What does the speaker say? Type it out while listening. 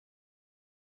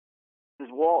This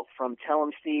is Walt from Tell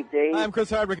 'em Steve Dave. I'm Chris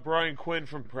Hardwick. Brian Quinn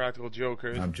from Practical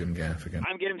Jokers. I'm Jim Gaffigan.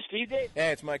 I'm Get 'em Steve Dave.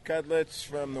 Hey, it's Mike Cudlitz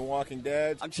from The Walking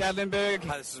Dead. I'm Chad Lindbergh.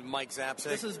 Hi, this is Mike Zapsik.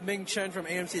 This is Ming Chen from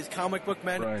AMC's Comic Book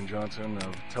Men. Brian Johnson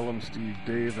of Tell 'em Steve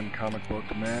Dave and Comic Book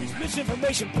Men. It's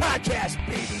Misinformation Podcast,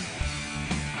 baby.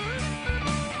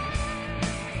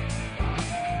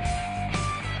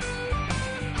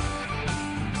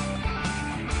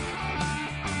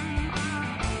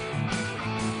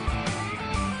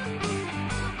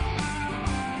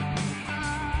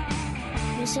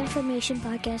 Misinformation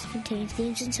Podcast contains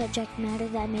themes and subject matter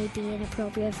that may be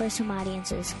inappropriate for some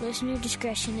audiences. Listener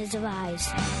discretion is advised.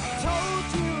 Told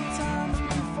you times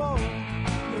before,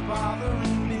 you're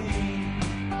bothering me.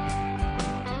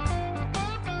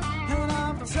 And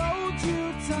I've told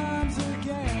you times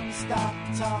again, stop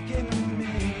talking to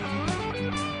me.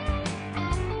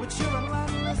 But you're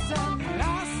relentless and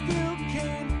I still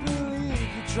can't believe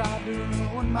you tried to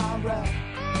ruin my rep.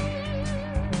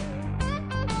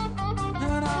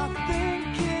 And I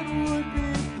think it would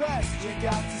be best you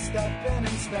got to step in and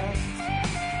inspect.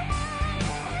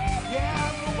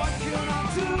 Yeah, but what can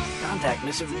I do? Contact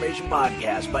Misinformation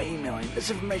Podcast by emailing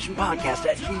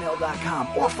misinformationpodcast@gmail.com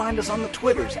or find us on the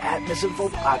Twitters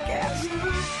 @misinfopodcast.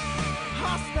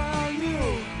 Hostile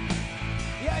you.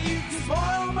 Yeah, you can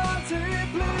spoil my day,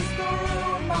 please don't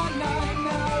ruin my night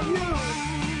now. You,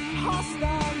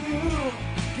 hostile you,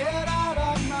 get out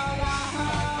of my life.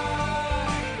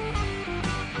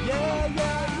 Yeah,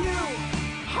 you,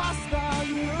 hostile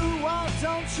you, why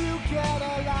don't you get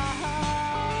alive?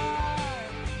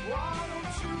 Why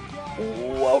don't you get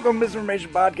alive? Welcome to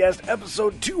Misinformation Podcast,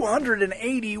 episode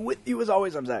 280. With you as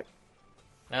always, I'm Zach.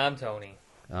 I'm Tony.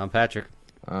 I'm Patrick.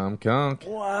 I'm Conk.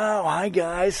 Wow, hi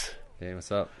guys. Hey,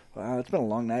 what's up? Wow, it's been a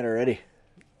long night already.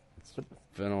 It's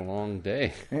been a long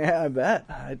day. Yeah, I bet.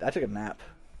 I took a nap.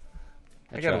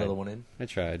 I got a little one in. I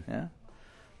tried. Yeah.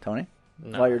 Tony?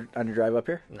 No. While you're on your drive up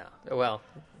here? No. Well,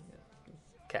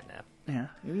 cat nap. Yeah.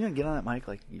 You're going to get on that mic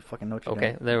like you fucking know what you're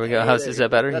Okay, doing. there we go. Yeah, Is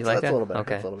that better? You like that's that? a little better.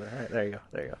 Okay. That's a little better. All right, there you go.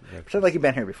 There you go. Pretend like you've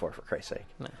been here before, for Christ's sake.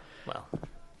 No. Well.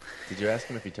 Did you ask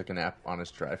him if he took a nap on his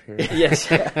drive here? Yes.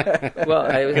 Well,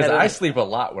 because I sleep a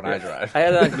lot when I drive. I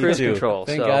had it on cruise control.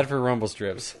 Thank God for rumble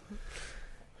strips.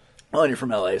 Well, and you're from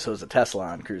LA, so it's a Tesla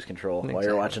on cruise control while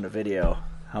you're watching a video.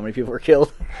 How many people were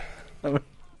killed?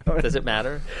 Does it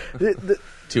matter?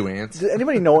 2 ants. Did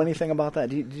anybody know anything about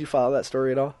that? Did you follow that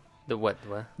story at all? The what?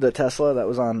 The Tesla that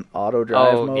was on auto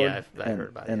drive mode. Oh, yeah, I heard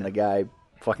about it. And the guy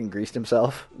fucking greased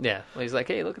himself. Yeah. Well, he's like,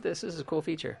 hey, look at this. This is a cool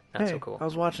feature. Not so cool. I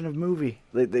was watching a movie.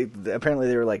 They apparently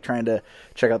they were like trying to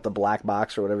check out the black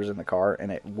box or whatever's in the car,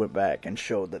 and it went back and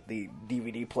showed that the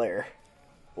DVD player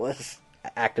was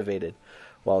activated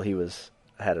while he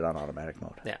had it on automatic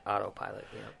mode. Yeah, autopilot.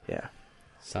 Yeah.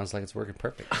 Sounds like it's working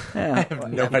perfect. Yeah. I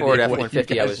have no idea Ford what you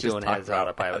F-150 I guys was just doing talked has about.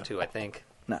 autopilot too, I think.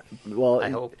 Well, I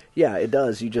hope. Yeah, it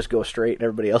does. You just go straight, and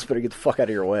everybody else better get the fuck out of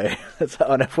your way. That's how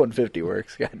an F-150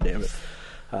 works. God damn it.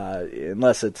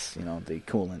 Unless it's, the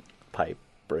coolant pipe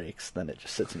breaks, then it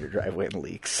just sits in your driveway and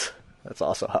leaks. That's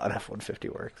also how an F-150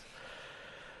 works.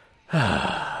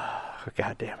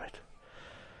 God damn it.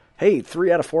 Hey,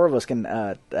 3 out of 4 of us can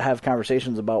have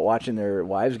conversations about watching their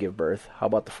wives give birth. How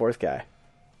about the 4th guy?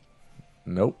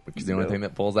 Nope, because the only thing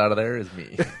that pulls out of there is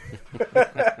me.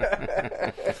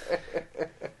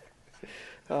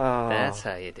 That's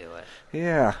how you do it.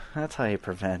 Yeah, that's how you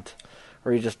prevent.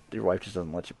 Or your wife just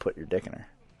doesn't let you put your dick in her.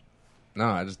 No,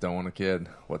 I just don't want a kid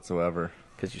whatsoever.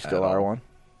 Because you still are one?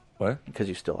 What? Because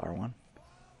you still are one.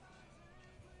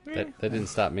 That didn't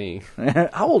stop me.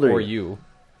 How old are you? Or you.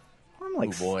 I'm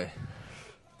like... Oh, boy.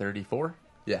 34?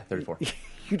 Yeah, 34.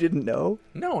 You didn't know?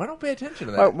 No, I don't pay attention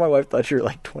to that. My wife thought you were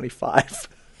like 25.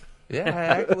 Yeah, I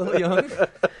act a little young.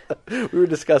 We were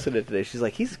discussing it today. She's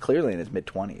like, he's clearly in his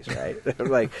mid-20s, right? I'm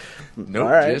like, nope,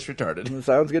 all right. just retarded.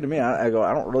 Sounds good to me. I go,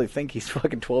 I don't really think he's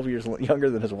fucking 12 years younger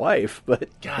than his wife, but...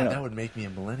 God, that would make me a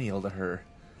millennial to her.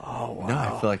 Oh, wow.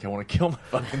 Now I feel like I want to kill my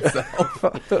fucking self.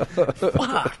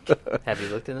 Fuck. Have you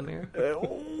looked in the mirror?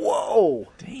 Whoa.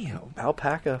 Damn.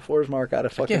 Alpaca Forsmark out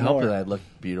of fucking I can't help nowhere. that I look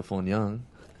beautiful and young.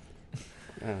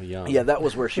 Oh, young. Yeah, that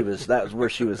was where she was. That was where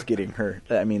she was getting her.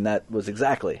 I mean, that was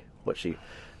exactly what she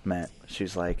meant.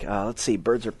 She's like, let's see,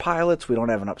 birds are pilots. We don't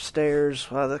have an upstairs.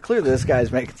 Well, clearly this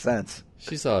guy's making sense.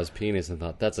 She saw his penis and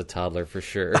thought, that's a toddler for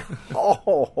sure.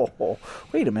 Oh,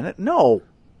 wait a minute. No.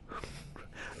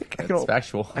 That's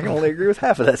factual. I can only agree with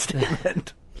half of that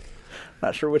statement.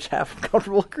 Not sure which half I'm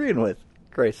comfortable agreeing with.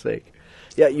 Christ's sake.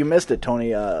 Yeah, you missed it,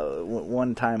 Tony.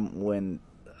 One time when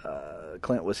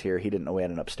Clint was here, he didn't know we had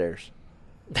an upstairs.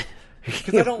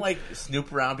 Because I don't like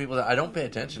snoop around people. I don't pay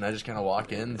attention. I just kind of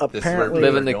walk in. This is where Apparently- people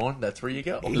Live in are the- going. That's where you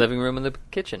go. Living room and the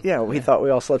kitchen. Yeah, we thought we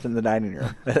all slept in the dining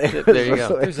room. There you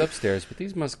go. There's upstairs, but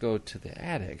these must go to the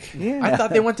attic. Yeah. I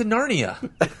thought they went to Narnia.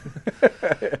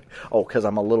 Oh, because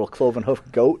I'm a little cloven hoof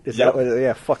goat? Is that what?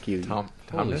 Yeah, fuck you.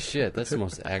 Holy shit, that's the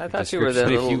most I accurate thought you were the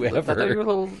description little, of you I thought you ever.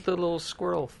 were the little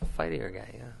squirrel fighter guy.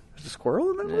 Yeah. There's a squirrel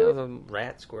in that Yeah, movie? the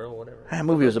rat, squirrel, whatever. That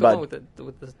movie was The about- one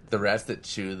with the The rats that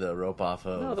chew the rope off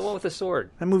of. no, the one with the sword.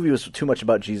 That movie was too much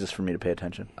about Jesus for me to pay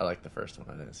attention. I like the first one.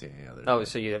 I didn't see any others. Oh,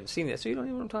 so you haven't seen it, so you don't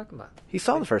even know what I'm talking about. He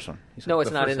saw the first one. No,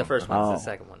 it's the not first in the one. first one. Oh. It's the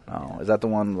second one. Oh, is that the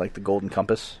one like the Golden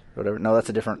Compass or whatever? No, that's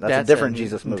a different. That's a different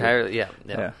Jesus movie. Entirely, yeah.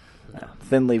 Yeah.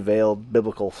 Thinly veiled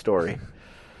biblical story.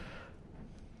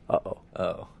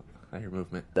 Oh, I hear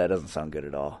movement. That doesn't sound good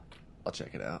at all. I'll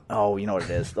check it out. Oh, you know what it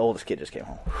is? The oldest kid just came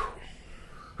home.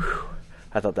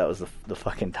 I thought that was the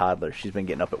fucking toddler. She's been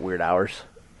getting up at weird hours,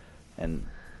 and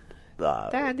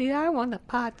Daddy, I want a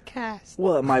podcast.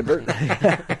 well, my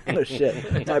birthday. No shit.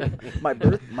 My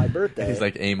birthday. He's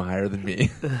like, aim higher than me.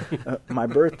 My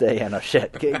birthday, and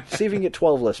shit. See if you can get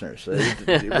 12 listeners.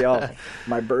 It'd be awesome.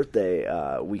 My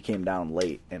birthday, we came down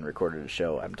late and recorded a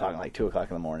show. I'm talking like 2 o'clock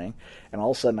in the morning, and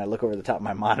all of a sudden I look over the top of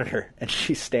my monitor, and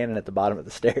she's standing at the bottom of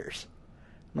the stairs.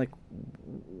 I'm like,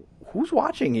 who's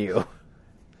watching you?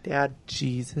 Dad.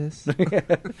 Jesus.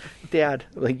 Dad,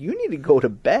 like, you need to go to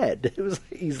bed. It was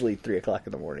easily 3 o'clock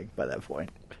in the morning by that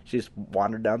point. She just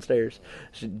wandered downstairs.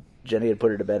 Jenny had put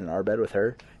her to bed in our bed with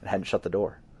her and hadn't shut the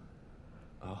door.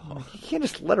 Oh. You can't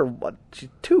just let her, she's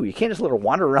 2, you can't just let her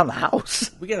wander around the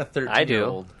house. We got a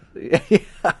 13-year-old. I do.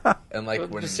 And like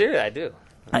when Seriously, I do.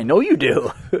 I know you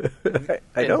do.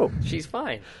 I know. She's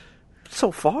fine.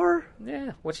 So far?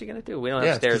 Yeah, what's she gonna do? We don't yeah,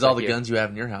 have stairs. because all like the you. guns you have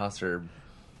in your house are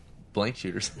blank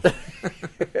shooters.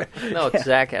 No,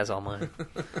 Zach has all mine.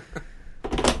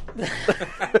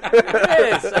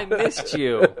 Yes, I missed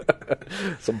you.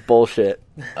 Some bullshit.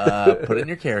 Put it in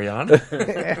your carry-on.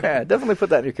 Yeah, definitely put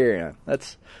that in your carry-on.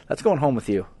 That's going home with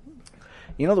you.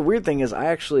 You know, the weird thing is,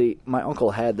 my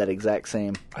uncle had that exact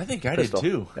same I think I pistol.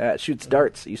 did too. Yeah, it shoots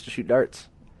darts. It used to shoot darts.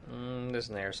 There's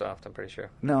an airsoft, I'm pretty sure.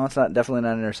 No, it's not. Definitely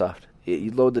not an airsoft.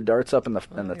 You load the darts up in the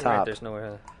You're top. right, there's no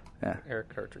air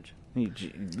cartridge. You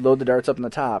load the darts up in the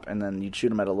top, and then you'd shoot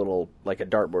them at a little, like a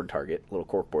dartboard target, a little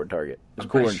corkboard target. It was I'm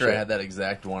cooler pretty and sure I shit. had that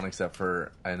exact one, except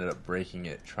for I ended up breaking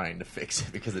it trying to fix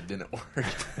it because it didn't work.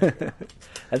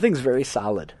 That thing's very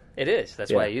solid. It is.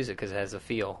 That's Yeah. why I use it, because it has a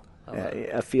feel. Of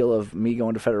A feel of me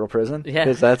going to federal prison. Yeah.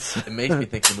 'Cause that's It makes me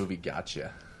think the movie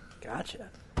Gotcha. Gotcha.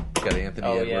 It's got Anthony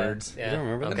Oh, yeah. Edwards. Yeah. You don't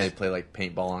remember And that? they play like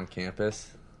paintball on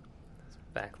campus.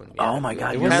 Back when, Oh my God,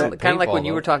 Kind you of remember like when paintball,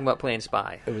 you were though. talking about playing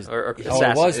Spy. It was- or oh, it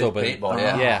Assassin. was, It though, was but paintball,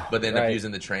 yeah. yeah, But they end up right.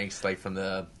 using the tranks like from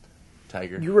the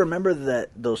Tiger. You remember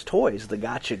those toys, the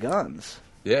Gotcha guns,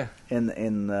 Yeah.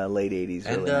 in the late 80s,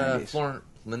 And early 90s.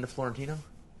 Linda Florentino?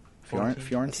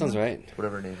 Fiorentino? That sounds right.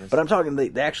 Whatever her name is. But I'm talking, they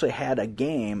actually had a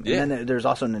game, Yeah. and then there's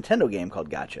also a Nintendo game called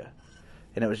Gotcha.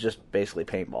 And it was just basically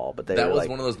paintball, but they that were was like,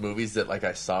 one of those movies that like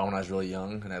I saw when I was really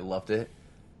young and I loved it.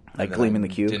 Like And then Gleam in I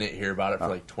the Cube? Didn't hear about it for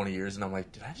like 20 years, and I'm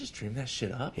like, did I just dream that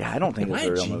shit up? yeah, I don't think Am it was I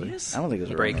a real genius? movie. I don't think it was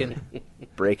a real Breaking. movie.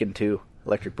 Breaking 2,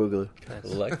 Electric Boogaloo.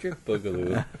 Electric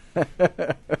Boogaloo.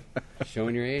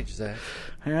 Showing your age, Zach.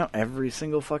 Yeah, every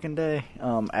single fucking day.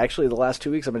 Actually, the last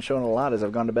 2 weeks I've been showing a lot as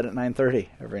I've gone to bed at 9:30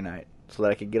 every night, so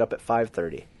that I could get up at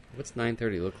 5:30. What's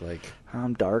 9:30 look like?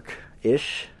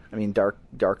 Dark-ish. I mean,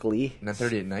 darkly.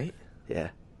 9:30 at night? Yeah.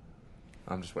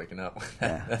 I'm just waking up.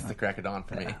 Yeah. That's the crack of dawn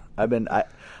for me. I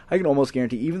can almost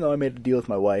guarantee, even though I made a deal with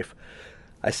my wife,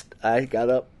 I got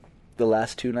up the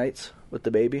last 2 nights with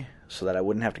the baby so that I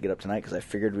wouldn't have to get up tonight because I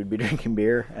figured we'd be drinking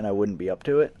beer and I wouldn't be up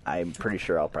to it. I'm pretty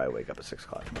sure I'll probably wake up at 6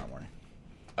 o'clock tomorrow morning.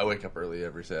 I wake up early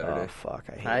every Saturday. Oh, fuck.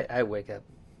 I hate it. I wake up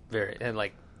at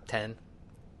like 10.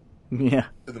 Yeah.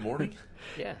 In the morning?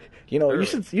 Yeah. You know, Early.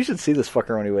 you should see this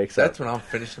fucker when he wakes That's up. when I'm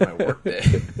finishing my work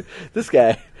day. This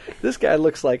guy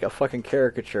looks like a fucking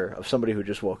caricature of somebody who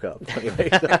just woke up when he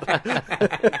wakes up.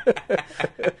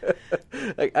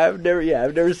 Like I've never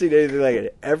seen anything like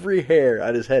it. Every hair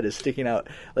on his head is sticking out.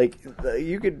 Like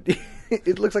you could,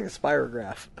 it looks like a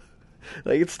spirograph.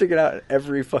 Like it's sticking out in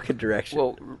every fucking direction.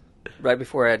 Well, right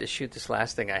before I had to shoot this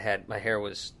last thing, my hair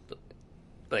was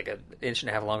like an inch and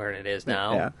a half longer than it is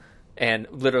now. Yeah. And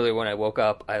literally, when I woke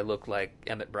up, I looked like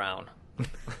Emmett Brown.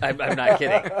 I'm not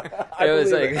kidding. It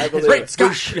was like, Great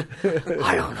Scott!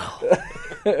 I don't know.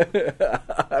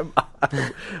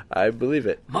 I believe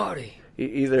it. Marty.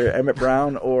 Either Emmett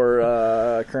Brown or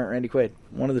current Randy Quaid.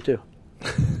 One of the two.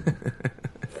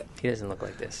 He doesn't look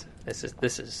like this.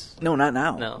 This is No, not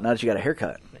now. No. Now that you got a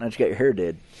haircut. Now that you got your hair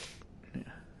did.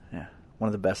 Yeah. One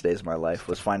of the best days of my life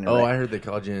was finding. Oh, I heard they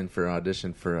called you in for an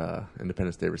audition for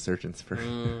Independence Day Resurgence for.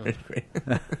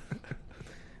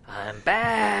 I'm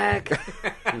back.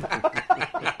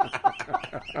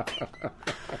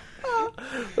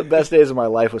 The best days of my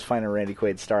life was finding Randy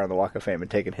Quaid's star on the Walk of Fame and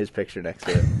taking his picture next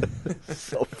to it.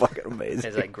 So fucking amazing.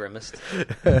 As I grimaced.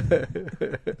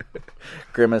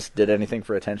 Grimace did anything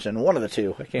for attention. One of the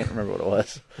two. I can't remember what it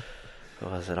was.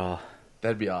 What was it all?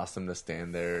 That'd be awesome to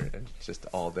stand there and just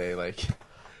all day, like,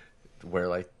 wear,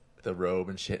 like, the robe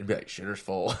and shit and be like, shitter's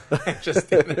full. Just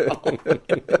stand there all day.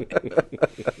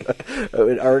 It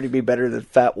would already be better than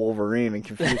Fat Wolverine and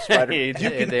Confused Spider-Man.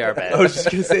 They are bad. I was just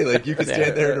going to say, like, you could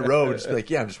stand there in a robe and just be like,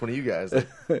 yeah, I'm just one of you guys.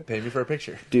 Like, pay me for a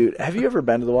picture. Dude, have you ever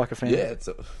been to the Walk of Fame? Yeah, it's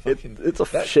a fucking... It's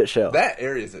a shit show. That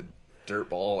area is a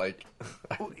dirtball, like...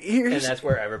 And that's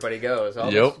where everybody goes.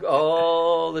 Yep.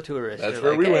 All the tourists. That's They're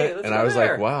where like, we hey, went. let's And go I was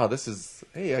there. like, wow, this is...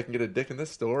 Hey, I can get a dick in this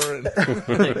store and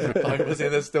I was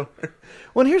in this store.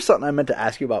 Well, and here's something I meant to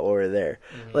ask you about while we were there.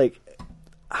 Like,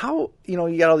 how, you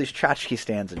got all these tchotchke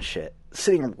stands and shit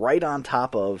sitting right on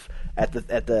top of, at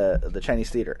the Chinese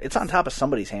theater. It's on top of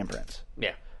somebody's handprints.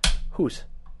 Yeah. Whose?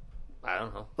 I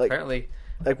don't know. Like, Apparently.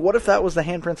 Like, what if that was the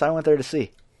handprints I went there to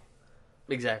see?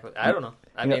 Exactly. I don't know.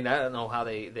 I mean, I don't know how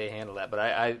they handle that, but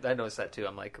I noticed that too.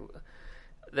 I'm like,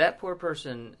 that poor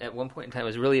person at one point in time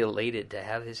was really elated to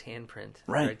have his handprint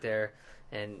right there,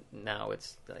 and now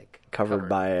it's like covered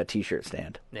by a T-shirt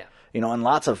stand. Yeah. And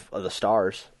lots of the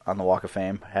stars on the Walk of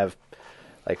Fame have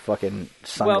like fucking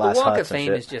sunglass Well, the Walk of huts and Fame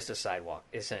shit. is just a sidewalk,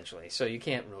 essentially. So you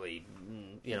can't really,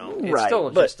 it's Right, still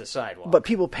but- just a sidewalk. But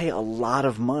people pay a lot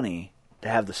of money to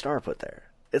have the star put there.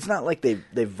 It's not like they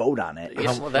vote on it.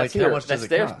 Yeah, well, that's how much does that's it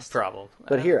their cost? problem.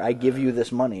 But here, I give you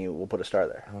this money, we'll put a star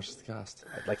there. How much does it cost?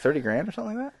 Like $30,000 or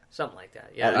something like that? Something like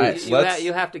that. Yeah, All right,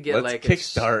 you have to get let's like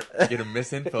kickstart, get a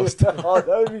misinfo stuff. Oh,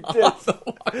 that would be tits.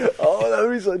 Oh, that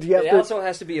would be so... Do you have It to... also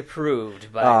has to be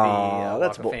approved by the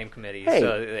that's Walk bull- of Fame committee. Hey,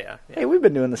 So yeah. Hey, we've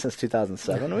been doing this since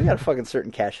 2007. We got a fucking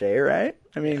certain cachet, right?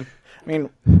 I mean, we're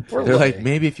They're like,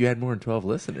 maybe if you had more than 12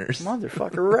 listeners.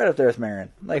 motherfucker right up there with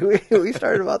Marin. Like we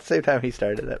started about the same time he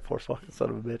started, that poor fucking son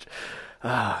of a bitch.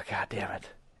 Oh, god damn it.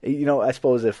 I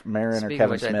suppose if Marin Speaking or Kevin of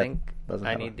which, Smith I think doesn't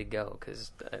I have need to go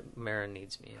because Marin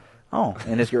needs me. Oh,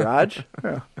 in his garage?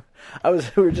 Yeah. We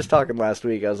were just talking last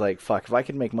week. I was like, fuck, if I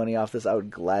could make money off this, I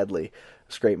would gladly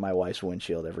scrape my wife's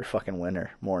windshield every fucking winter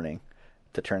morning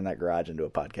to turn that garage into a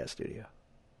podcast studio.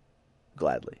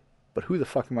 Gladly. But who the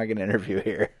fuck am I going to interview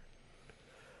here?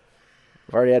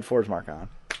 I've already had Forsmark on.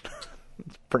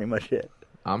 That's pretty much it.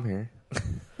 I'm here.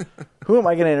 Who am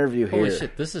I going to interview here? Holy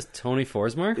shit, this is Tony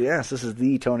Forsmark? Yes, this is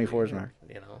the Tony Forsmark.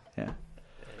 Yeah.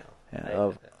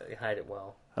 Yeah. I hide it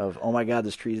well. Oh my god,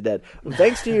 this tree's dead.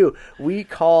 Thanks to you, we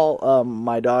call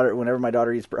my daughter, whenever my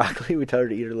daughter eats broccoli, we tell her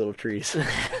to eat her little trees.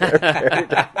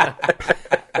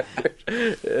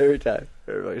 Every time.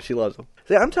 She loves them.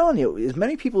 See, I'm telling you, as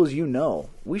many people as you know,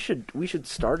 we should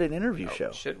start an interview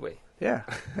show. Should we? Yeah,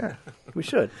 we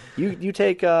should. You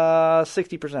take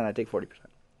 60%, I take 40%.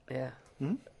 Yeah.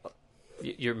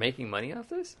 You're making money off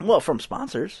this? Well, from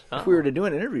sponsors. Oh. If we were to do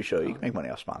an interview show, you can make money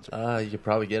off sponsors. You could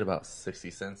probably get about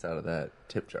 60 cents out of that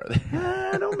tip jar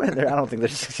there. I don't think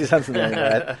there's 60 cents in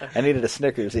there. I needed a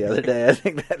Snickers the other day. I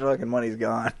think that fucking money's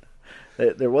gone.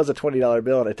 There was a $20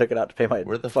 bill, and I took it out to pay my.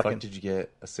 Where the fuck did you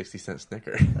get a 60-cent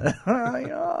Snicker?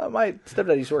 My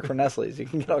stepdad used to work for Nestle's. You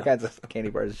can get all kinds of candy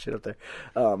bars and shit up there.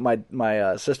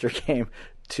 My sister came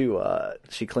to.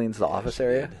 She cleans the office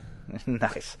area.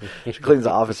 Nice. She cleans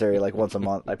the office area like once a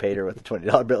month. I paid her with the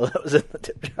 $20 bill that was in the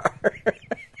tip jar.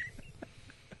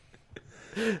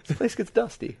 This place gets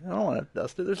dusty. I don't want it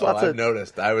dusted. There's lots I've of.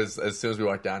 noticed. As soon as we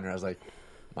walked down here, I was like,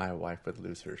 my wife would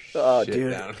lose her shit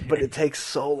Dude, down here. but it takes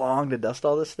so long to dust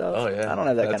all this stuff. Oh, yeah. I don't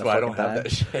have that That's kind of why I fucking don't have time.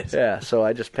 that shit. Yeah, so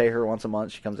I just pay her once a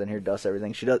month. She comes in here, dusts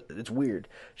everything. She does. It's weird.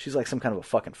 She's like some kind of a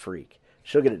fucking freak.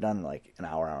 She'll get it done in like an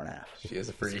hour and a half. She is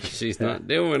a freak. She's not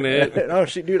doing it. No,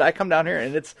 dude, I come down here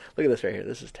and it's look at this right here.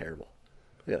 This is terrible.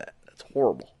 Look at that. That's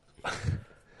horrible.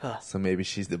 So maybe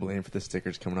she's to blame for the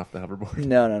stickers coming off the hoverboard.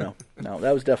 No.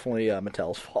 That was definitely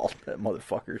Mattel's fault. That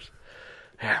motherfuckers.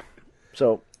 Yeah.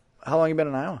 So, how long you been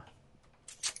in Iowa?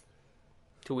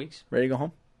 2 weeks. Ready to go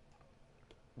home?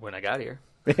 When I got here.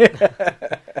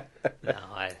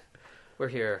 No, we're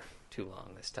here too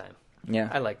long this time. Yeah.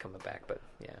 I like coming back, but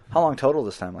yeah. How long total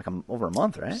this time? Like over a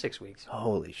month, right? 6 weeks.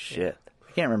 Holy shit.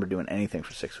 I can't remember doing anything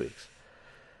for 6 weeks.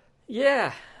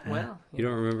 Yeah. Well, You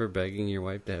don't remember begging your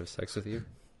wife to have sex with you?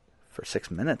 For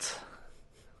 6 minutes.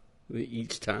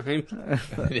 Each time?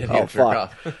 Oh,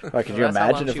 fuck. Could you that's how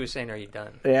imagine long if... she was saying, "Are you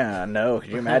done?" Yeah, no.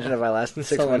 Could you imagine if I lasted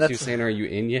 6 So long minutes? she was saying, are you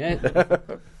in yet?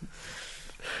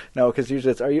 No, because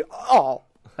usually it's, are you? Oh,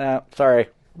 sorry.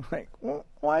 Like, well,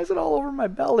 why is it all over my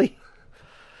belly?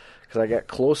 Because I got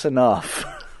close enough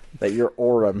that your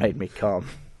aura made me come.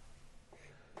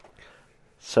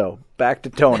 So, back to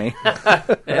Tony.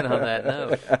 And on that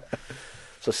note.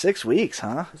 So 6 weeks,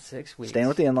 huh? 6 weeks. Staying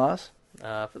with the in-laws?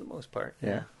 For the most part,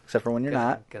 Yeah. Except for when you're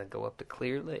not. Gonna go up to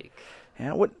Clear Lake.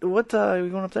 Yeah, what are you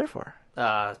going up there for?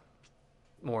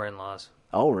 More in-laws.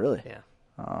 Oh, really? Yeah.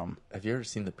 Have you ever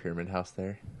seen the Pyramid House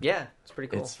there? Yeah, it's pretty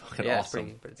cool. It's fucking yeah,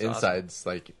 awesome. It's Inside's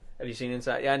awesome. like. Have you seen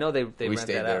inside? Yeah, I know they we rent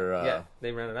stayed that there, out. Yeah,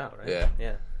 they rent it out, right? Yeah,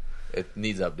 yeah. It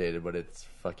needs updated, but it's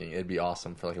fucking. It'd be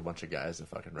awesome for like a bunch of guys to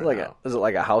fucking rent Like out. is it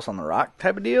like a House on the Rock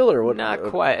type of deal, or what? Not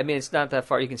quite. I mean, it's not that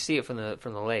far. You can see it from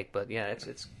the lake, but yeah,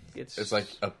 It's like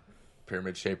a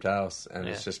pyramid shaped house, and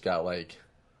it's just got like.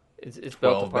 It's 12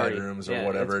 built to party. bedrooms or Yeah,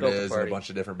 whatever it's it built to is, and a party. bunch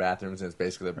of different bathrooms, and it's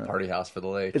basically the party house for the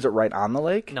lake. Is it right on the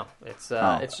lake? No, it's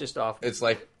Oh. it's just off. It's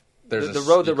like there's the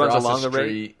road that you runs cross along the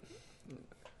street.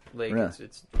 lake. Really?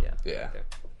 It's yeah. Yeah.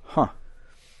 Huh.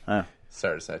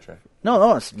 Sorry to sidetrack.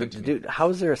 No, dude. How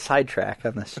is there a sidetrack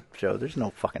on this show? There's no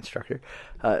fucking structure.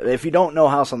 If you don't know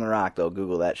House on the Rock, though,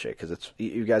 Google that shit because it's.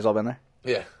 You guys all been there?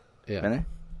 Yeah. Yeah. Been there?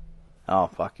 Oh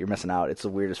fuck, you're missing out. It's the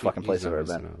weirdest fucking place I've ever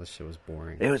been. This shit was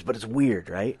boring. But it's weird,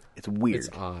 right? It's weird. It's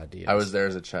odd. Yes. I was there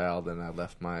as a child, and I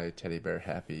left my teddy bear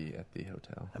happy at the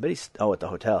hotel. I bet he's. Oh, at the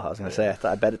hotel. I was gonna say.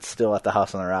 I bet it's still at the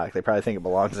House on the Rock. They probably think it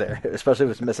belongs there, especially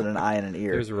if it's missing an eye and an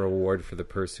ear. There's a reward for the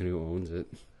person who owns it.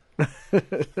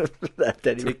 That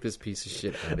teddy Take this piece of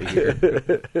shit out of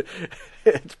here.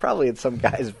 It's probably in some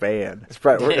guy's van. It's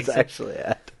probably where it's actually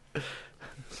at.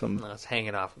 No, it's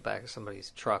hanging off the back of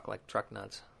somebody's truck like truck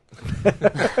nuts.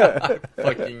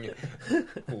 Fucking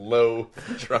low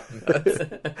truck nuts.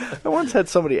 I once had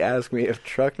somebody ask me if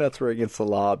truck nuts were against the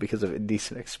law because of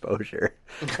indecent exposure.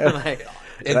 Like,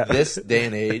 In this day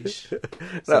and age,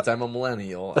 since I'm a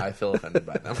millennial, I feel offended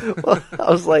by them. Well,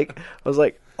 I was like,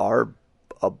 are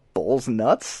bulls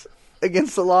nuts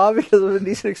against the law because of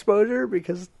indecent exposure?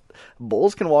 Because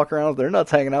bulls can walk around with their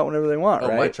nuts hanging out whenever they want,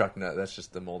 right? My truck nut, that's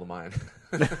just the mold of mine.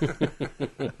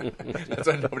 That's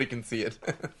why nobody can see it.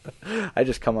 I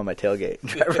just come on my tailgate and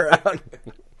drive around.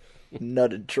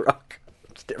 Nutted truck.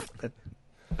 It's different.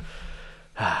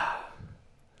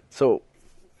 So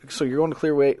you're going to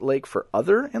Clear Lake for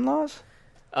other in-laws?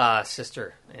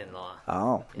 Sister-in-law.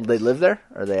 Oh, Yes. They live there,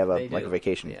 or they have They a do.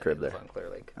 vacation crib they there? live on Clear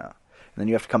Lake. Oh. And then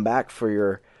you have to come back for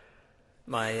your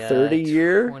My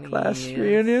 30-year class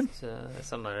reunion.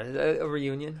 Something like that. A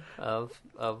reunion of.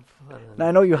 I don't Now know.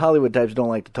 I know you Hollywood types don't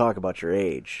like to talk about your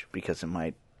age because it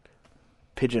might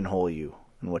pigeonhole you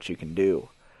in what you can do.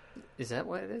 Is that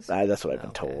what it is? That's what I've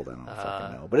been told. I don't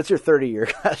fucking know. But it's your 30-year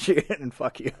class reunion, and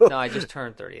fuck you. No, I just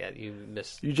turned 30. You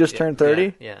missed. You just turned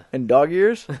 30? Yeah. In dog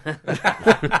years?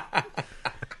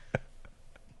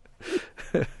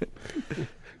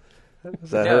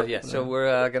 Does that hurt? Yeah. So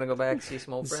we're gonna go back see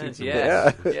some old friends.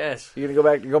 Yeah. Yes. Yes. You're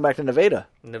gonna go back to Nevada.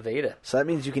 Nevada. So that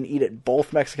means you can eat at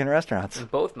both Mexican restaurants.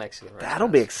 Both Mexican restaurants. That'll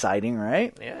be exciting,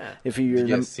 right? Yeah. If you're Did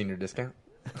you get a senior discount?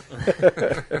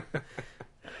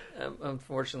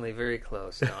 Unfortunately, very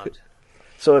close. No,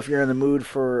 So if you're in the mood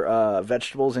for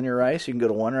vegetables in your rice, you can go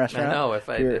to one restaurant. I know if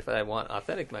I want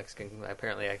authentic Mexican,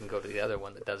 apparently I can go to the other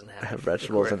one that doesn't have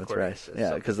vegetables in its according rice. to Yeah,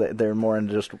 so- because they're more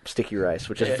into just sticky rice,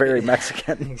 which is Yeah, very yeah.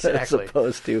 Mexican as Exactly.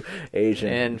 opposed to Asian.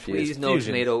 And please infused. no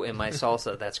tomato in my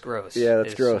salsa. That's gross. Yeah,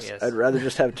 that's gross. Yes. I'd rather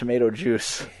just have tomato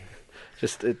juice.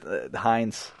 Just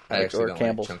Heinz I actually or don't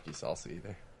Campbell's. like chunky salsa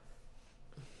either.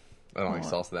 I don't like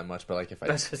salsa that much, but like if I,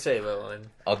 That's to say, well, and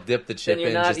I'll dip the chip then you're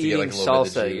in not just to get eating like a little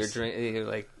bit salsa. of juice. You're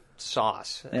like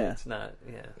sauce. Yeah. It's not.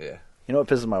 Yeah. Yeah. You know what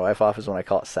pisses my wife off is when I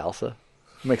call it salsa.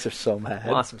 It makes her so mad.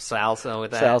 Want some salsa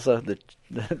with that? Salsa.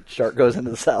 The shark goes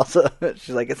into the salsa.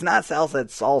 She's like, it's not salsa,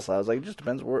 it's salsa. I was like, it just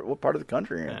depends what part of the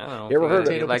country you're in. I don't know. You ever heard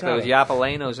of of like those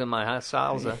yapalenos in my hot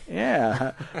salsa?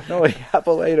 Yeah. No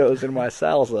Yapaletos in my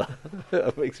salsa.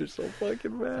 That makes her so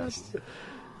fucking mad.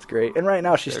 It's great. And right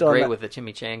now she's They're still great in with the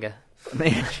chimichanga.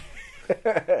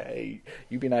 Hey,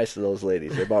 you be nice to those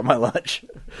ladies. They bought my lunch.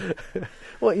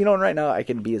 Well, and right now I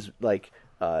can be as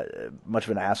much of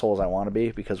an asshole as I want to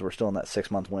be because we're still in that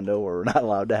 6-month window where we're not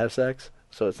allowed to have sex.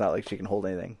 So it's not like she can hold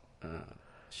anything.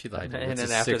 She lied. And It's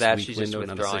then a after that, 6-week she's just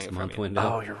window, not a withdrawing it from 6-month you. window.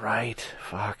 Oh, you're right.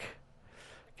 Fuck.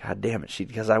 God damn it.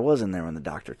 Because I was in there when the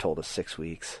doctor told us 6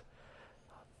 weeks.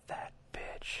 That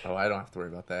bitch. Oh, I don't have to worry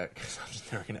about that because I'm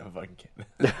just never gonna have a fucking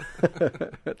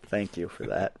kid. Thank you for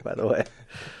that, by the way.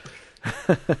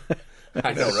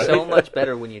 I know, right? So much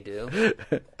better when you do.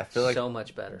 I feel like so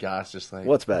much better. Gosh, just like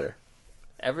What's better?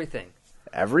 Everything.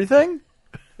 Everything?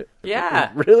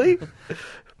 Yeah. Really?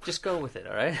 Just go with it,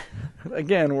 all right?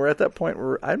 Again, we're at that point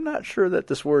where I'm not sure that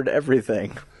this word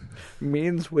everything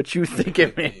means what you think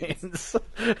it means.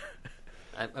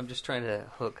 I'm just trying to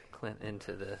hook Clint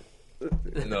into the...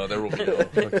 No, there will be no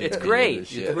hooking It's into great. this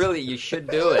shit. You should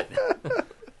do it.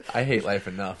 I hate life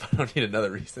enough. I don't need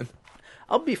another reason.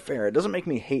 I'll be fair. It doesn't make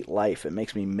me hate life. It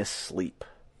makes me miss sleep.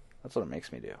 That's what it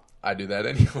makes me do. I do that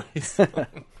anyways.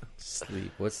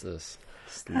 Sleep. What's this?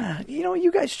 Sleep.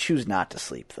 You guys choose not to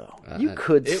sleep, though. You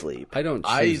could sleep. I don't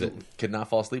choose it. Could not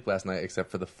fall asleep last night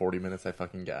except for the 40 minutes I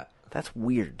fucking got. That's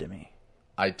weird to me.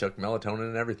 I took melatonin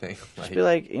and everything. Just be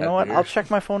like, you know what? I'll check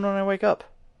my phone when I wake up.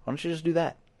 Why don't you just do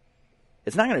that?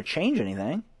 It's not going to change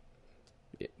anything.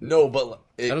 No, but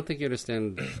I don't think you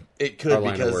understand. It our could,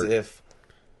 line of because work. if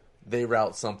they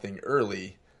route something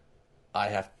early,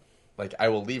 I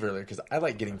will leave earlier because I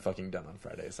like getting fucking done on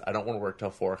Fridays. I don't want to work till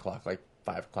 4 o'clock, like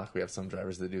 5 o'clock. We have some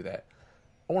drivers that do that.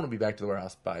 I want to be back to the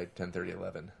warehouse by 10:30,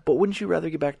 11. But wouldn't you rather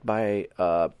get back by,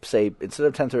 say, instead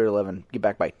of 10:30 or 11, get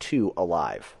back by 2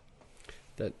 alive?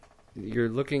 That you're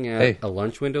looking at a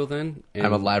lunch window then. And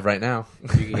I'm alive right now. You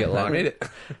can get locked. I made it.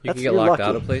 You can get locked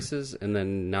out of places and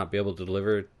then not be able to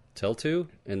deliver till 2,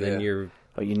 and then you're.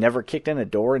 Oh, you never kicked in a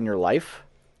door in your life?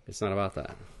 It's not about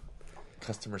that.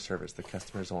 Customer service. The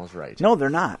customer's always right. No, they're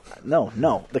not.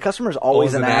 No. The customer's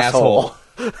always an asshole.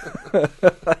 How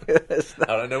did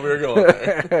I know we were going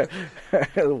there?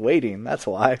 Waiting. That's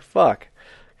why. Fuck.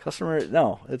 Customer.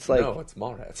 No, it's like. No, it's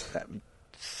Mallrats.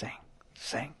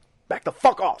 Sing. Back the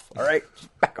fuck off. All right,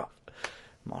 back off.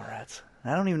 Mallrats.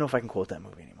 I don't even know if I can quote that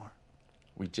movie anymore.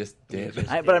 We just did.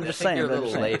 But I'm just saying. You're a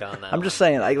little late on that. I'm just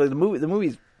saying. Like the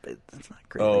movie's. It's not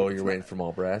great. Oh, you're waiting for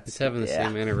Mallrats. It's having the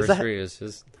same anniversary as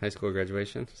his high school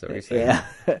graduation. Is that what you're saying?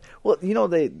 Yeah. Well,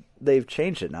 they've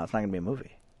changed it now. It's not going to be a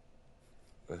movie.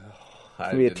 It's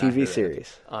going to be a TV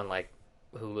series On like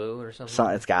Hulu or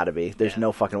something. It's got to be. There's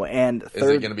no fucking way. And is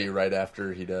it going to be right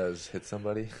after he does hit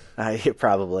somebody?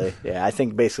 Probably. Yeah, I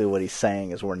think basically what he's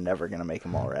saying is we're never going to make a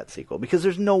Mallrats sequel because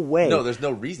there's no way. No, there's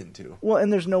no reason to. Well,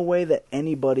 and there's no way that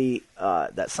anybody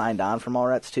that signed on for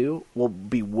Mallrats 2 will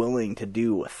be willing to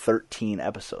do 13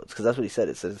 episodes because that's what he said.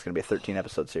 It says it's going to be a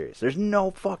 13-episode series. There's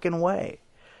no fucking way.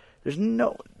 There's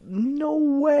no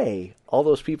way all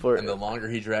those people are... And the longer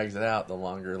he drags it out, the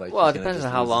longer, like... Well, it depends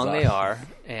on how long they are,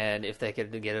 and if they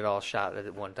could get it all shot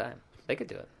at one time. They could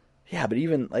do it. Yeah, but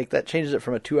even, like, that changes it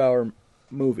from a 2-hour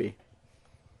movie,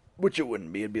 which it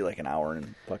wouldn't be. It'd be like an hour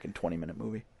and fucking 20-minute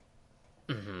movie.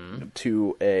 Mm-hmm.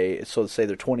 To a... So say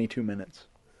they're 22 minutes.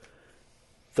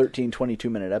 13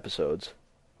 22-minute episodes.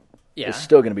 Yeah. It's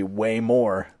still going to be way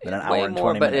more than an hour and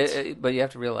 20 minutes. But you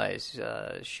have to realize,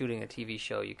 shooting a TV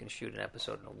show, you can shoot an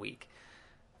episode in a week.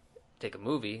 Take a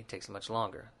movie, it takes much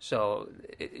longer. So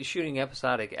shooting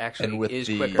episodic actually is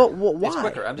quicker. But why? It's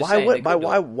quicker. I'm just why saying, would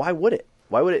why would it?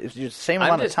 Why would it? It's just the same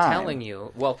amount of time. I'm just telling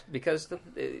you. Well, because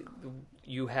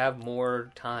you have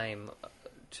more time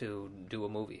to do a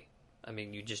movie. I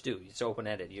mean, you just do. It's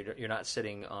open-ended. You're not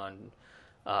sitting on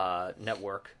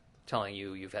network telling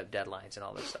you've had deadlines and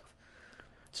all this stuff.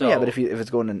 So, yeah, but if it's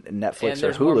going to Netflix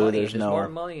or Hulu, there's no more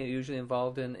money usually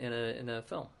involved in a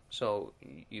film. So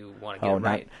you want to get it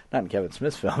right. Not in Kevin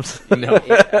Smith's films. No,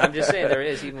 I'm just saying there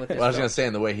is even with this. Well, I was going to say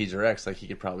in the way he directs, like he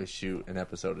could probably shoot an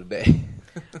episode a day.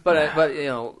 but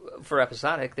for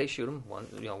episodic, they shoot them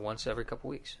once every couple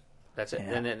weeks. That's it,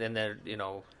 and then they're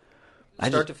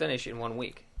start to finish in 1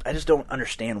 week. I just don't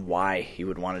understand why he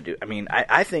would want to do. I mean,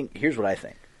 I think here's what I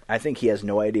think. I think he has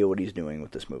no idea what he's doing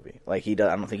with this movie. Like I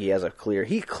don't think he has a clear.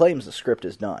 He claims the script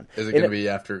is done. Is it going to be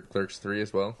after Clerks 3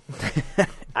 as well?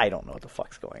 I don't know what the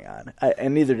fuck's going on,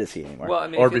 and neither does he anymore. Well, I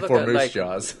mean, or before Moose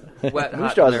Jaws.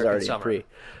 Moose Jaws is already pre,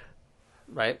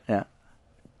 right? Yeah,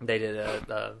 they did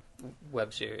a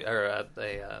web series or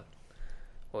a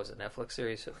what was it, Netflix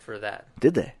series for that?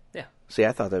 Did they? Yeah. See,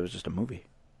 I thought that was just a movie.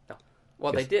 No.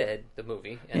 Well, they did the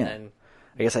movie, and then.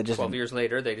 I guess I just 12 years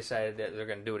later, they decided that they're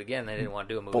going to do it again. They didn't want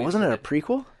to do a movie. But wasn't it a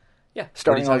prequel? Yeah.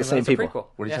 Starring all the same people.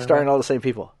 Starring all the same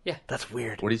people. Yeah. That's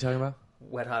weird. What are you talking about?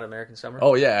 Wet Hot American Summer.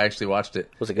 Oh, yeah, I actually watched it.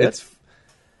 Was it good?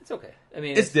 It's okay. I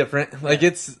mean, it's different. Like,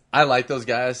 I like those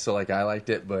guys, so, like, I liked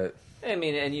it, but... I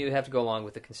mean, and you have to go along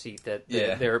with the conceit that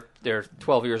they're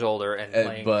 12 years older and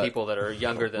playing people that are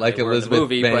younger than like they were Elizabeth in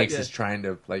the movie. Banks is trying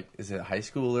to, like, is it a high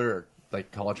schooler or... like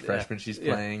college freshman she's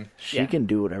playing. She can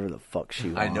do whatever the fuck she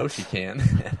wants. I know she can.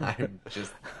 I'm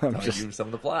just telling you some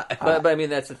of the plot. But I mean,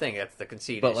 that's the thing. That's the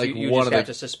conceit. But like you just have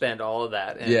to suspend all of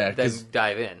that and then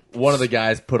dive in. One of the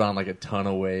guys put on like a ton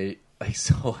of weight. Like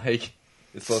so, like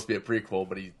it's supposed to be a prequel,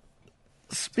 but he.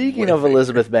 Speaking of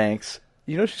Elizabeth Banks,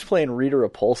 you know she's playing Rita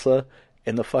Repulsa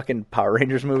in the fucking Power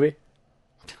Rangers movie.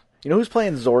 You know who's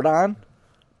playing Zordon?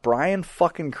 Bryan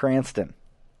fucking Cranston.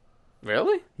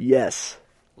 Really? Yes.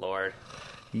 Lord.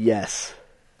 Yes.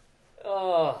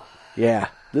 Oh. Yeah.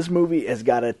 This movie has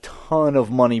got a ton of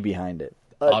money behind it.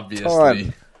 Obviously.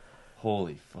 Ton.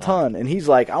 Holy fuck. Ton. And he's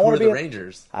like, I want to be the in...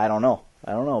 Rangers? I don't know.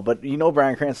 But you know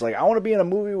Bryan Cranston's like, I want to be in a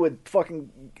movie with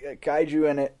fucking kaiju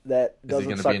in it that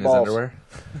doesn't suck balls. Is he going to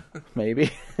be in his underwear?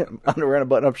 Maybe. Underwear and a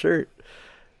button-up shirt.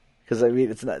 Because, I mean,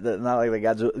 it's not like the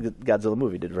Godzilla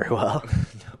movie did very well.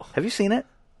 No. Have you seen it?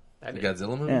 The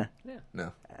Godzilla movie? Yeah.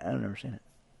 No. I've never seen it.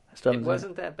 It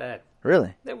wasn't that bad.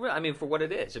 Really? I mean, for what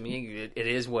it is. I mean, it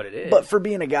is what it is. But for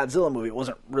being a Godzilla movie, it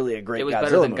wasn't really a great Godzilla movie. It was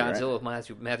better than movie, Godzilla right?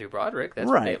 with Matthew Broderick. That's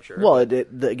right. for damn sure. Well, the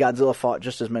Godzilla fought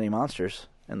just as many monsters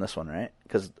in this one, right?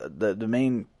 Because the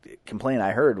main complaint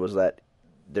I heard was that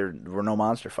there were no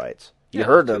monster fights. You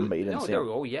heard them, but you didn't see them.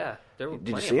 Oh, yeah. Did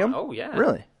you see them? Oh, yeah.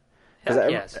 Really?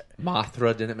 Yes.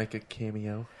 Mothra didn't make a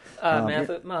cameo.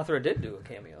 Mothra did do a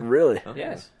cameo. Really? Okay.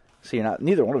 Yes. See,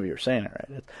 neither one of you are saying it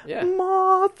right. Yeah.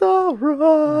 Mothra.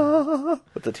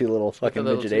 With the two little fucking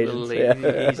midget Asians.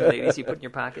 Ladies you put in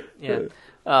your pocket. Yeah.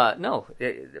 No,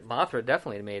 Mothra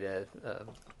definitely made a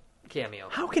cameo.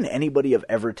 How can anybody have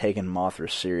ever taken Mothra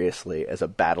seriously as a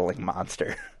battling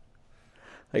monster?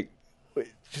 Like,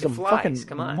 she's a fucking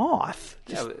moth.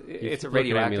 It's a radioactive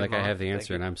radioactive at me like moth. I have the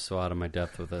answer, and I'm so out of my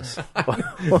depth with this.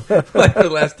 Like the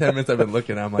last 10 minutes I've been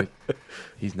looking, I'm like,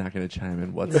 he's not going to chime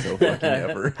in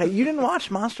whatsoever. Hey, you didn't watch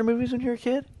monster movies when you were a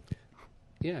kid?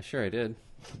 Yeah, sure I did.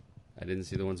 I didn't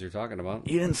see the ones you're talking about.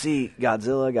 You didn't see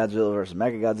Godzilla versus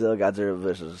Mechagodzilla, Godzilla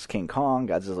versus King Kong,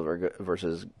 Godzilla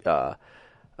versus Godira?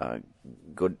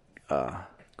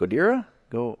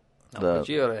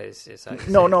 Gojira is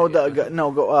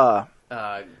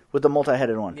with the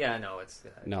multi-headed one. Yeah, no, it's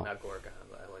No. not Gorgon.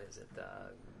 What is it?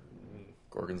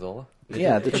 Gorgonzola?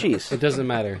 Yeah, the cheese. It doesn't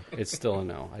matter. It's still a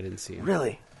no. I didn't see him.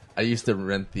 Really? I used to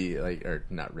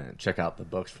check out the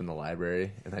books from the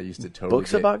library, and I used to totally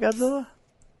Books about Godzilla?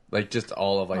 Like, just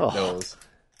all of, those.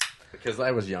 Because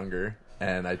I was younger,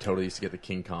 and I totally used to get the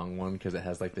King Kong one, because it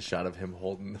has, the shot of him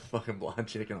holding the fucking blonde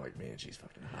chick, and I'm like, man, she's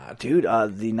fucking hot. Dude,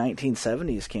 the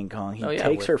 1970s King Kong, he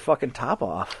takes her fucking top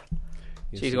off.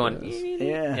 She's going,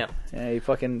 yeah, he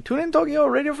fucking, tune in Tokyo,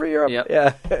 Radio Free Europe. Yep.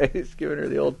 Yeah, he's giving her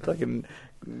the old fucking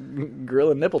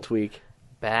gorilla nipple tweak.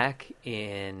 Back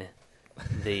in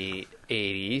the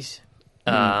 80s,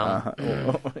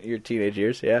 your teenage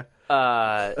years, yeah.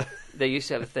 They used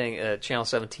to have a thing, Channel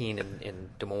 17 in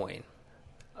Des Moines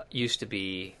used to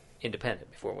be independent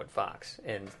before it went Fox,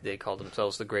 and they called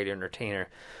themselves the Great Entertainer,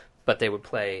 but they would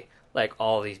play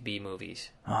all these B movies,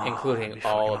 including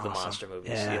all of the monster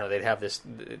movies. Yeah. They'd have this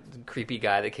creepy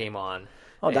guy that came on.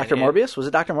 Oh, Dr. Morbius? Was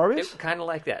it Dr. Morbius? Kind of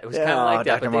like that. It was kind of like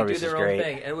that, Dr. but they Morbius do their is own great.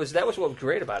 thing. And that was what was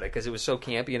great about it, because it was so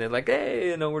campy, and they're like,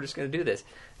 hey, we're just going to do this.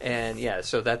 And yeah,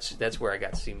 so that's where I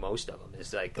got to see most of them.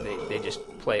 Is they just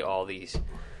play all these,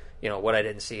 what I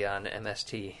didn't see on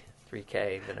MST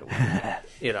 3K, then it would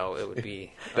be, it would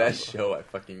be that show.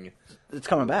 It's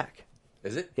coming back.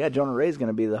 Is it? Yeah, Jonah Ray's going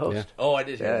to be the host. Yeah. Oh, I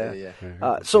did hear that.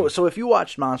 Yeah. So if you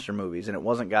watched monster movies and it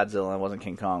wasn't Godzilla and it wasn't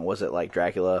King Kong, was it like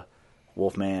Dracula,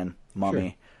 Wolfman,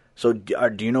 Mummy? Sure. So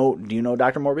do you know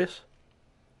Dr. Morbius?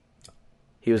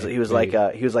 He was like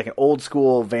an old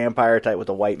school vampire type with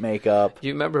the white makeup. Do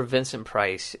you remember Vincent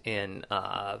Price in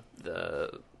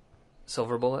the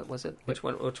Silver Bullet? Was it? Which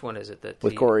one is it that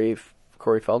with Corey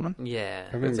Feldman? Yeah,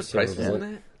 I remember Vincent Price was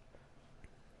in it.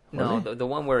 No, the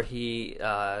one where he.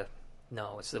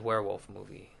 No, it's the werewolf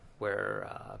movie where.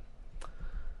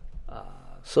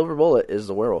 Silver Bullet is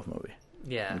the werewolf movie.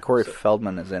 Yeah, and Corey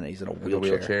Feldman is in it. He's in a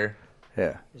wheelchair.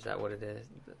 Yeah. Is that what it is?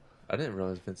 I didn't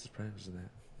realize Vincent Price was in that.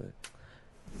 But...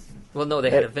 Well, no, they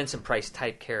had a Vincent Price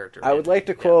type character. I would like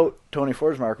to quote Tony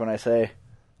Forsmark when I say,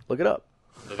 "Look it up."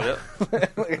 Look it up.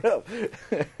 Look it up.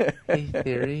 Hey,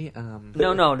 Theory.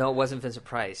 No, it wasn't Vincent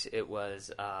Price. It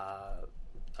was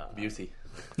Busey.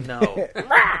 No.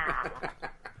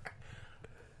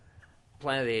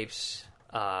 Planet of the Apes.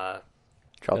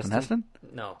 Charlton Heston?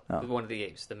 No, one of the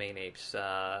apes, the main apes.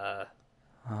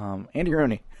 Andy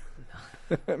Rooney.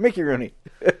 Mickey Rooney.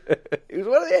 He was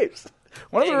one of the apes.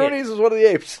 One of the Roonies was one of the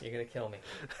apes. You're going to kill me.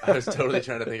 I was totally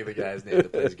trying to think of the guy's name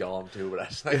that plays Gollum, too, but I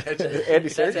was like... Andy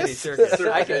Serkis? Andy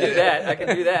Serkis. I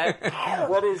can do that.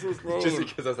 What is his name? Just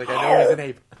because I was like, I know he's an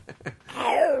ape.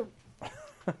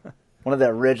 One of the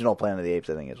original Planet of the Apes,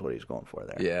 I think, is what he's going for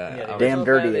there. Yeah. Damn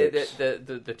dirty apes.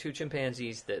 The two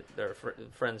chimpanzees that are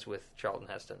friends with Charlton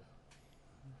Heston.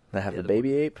 That have the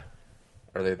baby ape?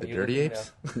 Are they the dirty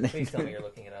apes? Please tell me you're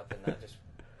looking it up and not just...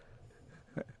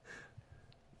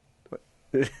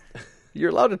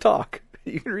 You're allowed to talk.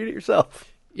 You can read it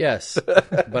yourself. Yes,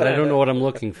 but I don't know what I'm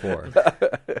looking for.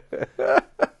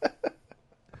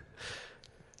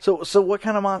 So what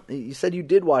kind of you said you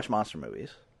did watch monster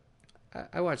movies?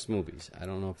 I watched movies. I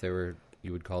don't know if they were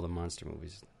you would call them monster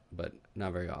movies, but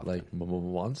not very often. Like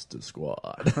Monster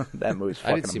Squad. That movie's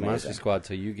fucking I didn't see amazing. Monster Squad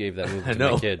till you gave that movie I to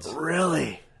know. my kids.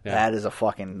 Really? Yeah. That is a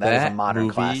modern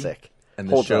movie classic. And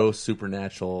the Holds show up.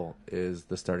 Supernatural is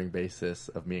the starting basis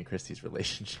of me and Christy's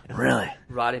relationship. Really?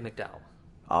 Roddy McDowell.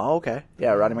 Oh, okay.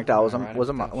 Yeah, Roddy McDowell was Roddy was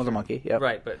a McDowell, monkey. Yep.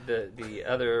 Right, but the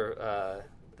other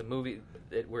the movie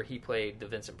where he played the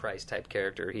Vincent Price type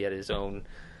character, he had his own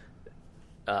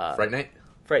Fright Night?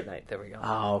 Fright Night. There we go.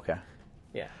 Oh, okay.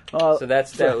 Yeah. Oh, So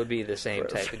that would be the same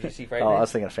type. Did you see Fright Oh, Night? I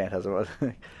was thinking of Phantasm.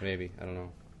 Maybe, I don't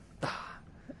know.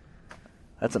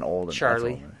 That's an old.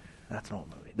 Charlie. That's an old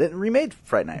movie. They remade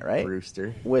Fright Night, right?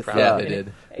 Brewster. With Yeah, they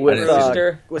did. With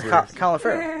Brewster. with Colin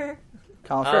Farrell.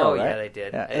 Colin Farrell, Oh, right? yeah, they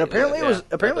did. Yeah. And apparently it was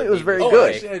That would be- very Oh,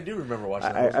 good. actually, I do remember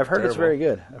watching that. I've heard it's very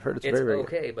good. I've heard it's It's very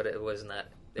okay, but it was not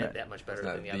that much better It's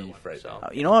not than the other the one. Fright So.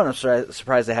 You know what I'm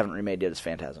surprised they haven't remade yet is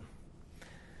Phantasm.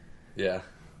 Yeah.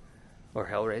 Or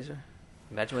Hellraiser.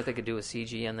 Imagine what they could do with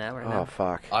CG on that right Oh, now.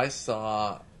 fuck. I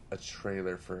saw a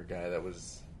trailer for a guy that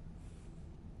was...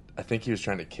 I think he was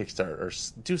trying to kickstart or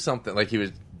do something. Like, he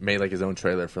was made, like, his own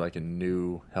trailer for, like, a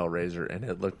new Hellraiser, and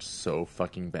it looked so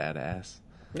fucking badass.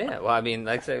 Yeah, well, I mean,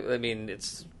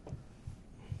 it's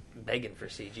begging for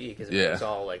CG because it's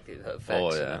all like the effects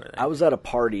and everything. I was at a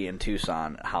party in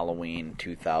Tucson, Halloween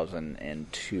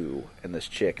 2002, and this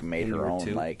chick made You her were own.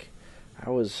 two? Like, I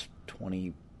was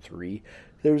 23.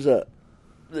 There was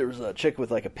a chick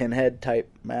with like a pinhead type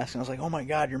mask, and I was like, "Oh my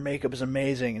god, your makeup is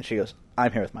amazing!" And she goes,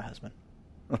 "I'm here with my husband."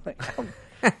 I'm like, I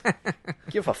don't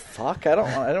give a fuck. I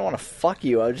don't want to fuck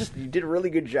you. You did a really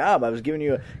good job. I was giving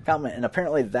you a compliment, and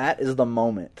apparently that is the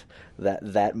moment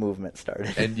that movement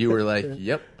started. And you were like,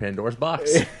 "Yep, Pandora's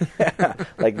box."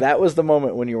 Like that was the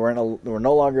moment when you were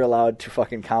no longer allowed to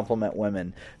fucking compliment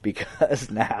women because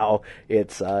now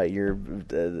it's you're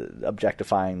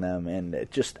objectifying them, and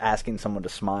just asking someone to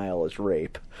smile is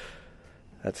rape.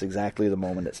 That's exactly the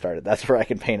moment it started. That's where I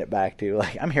can paint it back to.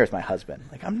 Like, I'm here with my husband.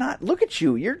 Like, I'm not. Look at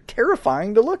you. You're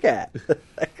terrifying to look at.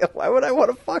 Like, why would I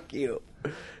want to fuck you?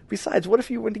 Besides, what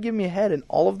if you went to give me a head and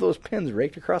all of those pins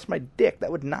raked across my dick?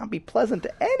 That would not be pleasant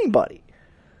to anybody.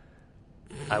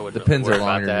 I would. The pins are worry about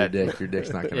longer than that. your dick. Your dick's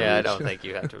not going to Yeah, I reach. don't think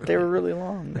you have to. They were really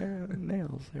long. They were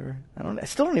nails. I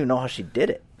still don't even know how she did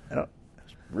it. It was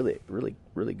really, really,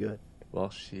 really good. Well,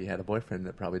 she had a boyfriend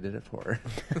that probably did it for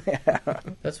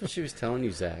her. That's what she was telling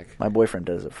you, Zach. My boyfriend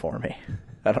does it for me.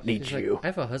 I don't need She's like, you. I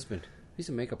have a husband. He's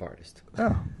a makeup artist.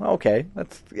 Oh, okay.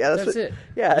 That's it.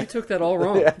 Yeah, You took that all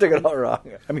wrong. Yeah, I took it all wrong.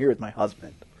 I'm here with my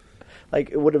husband. Like,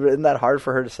 it would have been that hard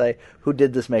for her to say, "Who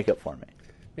did this makeup for me?"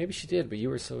 Maybe she did, but you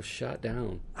were so shot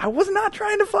down. I was not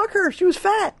trying to fuck her. She was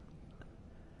fat.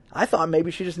 I thought maybe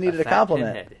she just needed a fat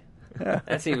compliment. pinhead.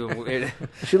 That's even weird.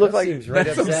 She looked like Seems right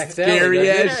up Some Zach's scary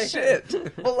alley, doesn't ass it?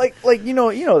 shit. well, like you know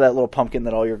that little pumpkin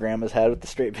that all your grandmas had with the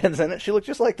straight pins in it. She looked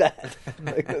just like that.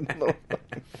 Like that little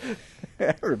pumpkin.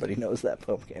 Everybody knows that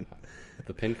pumpkin.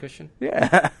 The pincushion?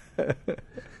 Yeah.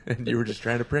 And you were just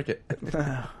trying to prick it.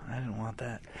 I didn't want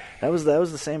that. That was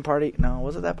the same party. No,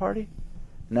 was it that party?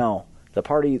 No. The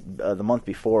party the month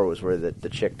before was where the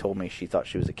chick told me she thought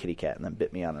she was a kitty cat and then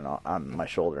bit me on my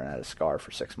shoulder and had a scar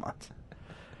for 6 months.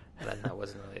 That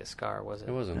wasn't really a scar, was it?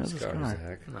 It wasn't a scar,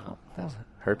 Zach. No. What was it?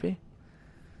 Herpy?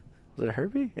 Was it a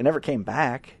herpy? It never came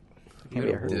back. It can't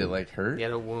be a herpy. Did it like hurt? You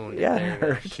had a wound. Yeah, There it you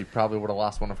go. hurt. She probably would have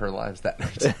lost one of her lives that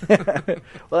night.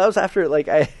 Well, that was after it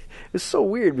was so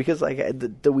weird because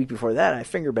the week before that I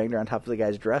finger banged her on top of the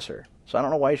guy's dresser. So I don't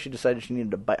know why she decided she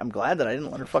needed to bite. I'm glad that I didn't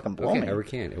let her fucking blow Okay, me. I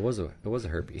recant. It was a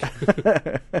herpy.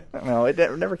 No, it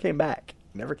never came back.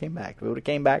 Never came back. If it would have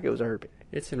came back, it was a herpy.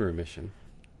 It's in remission.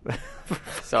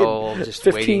 So just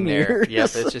 15 waiting there. years. Yep,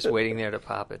 it's just waiting there to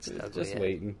pop its ugly Just head.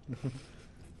 waiting.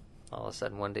 All of a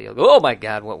sudden, one day you'll go, "Oh my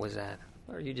God, what was that?"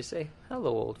 Or you just say, "Hello,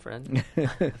 old friend."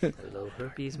 Hello,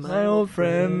 herpes, My old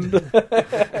friend.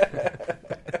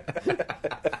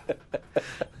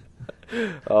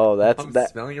 Oh, I'm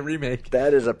smelling a remake.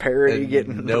 That is a parody And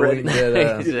getting knowing ready,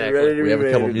 that, Exactly. ready to we be have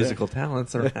a couple made. musical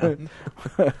talents around.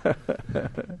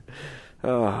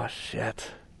 Oh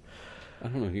shit! I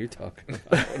don't know who you're talking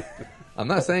about. I'm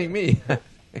not saying me.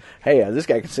 Hey, this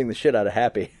guy can sing the shit out of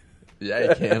Happy. Yeah,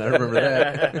 you can. I remember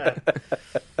that.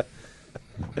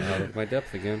 Out of my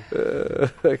depth again.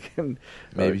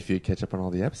 Maybe if you catch up on all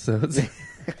the episodes.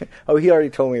 Oh, he already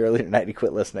told me earlier tonight he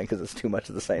quit listening because it's too much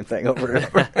of the same thing over and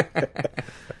over.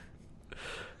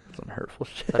 Some hurtful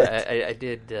shit. But I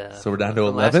did. So we're down to the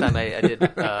 11? Last time I did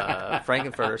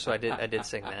Frankenfurter, so I did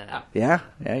sing that. Yeah,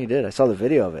 you did. I saw the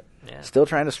video of it. Yeah. Still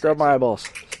trying to scrub my eyeballs.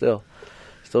 Still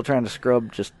trying to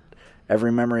scrub just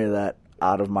every memory of that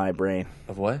out of my brain.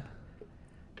 Of what?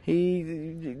 He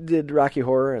did Rocky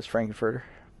Horror as Frankenfurter.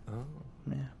 Oh.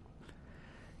 Yeah.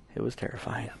 It was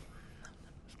terrifying.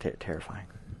 It was terrifying.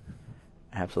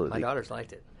 Absolutely. My daughters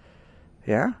liked it.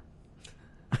 Yeah?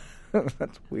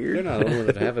 That's weird. They're not old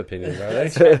enough to have opinions, are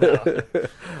they?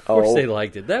 Of course they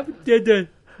liked it.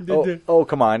 Oh,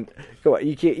 come on.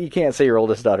 You can't say your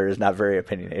oldest daughter is not very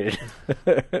opinionated.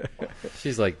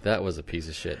 She's like, that was a piece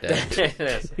of shit,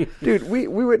 Dad. Dude, we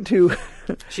went to...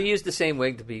 She used the same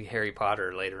wig to be Harry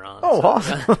Potter later on. Oh,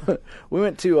 awesome. We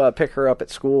went to pick her up at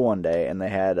school one day, and they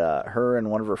had her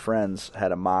and one of her friends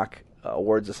had a mock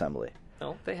awards assembly.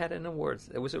 No, they had an awards.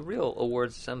 It was a real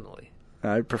awards assembly.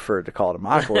 I prefer to call it a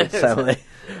mock awards assembly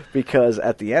because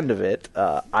at the end of it,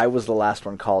 I was the last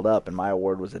one called up, and my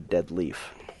award was a dead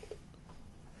leaf.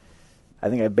 I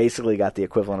think I basically got the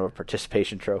equivalent of a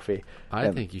participation trophy.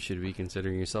 I think you should be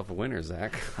considering yourself a winner,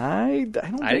 Zach. I don't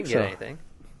think so. I didn't get anything.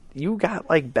 You got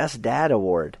like best dad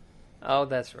award. Oh,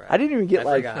 that's right. I didn't even get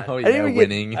like. Forgot. Oh, I didn't yeah, even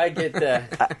winning. I get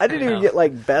that. I didn't even get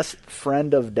like best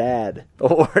friend of dad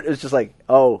award. It was just like,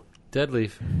 oh, Dead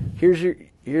leaf. here's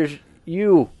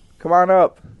you. Come on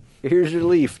up. Here's your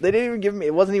leaf. They didn't even give me.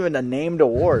 It wasn't even a named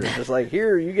award. It's just like,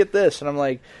 here, you get this, and I'm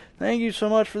like, thank you so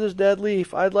much for this dead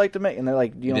leaf. I'd like to make. And they're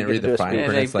like, you don't didn't get read to do the a fine speech.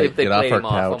 print. And It's like, they get off played our him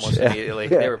off couch. almost immediately.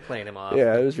 Yeah. They were playing him off.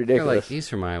 Yeah, it was They're ridiculous. like, he's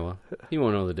from Iowa. He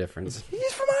won't know the difference.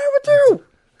 He's from Iowa too.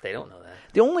 They don't know that.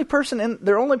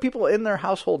 The only people in their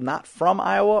household not from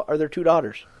Iowa are their two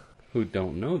daughters. Who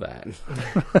don't know that?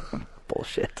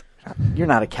 Bullshit. You're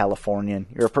not a Californian.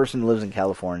 You're a person who lives in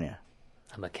California.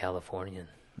 I'm a Californian.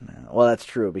 Well, that's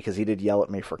true because he did yell at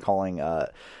me for calling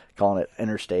it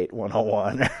Interstate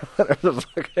 101. Whatever the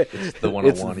fuck. It's the 101.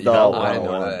 It's You the gotta know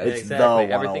 101. that. It's Exactly.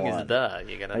 the 101. Everything is the.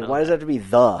 You gotta Like, know. why does it have to be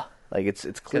the? Like it's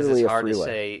Because clearly it's a hard to freeway.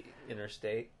 say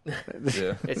interstate. Yeah.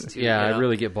 It's too. Yeah, you I know?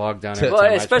 really get bogged down. Every Well, time I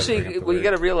try to especially bring up the well, you word.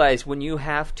 got to realize when you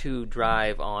have to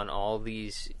drive on all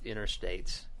these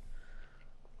interstates.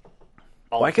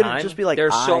 All Why the couldn't time, it just be like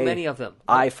there's so many of them?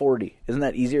 I-40? Isn't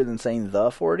that easier than saying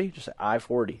the 40? Just say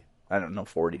I-40. I don't know.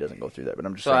 40 doesn't go through that, but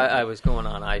I'm just So saying. I was going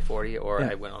on I-40 or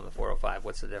Yeah. I went on the 405.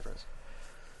 What's the difference?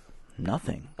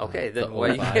 Nothing. Okay, then The why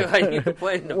are you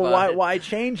complaining about Well, it? why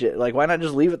change it? Like, why not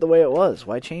just leave it the way it was?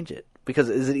 Why change it? Because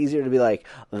is it easier to be like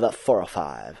the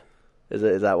 405?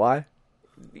 Is that why?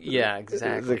 Yeah,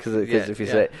 exactly. Because Yeah, if you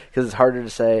yeah. say because it's harder to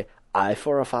say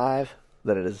I-405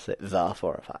 than it is to say the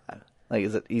 405. Like,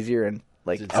 is it easier in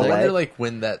like I LA? wonder, like,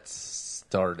 when that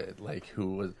started. Like,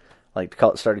 who was... Like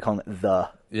started calling it the.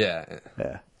 Yeah.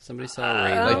 Yeah. Somebody saw a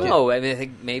I rainbow. don't know. I mean, I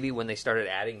think maybe when they started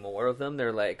adding more of them,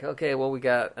 they're like, okay, well, we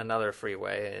got another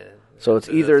freeway. So it's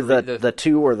either the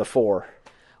 2 or the 4.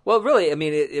 Well, really, I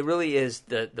mean, it really is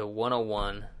the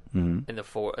 101 Mhm. and the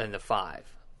 4 and the 5.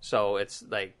 So it's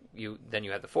like then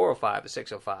you have the 405, the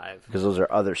 605, Because those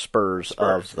are other spurs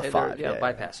of the They're- 5. yeah,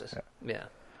 bypasses, yeah,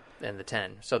 and the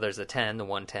 10. So there's the 10, the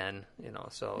 110. You know,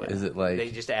 so Is it like- they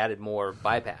just added more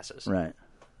bypasses? Right.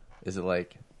 Is it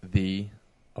like the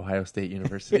Ohio State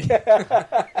University?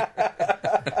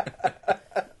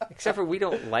 Except for we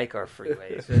don't like our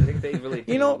freeways. I think they really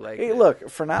do. You know, like hey, look,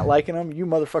 for not liking them, you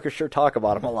motherfuckers sure talk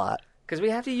about them a lot. because we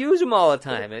have to use them all the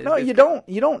time. No, you don't.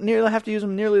 You don't nearly have to use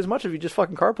them nearly as much if you just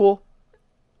fucking carpool.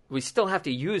 We still have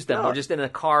to use them. No. We're just in a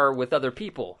car with other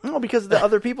people. No, because the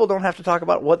other people don't have to talk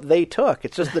about what they took.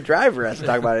 It's just the driver has to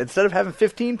talk about it. Instead of having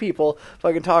 15 people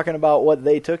fucking talking about what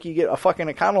they took, you get a fucking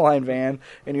Econoline van,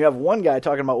 and you have one guy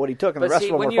talking about what he took, and the rest of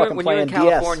them are fucking when you're playing in DS.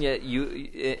 California,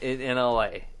 in LA,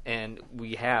 and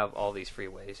we have all these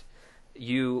freeways,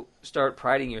 you start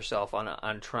priding yourself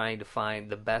on trying to find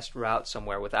the best route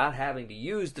somewhere without having to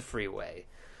use the freeway.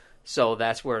 So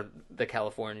that's where the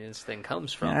Californians thing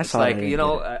comes from. Yeah, I It's saw like, that. you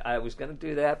know, I was going to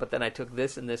do that, but then I took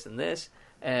this and this and this,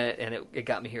 and it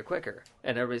got me here quicker.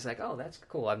 And everybody's like, oh, that's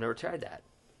cool. I've never tried that.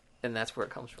 And that's where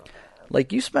it comes from.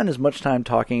 Like, you spend as much time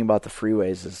talking about the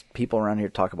freeways as people around here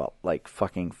talk about, like,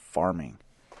 fucking farming.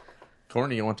 Corn?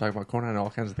 You want to talk about corn? I know all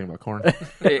kinds of things about corn.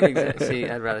 See,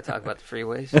 I'd rather talk about the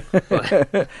freeways.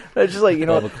 But It's just like, you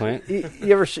know,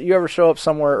 you ever show up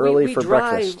somewhere early we for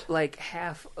drive breakfast? like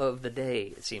half of the day,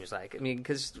 it seems like. I mean,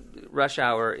 because rush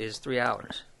hour is 3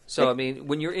 hours. So, I mean,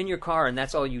 when you're in your car and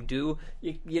that's all you do,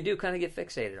 you do kind of get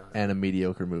fixated on it. And a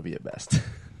mediocre movie at best.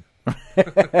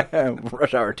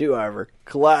 Rush Hour 2, however.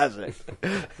 Classic.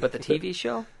 But the TV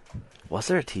show? Was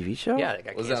there a TV show? Yeah, it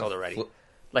got Was that canceled already. fl-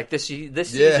 Like this Yeah.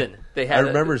 season, they had I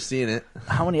remember seeing it.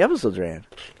 How many episodes ran?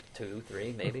 2,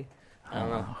 3, maybe. I don't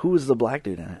know. Who was the black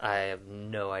dude in it? I have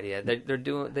no idea. They're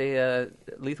doing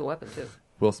Lethal Weapon too.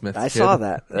 Will Smith's I kid. saw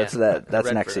that. That's Yeah. That's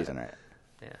Redford. next season, right?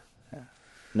 Yeah.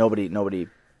 Nobody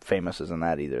famous as in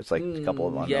that either. It's like a couple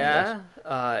of unknown Yeah,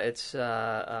 guys. it's.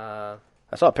 I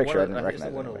saw a picture. I didn't recognize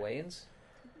it. One of the Wayans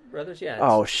brothers. Yeah.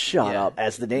 Oh, shut up!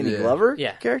 As the Danny Glover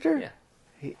character.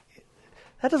 Yeah.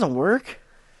 That doesn't work.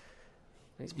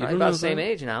 He's probably about the same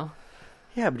age now.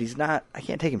 Yeah, but he's not. I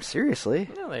can't take him seriously.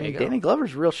 No, there you go. Danny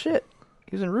Glover's real shit.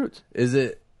 He was in Roots. Is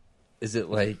it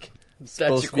like That's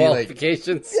supposed your to be like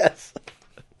qualifications? Yes.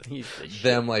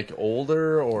 them like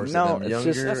older or is it them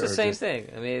younger? That's the or same just... thing.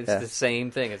 I mean, it's the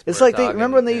same thing. It's like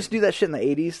remember when they used to do that shit in the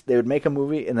 80s? They would make a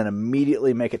movie and then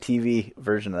immediately make a TV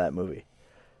version of that movie.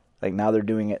 Like now they're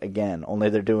doing it again, only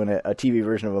they're doing a TV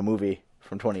version of a movie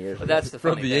from 20 years ago. That's the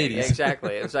funny from the thing. 80s. Yeah,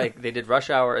 exactly. It was like they did Rush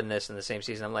Hour and this in the same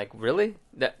season. I'm like, really?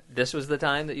 This was the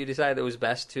time that you decided it was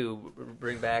best to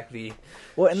bring back the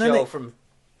show from.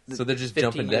 So they're just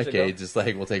jumping decades. It's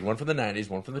like we'll take one from the 90s,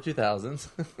 one from the 2000s.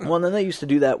 Well, and then they used to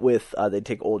do that with they'd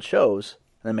take old shows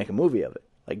and then make a movie of it,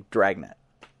 like Dragnet.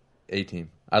 A-Team.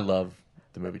 I love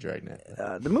the movie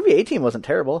Dragnet. The movie A-Team wasn't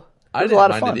terrible. I was didn't a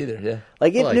lot of mind fun. it either. Yeah,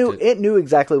 like it knew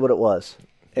exactly what it was,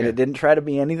 and it didn't try to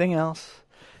be anything else.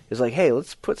 It was like, hey,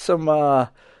 let's put some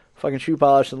fucking shoe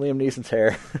polish in Liam Neeson's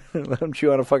hair, let him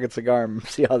chew on a fucking cigar, and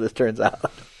see how this turns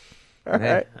out. All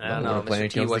right. I don't know. Mr.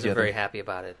 T wasn't very happy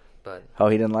about it, but he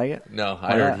didn't like it. No,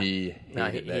 I heard he hated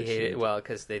that hated shit. it. Well,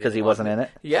 because he wasn't in it.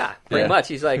 Yeah, pretty much.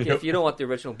 He's like, if you don't want the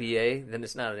original BA, then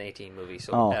it's not an 18 movie.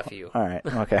 So F you. All right.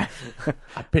 Okay.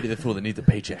 I pity the fool that needs a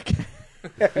paycheck.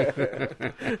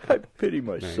 I pity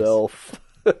myself.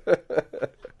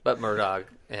 But Murdoch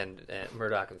and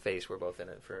Face were both in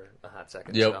it for a hot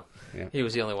second. Yep. So he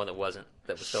was the only one that wasn't,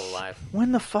 that was still alive.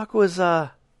 When the fuck was at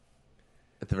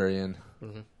the very end?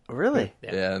 Mm-hmm. Really?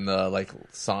 Yeah, in the like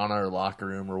sauna or locker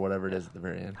room or whatever it is at the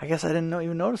very end. I guess I didn't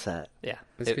even notice that. Yeah,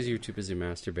 it's because you were too busy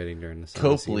masturbating during the sauna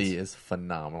Copley scenes. is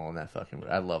phenomenal in that fucking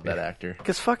movie. I love that actor.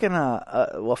 Because fucking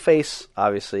Face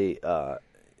obviously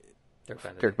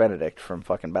Dirk Benedict from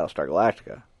fucking Battlestar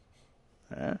Galactica.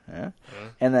 Yeah. Mm-hmm.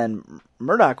 And then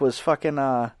Murdoch was fucking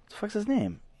what the fuck's his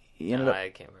name? He ended up, I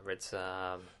can't remember. It's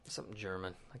something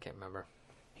German. I can't remember.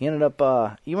 He ended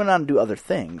up he went on to do other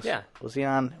things. Yeah. Was he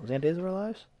on Days of Our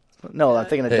Lives? No, I'm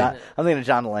thinking of John. I'm thinking of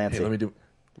John Delancey. Hey, let me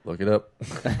look it up.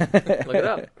 Look it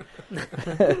up.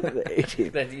 The 18.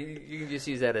 You can just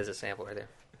use that as a sample right there.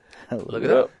 Look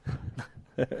it up.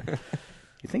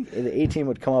 You think the 18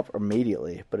 would come up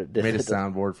immediately, but it didn't. Made a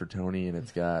soundboard for Tony, and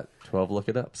it's got 12 look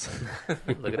it ups.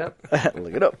 Look it up.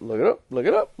 Look it up. Look it up. Look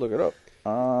it up. Look it up.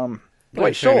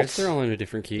 Dwight Schultz. They're all in a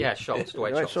different key. Yeah, Schultz.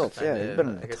 Dwight Schultz. Yeah, he's been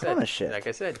in a ton of shit. Like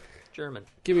I said, German.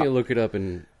 Give me a look it up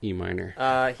in E minor.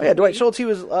 Dwight Schultz. He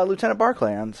was Lieutenant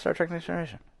Barclay on Star Trek Next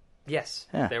Generation. Yes.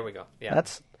 Yeah. There we go. Yeah.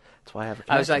 That's why I have.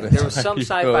 I was like, there was some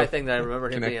sci-fi thing that I remember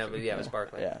him being. But yeah, it was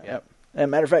Barclay. Yeah. And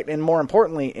matter of fact, and more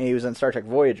importantly, he was in Star Trek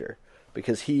Voyager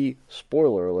because he,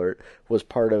 spoiler alert, was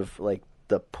part of like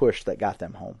the push that got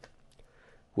them home,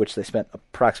 which they spent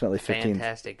approximately 15.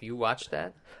 Fantastic. You watched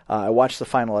that? I watched the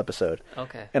final episode.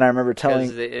 Okay. And I remember telling.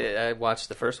 I watched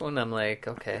the first one. I'm like,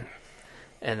 okay.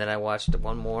 And then I watched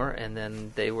one more, and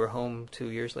then they were home 2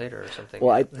 years later or something.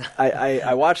 Well,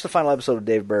 I watched the final episode of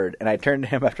Dave Bird, and I turned to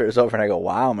him after it was over, and I go,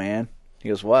 "Wow, man." He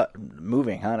goes, "What?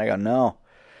 Moving, huh?" And I go, "No.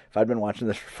 If I'd been watching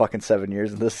this for fucking 7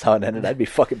 years and this is how it ended, I'd be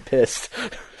fucking pissed."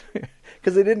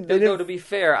 Because they didn't. No, to be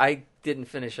fair, I didn't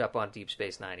finish up on Deep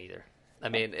Space Nine either. I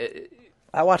mean,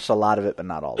 I watched a lot of it, but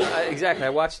not all of it. Exactly. I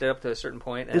watched it up to a certain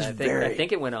point, and I very...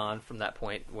 think it went on from that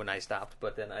point when I stopped,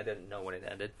 but then I didn't know when it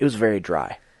ended. It was very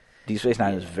dry. Deep Space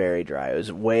Nine was very dry. It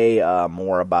was way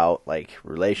more about like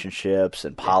relationships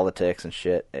and politics and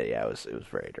shit. Yeah, it was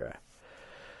very dry.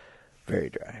 Very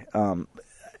dry.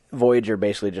 Voyager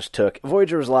basically just took...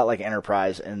 Voyager was a lot like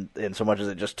Enterprise in so much as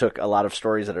it just took a lot of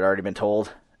stories that had already been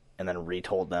told and then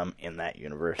retold them in that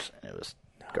universe, and it was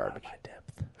garbage.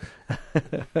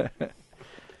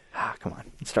 Come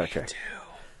on. Star Trek.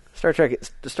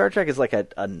 Star Trek is like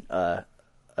a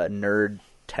nerd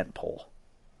tentpole.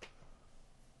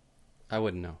 I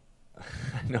wouldn't know.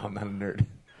 No, I'm not a nerd.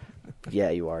 Yeah,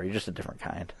 you are. You're just a different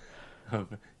kind.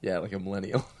 Yeah, like a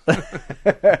millennial.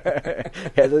 Yeah,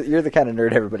 you're the kind of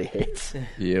nerd everybody hates.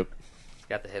 Yep. He's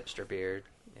got the hipster beard,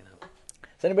 you know.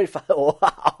 Has anybody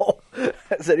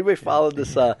Has anybody followed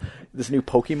this this new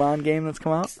Pokemon game that's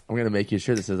come out? I'm gonna make you a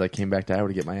shirt that says I came back to Iowa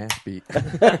to get my ass beat.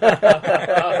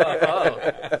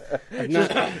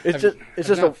 It's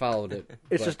just not followed it.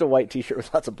 It's just a white T-shirt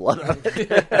with lots of blood on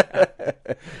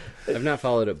it. I've not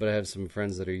followed it, but I have some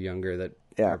friends that are younger that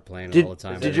are playing all the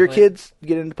time. Did your kids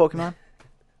get into Pokemon?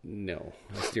 No,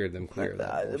 I steered them clear of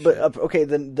that. But okay,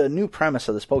 the new premise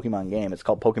of this Pokemon game, it's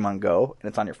called Pokemon Go, and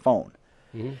it's on your phone.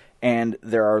 Mm-hmm. And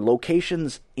there are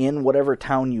locations in whatever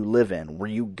town you live in where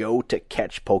you go to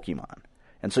catch Pokemon.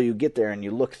 And so you get there and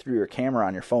you look through your camera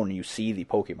on your phone and you see the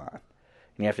Pokemon.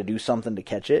 And you have to do something to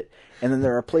catch it. And then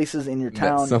there are places in your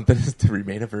town... That something is to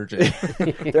remain a virgin.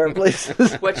 There are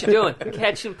places... What you doing?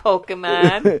 Catching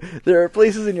Pokemon? There are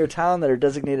places in your town that are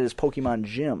designated as Pokemon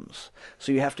gyms.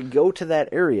 So you have to go to that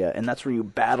area, and that's where you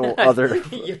battle other...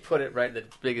 You put it right in the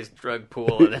biggest drug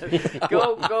pool. And then,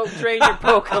 go train your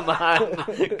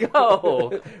Pokemon.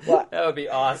 Go. Well, that would be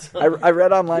awesome. I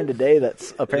read online today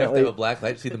that's apparently... You have to have a black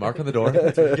light to see the mark on the door.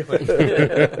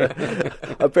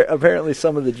 Apparently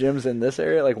some of the gyms in this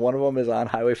area, like one of them is on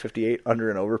Highway 58 under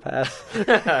an overpass.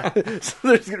 So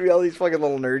there's going to be all these fucking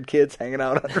little nerd kids hanging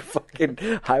out under fucking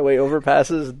highway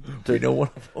overpasses to one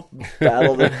of them.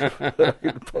 battle the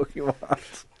fucking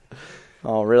Pokemons.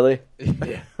 Oh, really?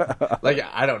 Yeah. Like,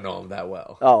 I don't know him that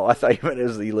well. Oh, I thought you meant it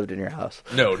was that you lived in your house.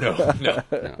 No.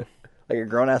 Like a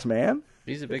grown-ass man?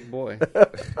 He's a big boy.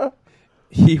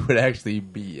 He would actually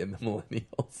be in the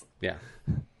Millennials. Yeah.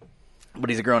 But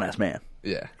he's a grown-ass man.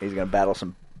 Yeah. He's going to battle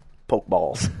some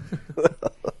Pokeballs.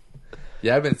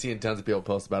 Yeah, I've been seeing tons of people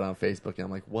post about it on Facebook, and I'm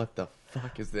like, what the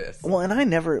fuck is this? Well, and I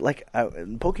never,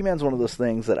 Pokemon's one of those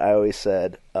things that I always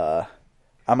said, I'm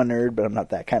a nerd, but I'm not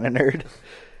that kind of nerd.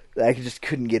 I just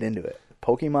couldn't get into it.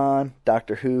 Pokemon,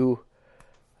 Doctor Who.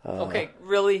 Okay,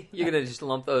 really? You're going to just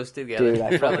lump those together? Dude,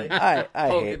 I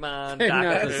Pokemon, hate...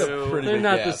 Doctor Who. They're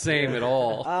not the same at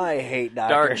all. I hate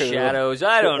Doctor Dark Who. Shadows.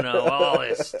 I don't know. All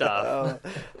this stuff.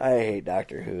 I hate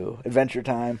Doctor Who. Adventure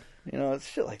Time. You know, it's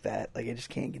shit like that. Like, I just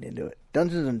can't get into it.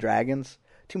 Dungeons and Dragons.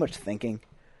 Too much thinking.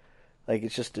 Like,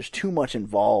 it's just, there's too much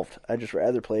involved. I'd just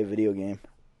rather play a video game.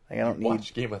 Like, I don't need...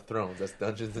 Watch Game of Thrones. That's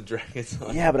Dungeons and Dragons.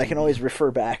 Yeah, but I can always refer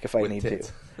back if I need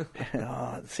tits.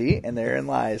 to. See? And therein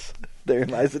lies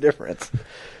the difference.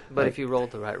 But if you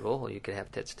rolled the right roll, you could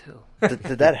have tits too.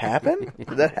 Did that happen?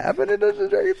 Did that happen in Dungeons and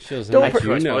Dragons? Shows how Don't much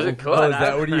you know. Oh, is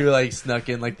that when you like snuck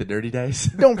in like the dirty dice?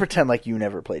 Don't pretend like you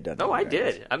never played Dungeons No, and I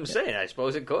Dragons. did. I'm saying, I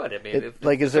suppose it could. I mean, It- if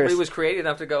like, is there somebody a- was creative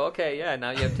enough to go, okay, yeah,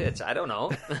 now you have tits. I don't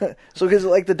know. So, because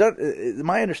like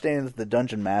my understanding is that the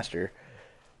Dungeon Master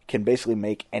can basically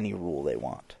make any rule they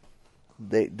want.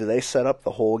 Do they set up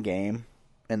the whole game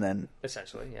and then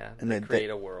Essentially, yeah. And they they create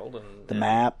a world and the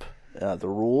map, the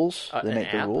rules? They an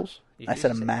make the app. rules. You I could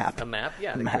said a say map. A map,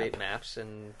 yeah. They Map. create maps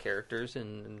and characters,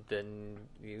 and then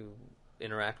you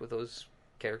interact with those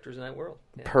characters in that world.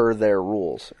 Yeah. Per their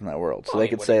rules in that world. So Well, they I mean,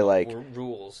 could what say do you like, know,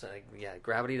 rules. Like, yeah,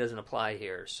 gravity doesn't apply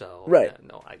here, so Right. yeah,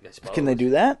 no, I suppose. can they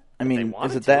do that? I If they mean, is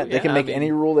wanted it that to, they can yeah, make I mean,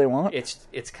 any rule they want?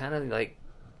 It's kind of like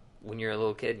when you're a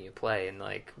little kid and you play and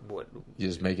like what You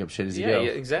just make up shit as you yeah, go.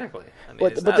 yeah, exactly. I mean,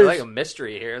 But- it's but not there's- like a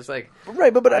mystery here. It's like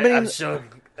Right, but I mean, I'm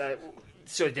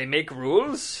so they make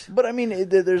rules. But I mean,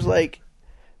 there's like,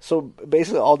 so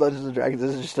basically all Dungeons and Dragons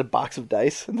is just a box of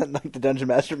dice, and then like the Dungeon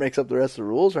Master makes up the rest of the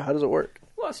rules, or how does it work?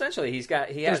 Well, essentially, he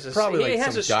There's has probably, he like,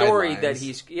 has a some story guidelines.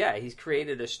 that he's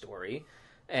created a story,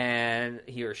 and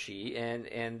he or she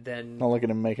and then Don't look at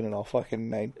him making it all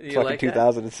fucking You fucking like that?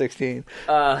 2016.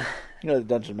 You know the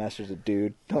Dungeon Master's a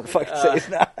dude. Don't fucking say he's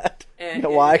not. And, You know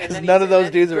why? and Because then none he's- of those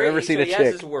and dudes then have ever great, seen so a he chick.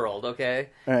 has his world, okay,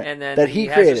 All right. and then That he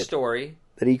has created. a story.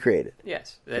 That he created.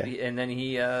 Yes, that Okay. and then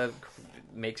he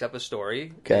makes up a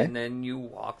story, Okay. and then you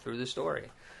walk through the story,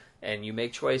 and you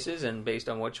make choices, and based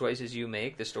on what choices you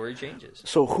make, the story changes.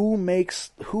 So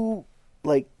who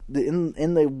like in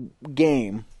the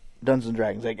game Dungeons and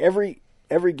Dragons? Like every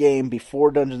game before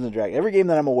Dungeons and Dragons, every game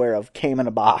that I'm aware of came in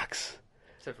a box.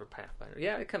 Except for Pathfinder,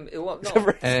 yeah, no. Except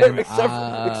for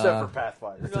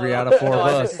Pathfinder. 3 out of 4 of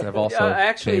us have also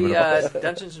actually came in a box.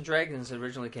 Dungeons and Dragons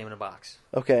originally came in a box.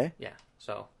 Okay. Yeah,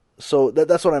 so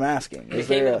that's what I'm asking. it Is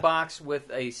came in there a box with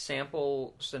a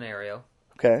sample scenario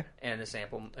Okay. and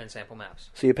sample maps.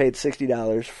 So you paid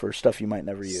 $60 for stuff you might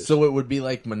never use. So it would be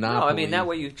like Monopoly. No, I mean that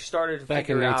way you started to Back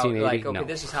in figure out 1980, like, okay, no.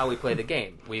 this is how we play the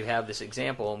game. We have this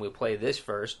example, and we play this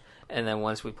first, and then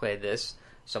once we play this,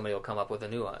 somebody will come up with a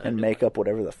new one. and make up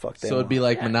whatever the fuck they So want. it'd be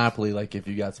like Yeah. Monopoly, like if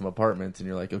you got some apartments and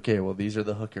you're like, okay, well these are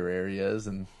the hooker areas,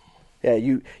 and Yeah,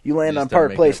 you land just on start Park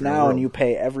making Place up your now, and world. you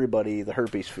pay everybody the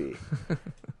herpes fee.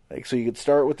 Like, so you could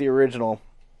start with the original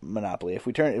Monopoly. If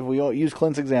we use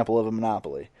Clint's example of a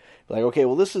Monopoly, like, okay,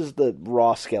 well, this is the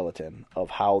raw skeleton of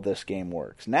how this game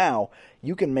works. Now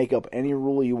you can make up any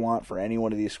rule you want for any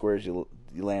one of these squares you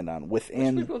land on Which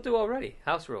within. people do already.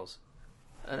 House rules.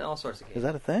 And all sorts of games. Is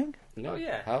that a thing? No, Oh,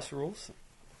 yeah. House rules.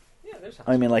 Yeah, there's house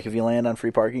I mean, like if you land on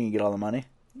free parking, you get all the money.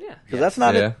 Yeah. Because that's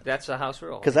not Yeah. That's a house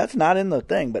rule. because that's not in the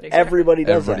thing, but Exactly. everybody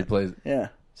does everybody that. plays. Yeah.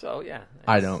 So, yeah.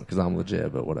 I don't because I'm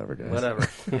legit, but whatever, guys. Whatever.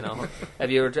 You know. Have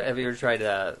you ever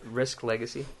tried Risk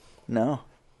Legacy? No.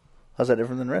 How's that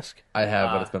different than Risk? I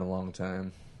have, but it's been a long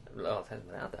time. Oh, it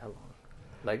hasn't been out that long.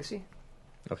 Legacy?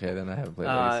 Okay, then I haven't played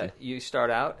Legacy. You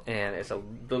start out, and it's a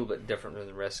little bit different than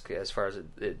the Risk as far as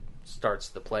it starts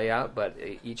the play out, but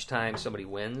each time somebody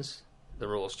wins, the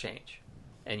rules change.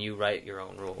 And you write your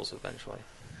own rules eventually.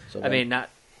 So I mean, not...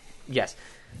 Yes.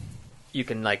 You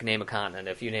can, like, name a continent.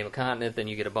 If you name a continent, then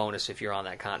you get a bonus if you're on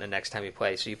that continent next time you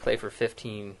play. So you play for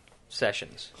 15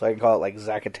 sessions. So I can call it, like,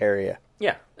 Zacataria.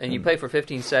 Yeah, and you play for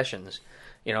 15 sessions,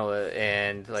 you know,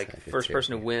 and, like, first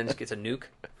person who wins gets a nuke.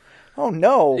 Oh,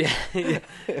 no.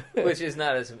 Which is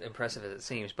not as impressive as it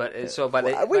seems. But so by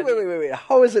the Wait.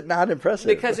 How is it not impressive?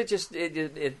 Because a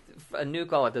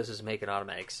nuke, all it does is make an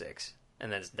automatic 6,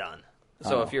 and then it's done.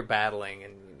 So if you're battling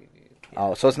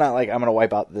and... so it's not like I'm going to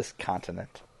wipe out this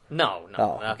continent. No,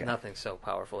 nothing so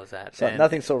powerful as that. So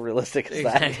nothing so realistic as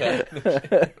that.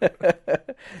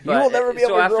 You But, will never be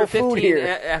able to grow food here.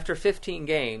 After 15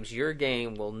 games, your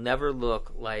game will never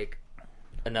look like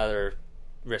another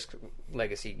Risk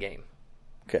Legacy game.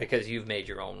 Okay. Because you've made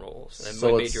your own rules and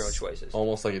So made your own choices.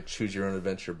 Almost like a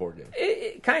choose-your-own-adventure board game.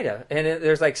 Kind of. And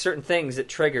there's like certain things that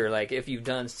trigger, like if you've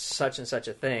done such and such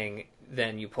a thing,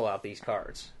 then you pull out these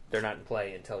cards. They're not in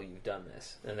play until you've done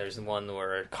this. And there's one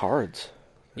where... Cards?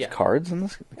 Yeah. Cards in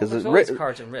this? Because there's always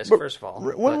cards in Risk, first of all.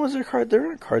 When was there cards? There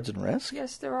aren't cards in Risk?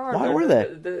 Yes, there are. Why were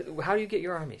they? How do you get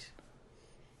your armies?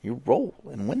 You roll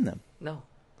and win them. No.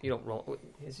 You don't roll.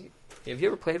 Have you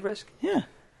ever played Risk? Yeah.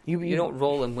 You don't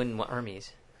roll and win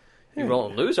armies. You roll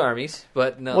and lose armies,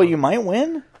 but no. Well, you might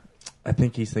win. I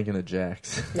think he's thinking of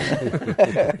Jax.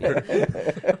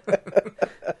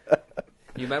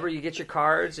 You remember you get your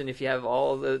cards, and if you have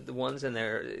all the ones in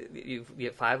there, you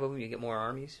get 5 of them, you get more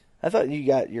armies. I thought you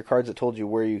got your cards that told you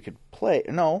where you could play.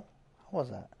 No. How was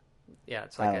that? Yeah,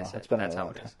 it's like I said. It's been that's a how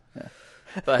long it is. time.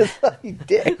 Yeah. But, you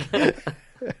dick.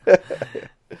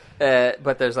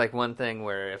 But there's like one thing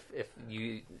where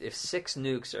if 6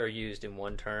 nukes are used in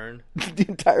one turn, the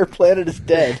entire planet is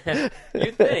dead.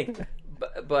 You think,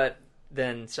 but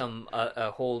then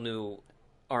a whole new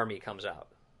army comes out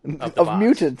of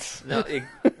mutants. No,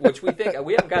 which we think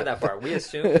we haven't gotten that far. We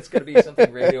assume it's going to be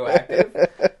something radioactive,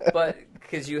 but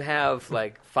because you have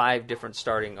like 5 different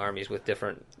starting armies with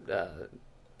different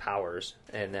powers,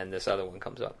 and then this other one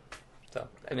comes up. So,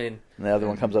 I mean... And the other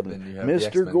one comes up and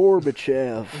Mr.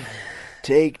 Gorbachev,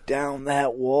 take down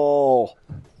that wall.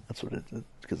 That's what it is,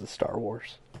 because of Star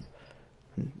Wars.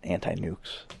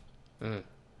 Anti-nukes. Mm.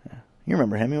 Yeah. You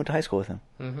remember him? You went to high school with him.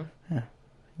 Mm-hmm. Yeah.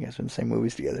 You guys were in the same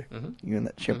movies together. Mm-hmm. You and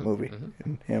that chimp movie.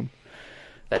 And him.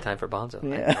 That Time for Bonzo.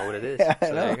 Yeah. I know what it is. Yeah, so I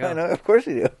know. there you go. I know. Of course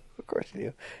you do. Of course you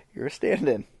do. You're a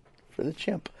stand-in for the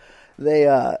chimp. They,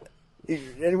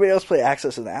 anybody else play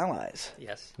Axis and Allies?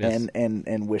 Yes.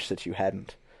 And wish that you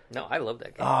hadn't. No, I love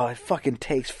that game. Oh, it fucking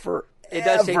takes forever. It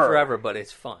does take forever, but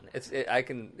it's fun.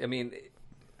 The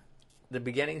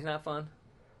beginning's not fun.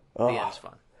 The end's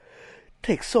fun. It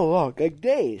takes so long, like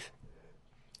days.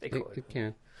 It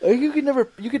can. You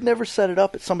could never set it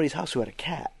up at somebody's house who had a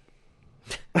cat.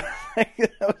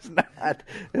 That was not.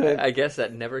 I guess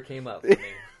that never came up for me.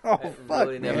 Oh, it fuck,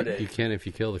 really never did. You can if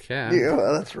you kill the cat. Yeah,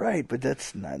 well, that's right, but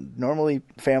that's not. Normally,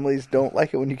 families don't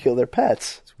like it when you kill their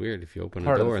pets. It's weird if you open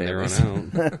a door and they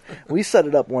run out. We set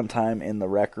it up one time in the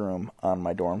rec room on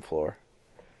my dorm floor,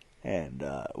 and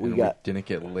we didn't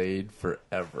get laid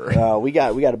forever. We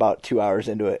got about 2 hours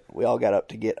into it. We all got up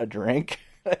to get a drink.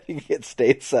 It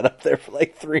stayed set up there for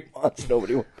like 3 months.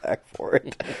 Nobody went back for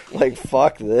it. Like,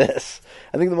 fuck this.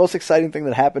 I think the most exciting thing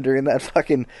that happened during that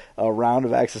fucking round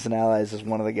of Axis and Allies is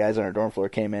one of the guys on our dorm floor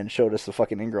came in and showed us the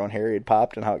fucking ingrown hair he had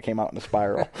popped and how it came out in a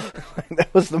spiral.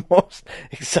 That was the most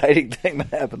exciting thing that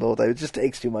happened the whole time. It just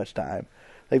takes too much time.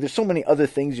 Like, there's so many other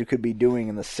things you could be doing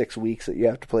in the 6 weeks that you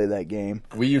have to play that game.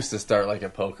 We used to start like a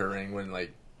poker ring when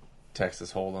like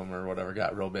Texas Hold'em or whatever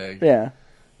got real big. Yeah.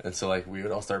 And so, like, we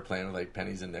would all start playing with, like,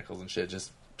 pennies and nickels and shit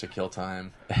just to kill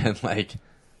time. And, like,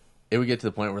 it would get to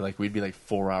the point where, like, we'd be, like,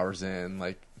 4 hours in.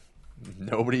 Like,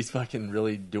 nobody's fucking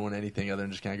really doing anything other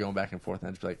than just kind of going back and forth. And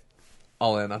I'd just be, like,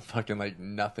 all in on fucking, like,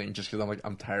 nothing just because I'm, like,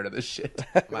 I'm tired of this shit.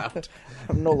 I'm out.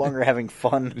 I'm no longer having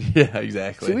fun. Yeah,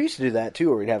 exactly. See, we used to do that, too,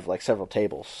 where we'd have, like, several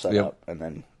tables set up. And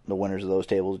then the winners of those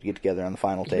tables would get together on the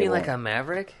final table. You mean like a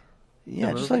Maverick?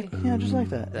 Yeah, just like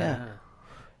that.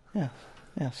 Yeah.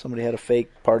 Yeah, somebody had a fake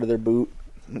part of their boot.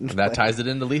 That ties it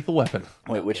into Lethal Weapon.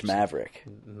 Wait, which Maverick?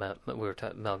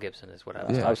 Mel Gibson is what I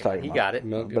was talking about. He got it.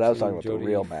 But I was talking about the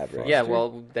real Maverick. Yeah,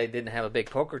 well, they didn't have a big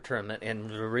poker tournament in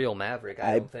the real Maverick,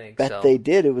 I don't think. I bet they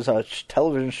did. It was a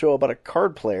television show about a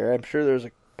card player. I'm sure there was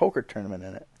a poker tournament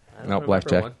in it. No,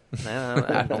 blackjack.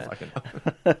 I don't fucking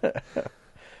know.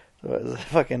 It was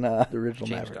fucking the original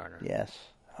James Maverick. Garner. Yes.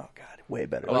 Oh, God. Way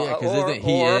better. Oh, yeah, because isn't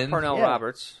he in? Parnell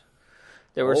Roberts.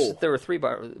 There were 3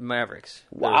 Mavericks.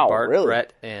 There Wow, was Bart, really?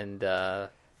 Brett, and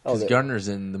Because Gardner's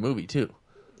in the movie too.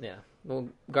 yeah. Well,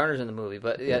 Garner's in the movie,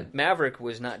 but yeah, Maverick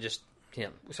was not just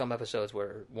him. Some episodes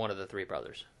were one of the 3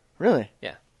 brothers. Really?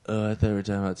 Yeah. I thought we were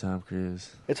talking about Tom Cruise.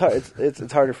 It's hard.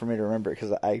 It's harder for me to remember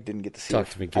because I didn't get to see. Talk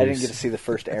to me, I didn't Goose. get to see the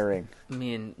first airing.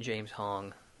 Me and James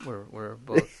Hong were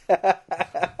both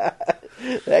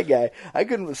That guy, I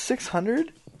couldn't. Was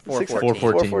 600? 414.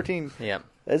 414. Yeah.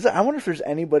 I wonder if there's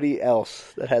anybody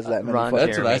else that has that many. Ron fucking-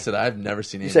 That's what I said. I've never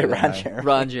seen You any say of that Ron guy. Jeremy.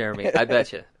 Ron Jeremy. I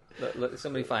bet you.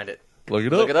 Somebody find it. Look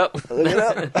it Look it up. up. Look it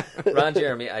up. Ron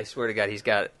Jeremy. I swear to God, he's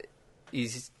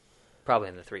probably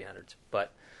in the 300s,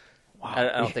 but Wow. I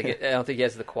don't think he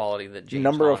has the quality that James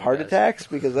Number Hong of heart does. attacks,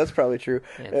 because that's probably true.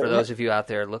 And for those of you out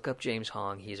there, look up James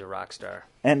Hong. He's a rock star.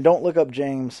 And don't look up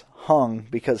James Hung,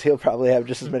 because he'll probably have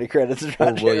just as many credits as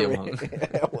Ron William Jeremy.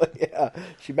 Hung. Well, yeah,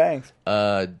 she bangs.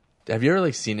 Have you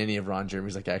ever seen any of Ron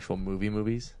Jeremy's actual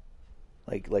movies?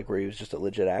 Like where he was just a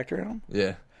legit actor in them?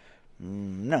 Yeah.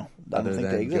 No, I Other don't think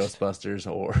than they exist.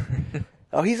 Ghostbusters or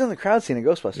Oh, he's in the crowd scene in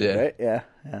Ghostbusters, Yeah. right? Yeah.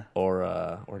 or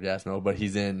Orgasmo, but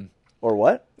he's in. Or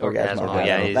what? Orgasmo,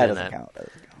 yeah, he's that in doesn't that. count.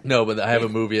 No, but I have a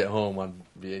movie at home on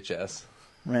VHS,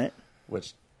 Right.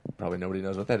 which probably nobody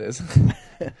knows what that is.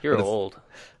 You're But it's- old.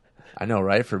 I know,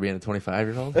 right? For being a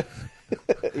 25-year-old,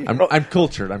 I'm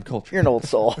cultured. I'm cultured. You're an old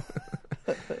soul.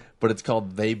 But it's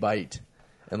called They Bite,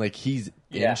 and he's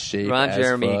in shape. Ron as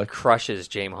Jeremy fuck. crushes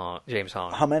James Hong.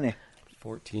 How many?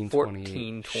 1428.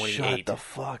 1428. Shut the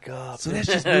fuck up. So that's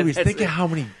just movies. Think of how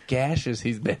many gashes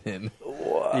he's been in.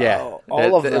 Yeah,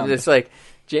 all of them. It's like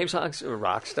James Hong's a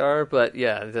rock star, but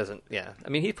yeah, it doesn't. Yeah, I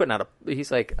mean, he's putting out he's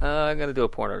like, I'm gonna do a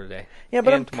porno today. Yeah,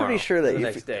 but and I'm tomorrow, pretty sure that the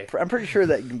next day. I'm pretty sure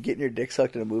that getting your dick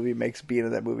sucked in a movie makes being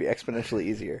in that movie exponentially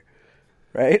easier,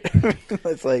 right?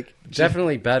 It's like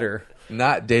Definitely better.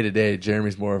 Not day to day.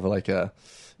 Jeremy's more of yeah,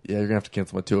 you're gonna have to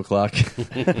cancel at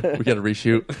 2:00. We got to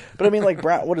reshoot. But I mean,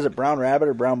 what is it, Brown Rabbit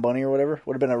or Brown Bunny or whatever?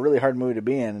 Would have been a really hard movie to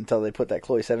be in until they put that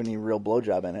Chloe Sevigny real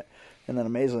blowjob in it, and then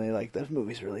amazingly, this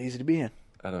movie's really easy to be in.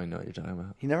 I don't even know what you're talking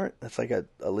about. You never? That's like a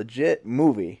legit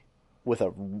movie with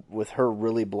her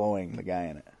really blowing the guy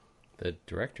in it. The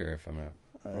director, if I'm not.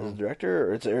 As a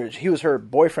director, or he was her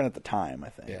boyfriend at the time, I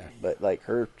think. Yeah. But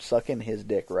her sucking his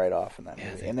dick right off in that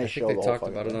movie, and they I showed think the they whole talked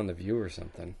fucking about it thing. on The View or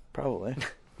something. Probably.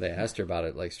 They asked her about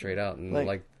it straight out, and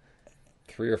Like-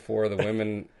 3 or 4 of the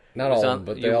women, not Was all of on- them,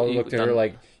 but you- they all you looked at done- her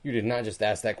like, you did not just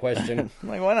ask that question. I'm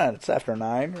like, why not? It's after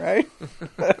 9, right?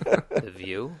 The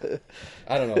View.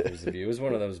 I don't know if it was The View. It was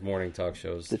one of those morning talk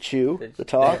shows. The chew, the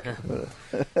talk.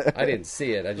 I didn't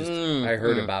see it. I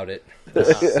heard about it.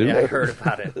 Yeah, I heard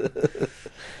about it.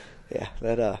 Yeah,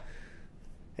 that.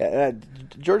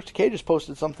 George Takei just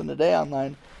posted something today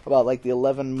online about the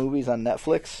 11 movies on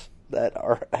Netflix that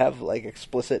have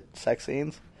explicit sex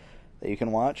scenes that you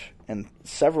can watch, and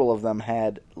several of them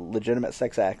had legitimate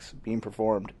sex acts being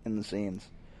performed in the scenes.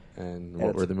 And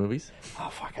what were the movies? Oh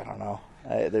fuck, I don't know.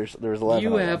 There's 11.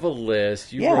 You of them. have a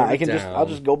list. You Yeah, wrote I it can down. I'll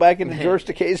just go back into George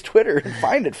Takei's Twitter and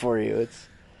find it for you. It's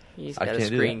He's I got a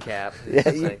can't do screen that. cap. yeah.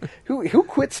 It's like, Who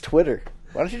quits Twitter?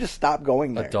 Why don't you just stop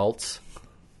going there? Adults.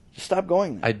 Just stop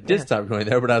going there. I did stop going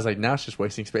there, but I was like, now it's just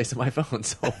wasting space on my phone,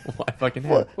 so why fucking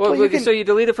have it? well, you can- so you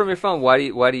delete it from your phone. Why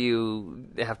do you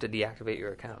have to deactivate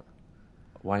your account?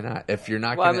 Why not? If you're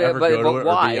not Well, I going to mean, ever but go to it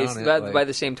why? or be It's on by, it, by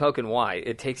the same token, why?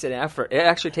 It takes an effort. It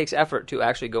actually takes effort to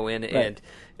actually go in Right.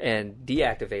 and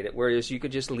deactivate it, whereas you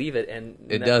could just leave it and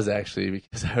it does actually,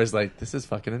 because I was like, this is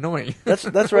fucking annoying. That's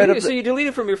right Well, up. so you delete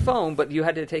it from your phone, but you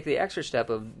had to take the extra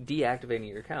step of deactivating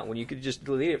your account when you could just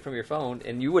delete it from your phone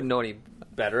and you wouldn't know any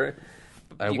better.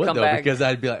 I You would come though, back- because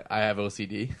I'd be like, I have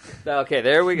OCD. Okay,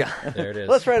 there we go. There it is.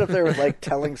 Well, that's right up there with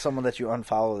telling someone that you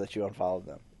unfollowed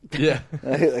them. Yeah.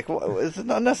 It's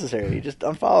not necessary. You just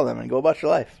unfollow them and go about your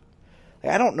life.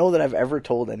 I don't know that I've ever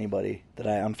told anybody that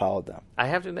I unfollowed them. I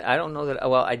have to admit, I don't know that.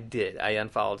 Well, I did. I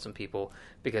unfollowed some people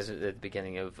because at the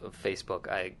beginning of Facebook,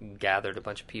 I gathered a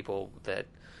bunch of people that,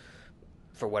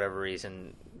 for whatever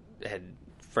reason, had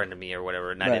friended me or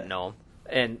whatever, and I Right. didn't know them.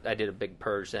 And I did a big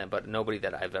purge then, but nobody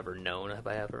that I've ever known have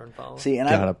I ever unfollowed. See, and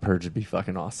God, a purge would be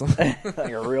fucking awesome. like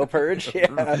a real purge,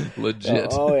 yeah, Legit.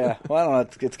 Oh yeah. Well, I don't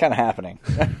know. It's kind of happening.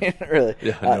 I mean, really.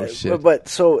 Yeah, no shit. But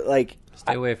so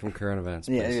Stay away from current events,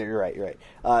 please. yeah, you're right. You're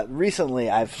right. Recently,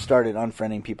 I've started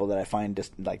unfriending people that I find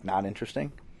just not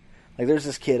interesting. There's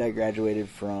this kid I graduated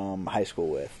from high school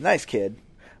with. Nice kid,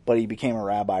 but he became a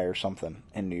rabbi or something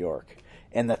in New York,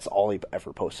 and that's all he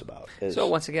ever posts about. So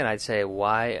once again, I'd say,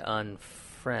 why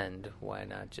unfriend? Why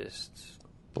not just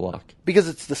block? Because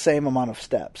it's the same amount of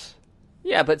steps.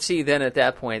 Yeah, but see, then at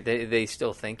that point, they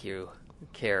still think you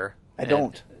care. I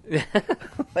don't.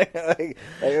 But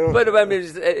I mean,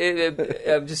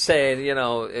 I'm just saying, you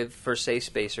know, for safe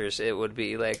spacers, it would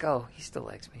be like, oh, he still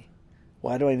likes me.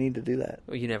 Why do I need to do that?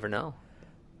 Well, you never know.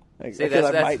 Because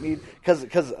I might need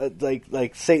because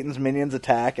like Satan's minions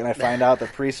attack and I find out the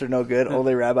priests are no good.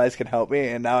 Only rabbis can help me,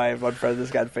 and now I have unfriended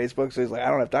this guy on Facebook. So he's like, I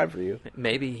don't have time for you.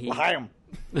 Maybe he. Well,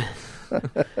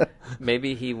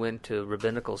 Maybe he went to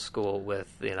rabbinical school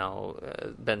with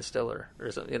Ben Stiller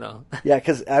or something. Yeah,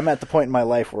 because I'm at the point in my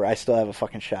life where I still have a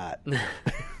fucking shot.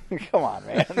 Come on,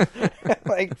 man.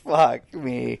 Like, fuck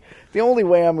me. The only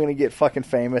way I'm going to get fucking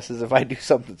famous is if I do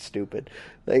something stupid.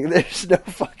 Like, there's no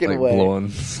fucking way.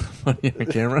 Blowing somebody on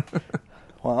camera?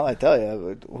 Well, I tell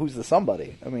you, who's the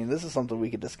somebody? I mean, this is something we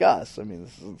could discuss. I mean,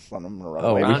 this is something I'm going to run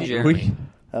away with.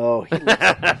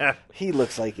 He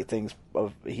looks like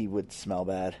he would smell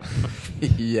bad.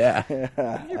 Yeah.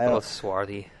 You're both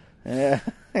swarthy. Yeah,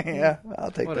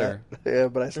 I'll take that. Yeah,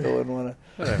 but I still wouldn't want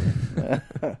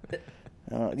to.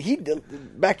 Whatever.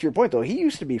 Back to your point, though, he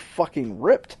used to be fucking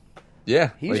ripped. Yeah,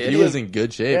 he was in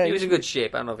good shape. Yeah, he was in good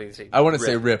shape. I don't know if he was. I wouldn't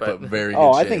say ripped, but very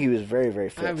good shape. I think he was very, very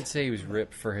fit. I would say he was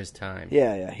ripped for his time.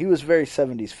 Yeah. He was very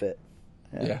 70s fit.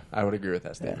 Yeah, I would agree with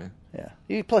that statement.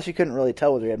 Yeah. Plus, you couldn't really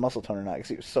tell whether he had muscle tone or not because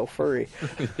he was so furry.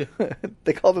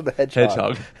 They called him the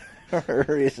Hedgehog. For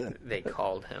a reason. They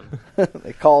called him.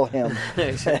 They call him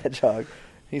the Hedgehog.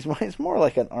 He's more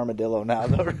like an armadillo now,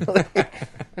 though, really.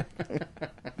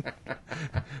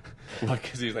 What,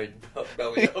 because he's like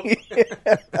belly up?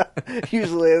 Yeah.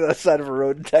 Usually on the side of a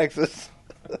road in Texas.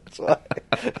 That's why.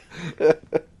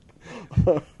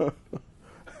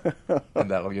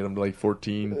 And that'll get him to like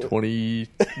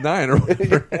 14:29 or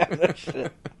whatever. Yeah, no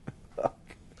shit.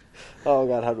 Oh,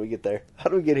 God, how did we get there? How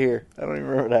did we get here? I don't even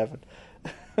remember what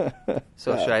happened.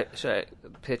 So should I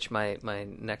pitch my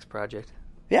next project?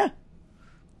 Yeah.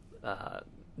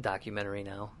 Documentary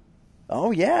now. Oh,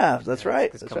 yeah, that's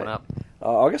right. It's coming up.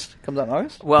 August? Comes out in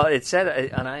August? Well, it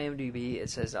said on IMDb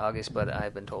it says August, but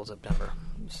I've been told September.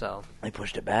 So they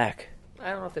pushed it back.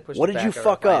 I don't know if they pushed what it back. What did you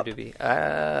fuck up? IMDb.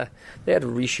 They had to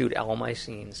reshoot all my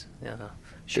scenes. Yeah,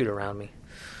 shoot around me.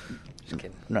 Just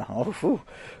kidding. No. Whew.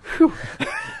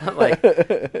 I'm like,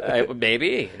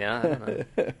 maybe. Yeah, I don't know.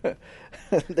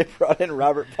 They brought in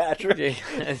Robert Patrick to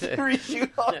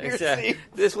reshoot all your scenes.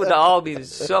 This would all be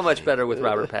so much better with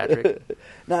Robert Patrick.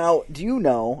 Now, do you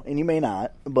know, and you may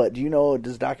not, but do you know,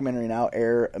 does Documentary Now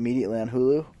air immediately on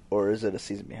Hulu, or is it a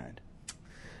season behind?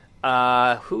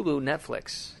 Hulu,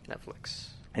 Netflix.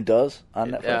 It does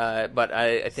on Netflix? But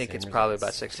I think it's probably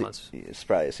about 6 months. It's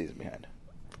probably a season behind.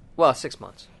 Well, 6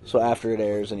 months. So after it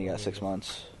airs, and you got 6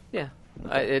 months? Yeah.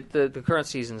 The current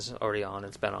season's already on.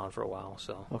 It's been on for a while,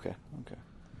 so. Okay.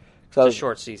 It's a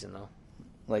short season, though.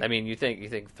 Like, I mean, you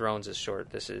think Thrones is short.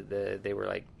 They were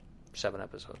like 7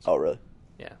 episodes. Oh, really?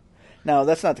 Yeah. Now,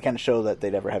 that's not the kind of show that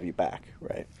they'd ever have you back,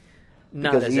 right?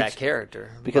 Not as that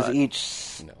character. Because each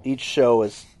show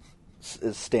is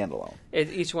standalone.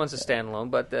 Each one's a standalone,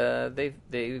 but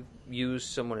they used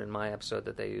someone in my episode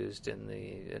that they used in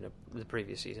the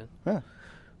previous season. Huh.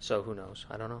 So who knows?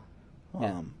 I don't know.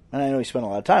 And I know you spent a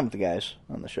lot of time with the guys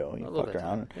on the show. You fucked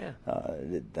around. Yeah.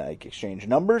 Did like exchange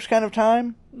numbers kind of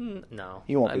time? No.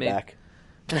 You won't be back.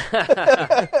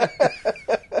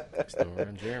 Still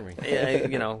around Jeremy.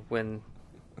 Yeah, when.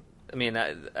 I mean,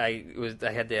 I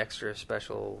had the extra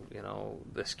special.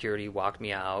 The security walked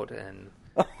me out and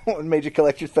made you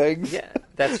collect your things. Yeah,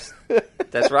 that's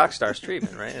Rockstar's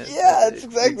treatment, right? Yeah, that's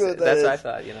exactly what that is. I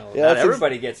thought. Not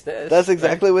everybody gets this. That's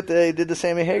exactly what they did to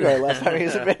Sammy Hagar last time he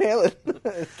was in Van Halen.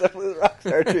 It's definitely the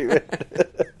Rockstar treatment.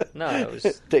 No, it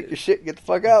was take your shit and get the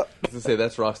fuck out. I was gonna say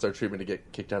that's Rockstar treatment to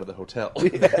get kicked out of the hotel.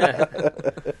 Yeah.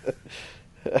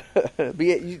 But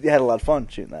you had a lot of fun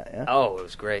shooting that, yeah? Oh, it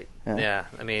was great. Yeah.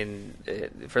 I mean,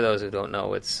 for those who don't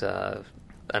know, it's an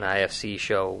IFC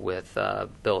show with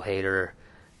Bill Hader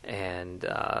and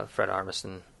Fred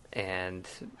Armisen, and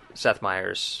Seth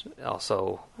Meyers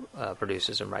also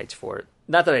produces and writes for it.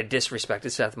 Not that I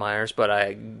disrespected Seth Meyers, but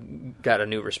I got a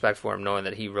new respect for him knowing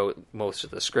that he wrote most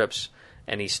of the scripts,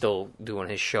 and he's still doing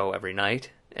his show every night.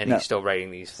 And he's still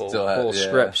writing these full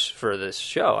scripts for this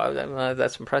show.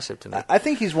 That's impressive to me. I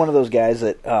think he's one of those guys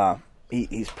that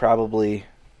he's probably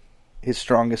his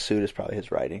strongest suit is probably his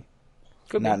writing,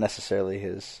 not necessarily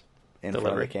his in front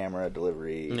of the camera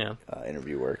delivery,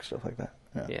 interview work, stuff like that.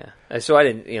 Yeah. So I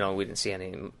didn't, we didn't see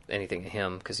anything of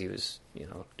him because he was,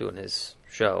 doing his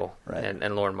show, right.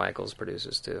 And Lorne Michaels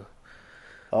produces too.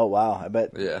 Oh wow! I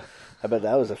bet that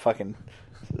was a fucking.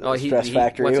 Stress he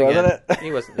factory, wasn't it?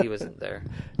 He wasn't there.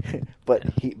 But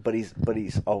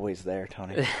he's always there,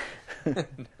 Tony.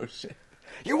 No shit.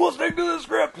 You're listening to the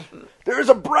script. There's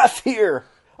a breath here.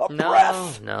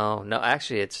 breath. No.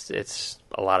 Actually, it's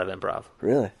a lot of improv.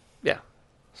 Really? Yeah.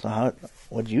 So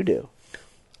what'd you do?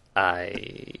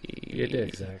 Be a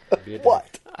dick, Zach. Be a dick.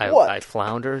 What? I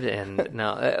floundered and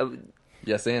no.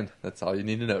 Yes, and that's all you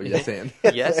need to know. Yes, and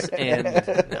Yes, and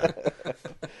no.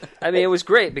 I mean, it was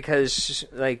great because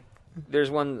like there's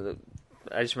one.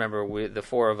 I just remember the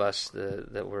four of us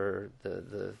that were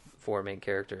the four main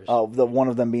characters. Oh, the one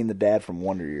of them being the dad from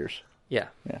Wonder Years. Yeah.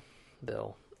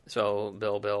 Bill. So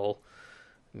Bill,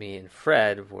 me, and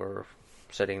Fred were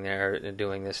sitting there and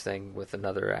doing this thing with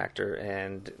another actor,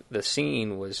 and the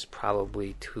scene was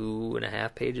probably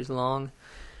 2.5 pages long,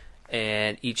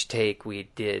 and each take we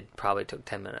did probably took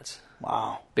 10 minutes.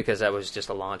 Wow. Because that was just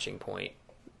a launching point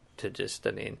to just,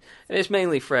 I mean, and it's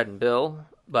mainly Fred and Bill,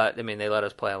 but I mean, they let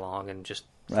us play along and just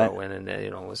throw in, and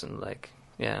it wasn't like,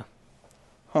 yeah.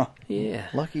 Huh. Yeah.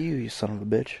 Lucky you son of a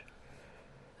bitch.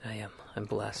 I am. I'm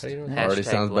blessed. Already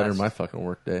sounds better than my fucking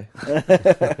work day.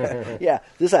 Yeah,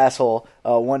 this asshole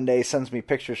one day sends me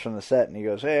pictures from the set, and he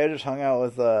goes, "Hey, I just hung out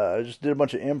with, I just did a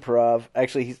bunch of improv."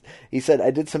 Actually, he said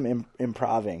I did some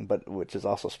improving, but which is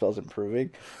also spells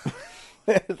improving.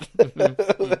 With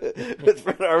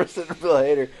Fred Armisen and Bill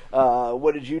Hader.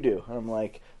 What did you do? And I'm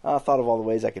like, I thought of all the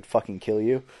ways I could fucking kill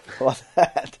you. How about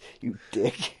that, you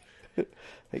dick?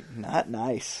 Like, not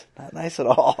nice at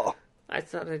all. I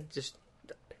thought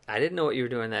I didn't know what you were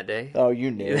doing that day. Oh,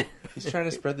 you knew. He's trying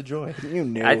to spread the joy. You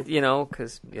knew.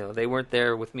 Because they weren't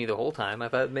there with me the whole time. I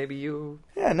thought maybe you.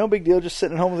 Yeah, no big deal. Just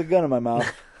sitting at home with a gun in my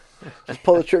mouth. Just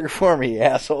pull the trigger for me, you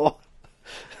asshole.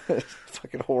 It's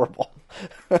fucking horrible.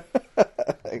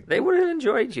 They would have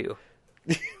enjoyed you.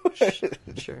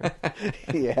 Sure.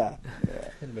 Yeah.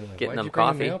 Like, getting them you bring a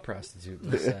coffee. male prostitute.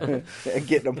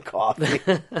 Getting them coffee.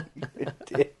 You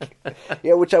dick.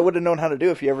 Yeah, which I would have known how to do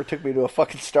if you ever took me to a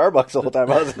fucking Starbucks the whole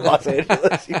time I was in Los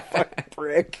Angeles. You fucking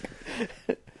prick.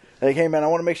 Like, hey man, I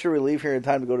want to make sure we leave here in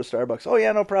time to go to Starbucks. Oh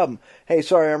yeah, no problem. Hey,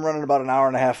 sorry, I'm running about an hour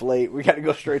and a half late. We got to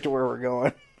go straight to where we're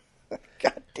going.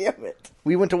 God damn it.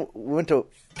 We went to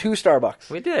 2 Starbucks.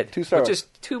 We did. 2 Starbucks. Which is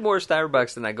 2 more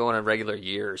Starbucks than I go on a regular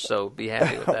year, so be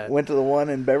happy with that. Went to the one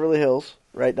in Beverly Hills,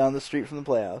 right down the street from the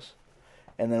Playhouse.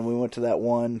 And then we went to that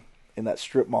one in that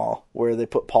strip mall where they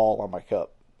put Paul on my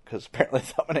cup. Because apparently they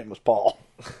thought my name was Paul.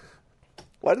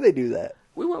 Why did they do that?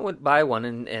 We went by one,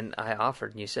 and I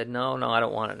offered, and you said, no, I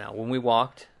don't want it now. When we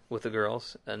walked with the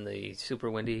girls and the super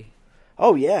windy...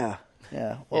 Oh, yeah.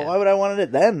 Yeah. Well, why would I wanted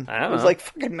it then? I don't know. It was like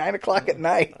fucking 9 o'clock at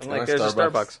night. I'm like, there's a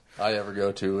Starbucks I ever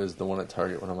go to is the one at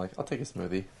Target when I'm like, I'll take a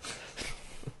smoothie.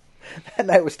 That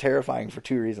night was terrifying for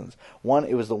 2 reasons. One,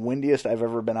 it was the windiest I've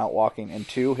ever been out walking. And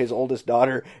 2, his oldest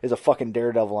daughter is a fucking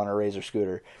daredevil on a Razor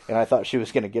scooter. And I thought she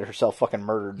was going to get herself fucking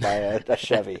murdered by a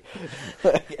Chevy.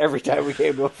 Every time we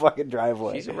came to a fucking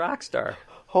driveway. She's a rock star.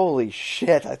 Holy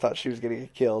shit, I thought she was going to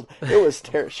get killed. It was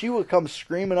terrible. She would come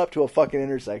screaming up to a fucking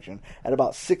intersection at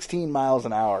about 16 miles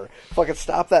an hour. Fucking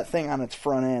stop that thing on its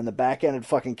front end. The back end would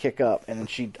fucking kick up, and then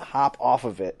she'd hop off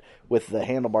of it with the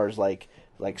handlebars like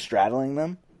straddling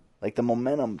them. Like the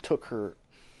momentum took her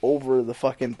over the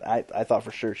fucking... I thought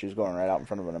for sure she was going right out in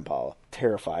front of an Impala.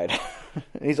 Terrified.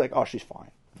 And he's like, oh, she's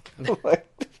fine. Like,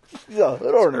 she's a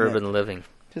hood ornament. Urban living.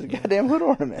 She's a goddamn hood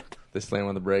ornament. They slam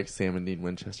on the brakes, Sam and Dean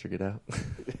Winchester get out.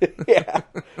 Yeah.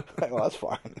 Like, well, that's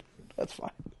fine. That's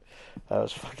fine. That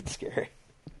was fucking scary.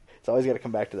 It's always got to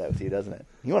come back to that with you, doesn't it?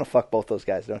 You want to fuck both those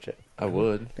guys, don't you? I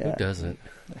would. Yeah. Who doesn't?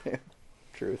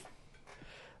 Truth.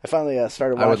 I finally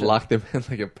started watching... I would lock them in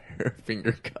like a pair of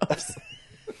finger cuffs.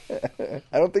 I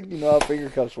don't think you know how finger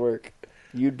cuffs work.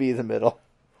 You'd be the middle.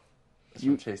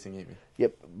 You chasing Amy.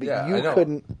 Yep. But yeah, you I know.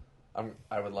 couldn't...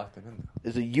 I would lock them in.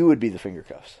 Is it you would be the finger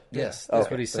cuffs? Yes, that's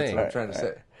what he's saying. That's what I'm trying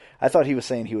to say. I thought he was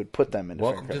saying he would put them into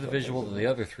Welcome finger to the cuffs. visual that the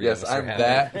other 3 Yes, of us are I'm having.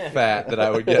 that fat that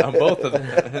I would get on both of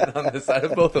them, on this side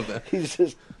of both of them. He's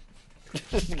just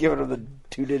giving him the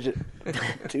two-digit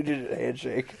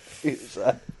handshake.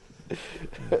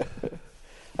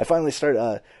 I finally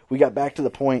started... we got back to the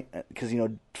point, because,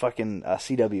 fucking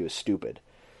CW is stupid.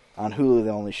 On Hulu, they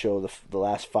only show the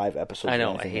last 5 episodes. I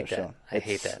know, of I anything hate they've that. shown. I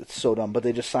hate that. It's so dumb. But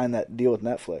they just signed that deal with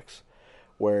Netflix,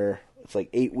 where it's like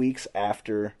 8 weeks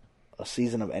after a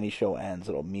season of any show ends,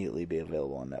 it'll immediately be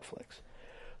available on Netflix.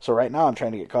 So right now, I'm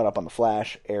trying to get caught up on The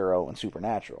Flash, Arrow, and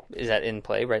Supernatural. Is that in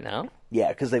play right now? Yeah,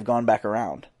 because they've gone back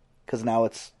around. Because now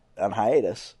it's on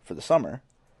hiatus for the summer.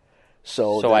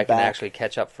 So I can actually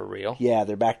catch up for real? Yeah,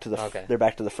 they're back to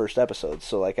the first episode.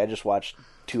 So like I just watched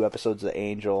 2 episodes of The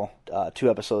Angel, 2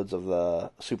 episodes of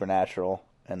the Supernatural,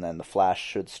 and then The Flash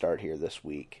should start here this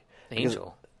week.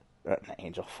 Angel?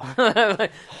 Angel.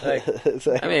 Like,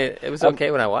 I mean, it was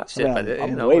okay when I watched it, but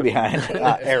I'm way behind.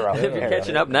 Arrow. If you're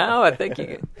catching up now, I think you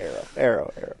can.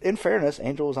 Arrow. In fairness,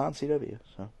 Angel was on CW,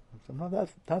 so I'm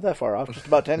not that far off. Just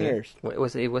about 10 years. It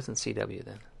wasn't CW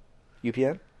then.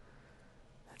 UPN?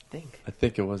 I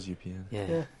think it was UPN. Yeah.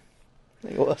 I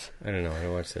think it was. I don't know. I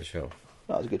watched that show.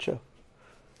 No, it was a good show.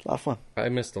 It's a lot of fun. I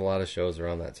missed a lot of shows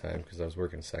around that time because I was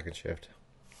working second shift.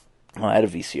 Well, I had a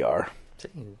VCR.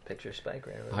 Picture Spike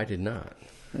right over I did not.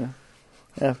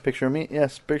 Yeah, picture of me.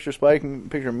 Yes, picture Spike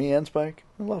and picture of me and Spike.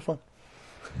 It was a lot of fun.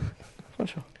 Fun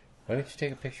show. Why didn't you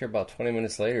take a picture about 20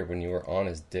 minutes later when you were on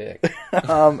his dick?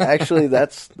 Actually,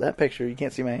 that's that picture. You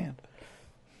can't see my hand.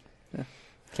 Yeah.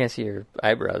 Can't see your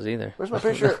eyebrows either. Where's my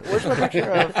picture? Where's my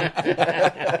picture of?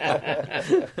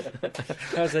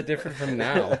 How's that different from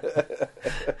now?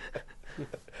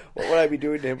 What would I be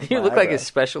doing to him? You look like his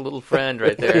special little friend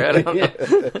right there. I don't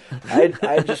know.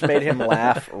 I just made him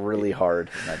laugh really hard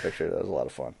in that picture. That was a lot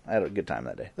of fun. I had a good time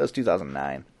that day. That was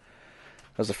 2009.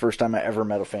 That was the first time I ever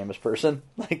met a famous person.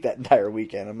 Like that entire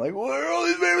weekend, I'm like, "What are all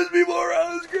these famous people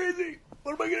around? This is crazy.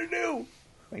 What am I gonna do?"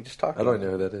 Like just talking. I don't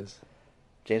know who that is.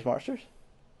 James Marsters.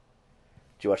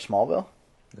 Did you watch Smallville?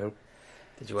 Nope.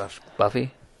 Did you watch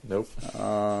Buffy? Nope.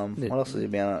 What else has he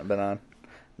been on?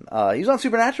 He was on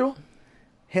Supernatural.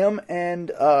 Him and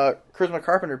Charisma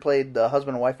Carpenter played the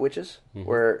husband and wife witches,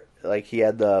 where like he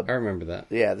had the. I remember that.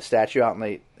 Yeah, the statue out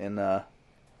in the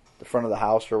front of the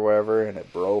house or wherever, and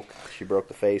it broke. She broke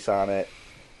the face on it.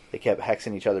 They kept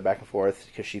hexing each other back and forth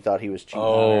because she thought he was cheating.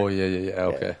 Oh, on her. yeah.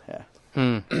 Okay. Yeah.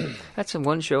 That's the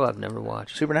one show I've never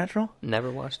watched. Supernatural?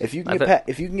 Never watched it. If you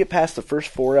can get past the first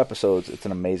 4 episodes, it's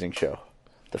an amazing show.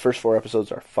 The first 4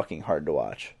 episodes are fucking hard to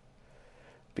watch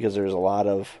because there's a lot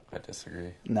of. I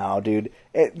disagree. No, dude.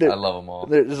 I love them all.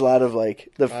 There's a lot of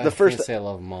like the first. Can't say I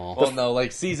love them all. Well, no,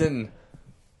 like season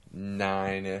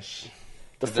 9-ish.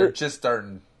 They're just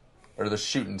starting, or they're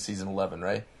shooting season 11,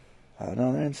 right?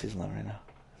 No, they're in season 11 right now.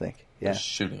 I think. Yeah. They're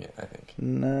shooting it, I think.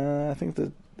 No, I think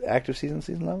the active season's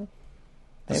season 11.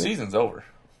 The season's over.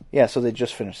 Yeah, so they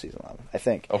just finished season 11, I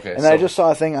think. Okay. And then I just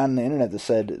saw a thing on the internet that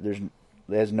said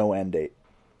there's no end date.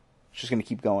 It's just going to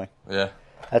keep going. Yeah.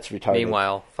 That's retarded.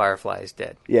 Meanwhile, Firefly is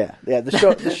dead. Yeah. The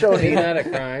show Isn't that a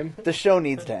crime? The show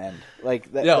needs to end.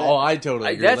 Like that. Yeah. I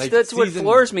totally agree. That's what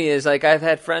floors me is like I've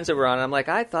had friends that were on. And I'm like,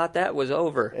 I thought that was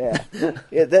over. Yeah.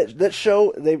 Yeah. That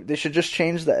show they should just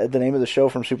change the name of the show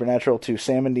from Supernatural to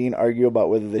Sam and Dean argue about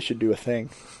whether they should do a thing.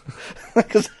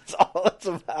 Because that's all it's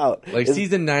about. Like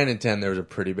season 9 and 10, there was a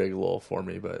pretty big lull for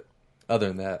me, but other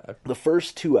than that, the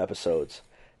first 2 episodes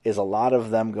is a lot of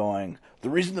them going. The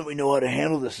reason that we know how to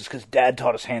handle this is because Dad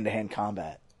taught us hand-to-hand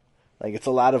combat. Like, it's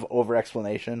a lot of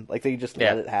over-explanation. Like, they just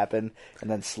let it happen and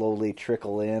then slowly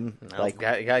trickle in. No, like, you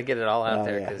got to get it all out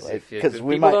there because if people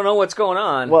don't know what's going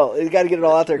on. Well, you got to get it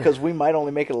all out there because we might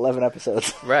only make it 11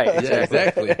 episodes. Right,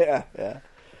 exactly. Yeah.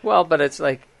 Well, but it's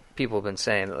like people have been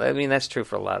saying. I mean, that's true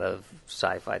for a lot of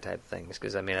sci-fi type things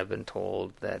because, I mean, I've been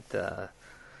told that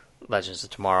Legends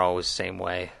of Tomorrow was the same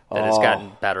way, that it's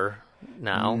gotten better.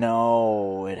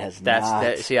 No, it has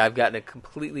not. See, I've gotten a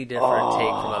completely different take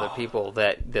from other people.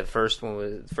 That the first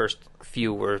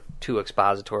few were too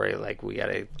expository. Like we got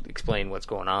to explain what's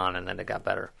going on, and then it got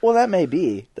better. Well, that may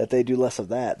be that they do less of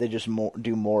that. They just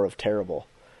do more of terrible.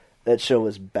 That show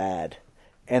was bad,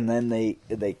 and then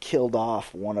they killed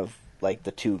off one of like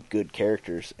the 2 good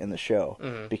characters in the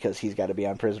show because he's got to be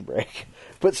on Prison Break.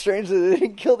 But strangely, they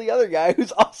didn't kill the other guy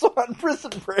who's also on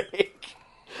Prison Break.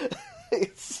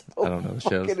 It's so I don't know the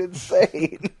shows. fucking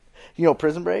insane. You know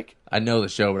Prison Break? I know the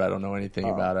show, but I don't know anything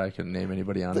about it. I couldn't name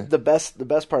anybody on it. The best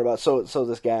part about so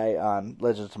this guy on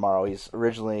Legends of Tomorrow, he's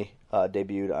originally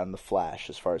debuted on The Flash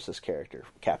as far as this character,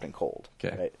 Captain Cold.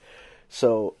 Okay. Right?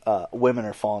 So women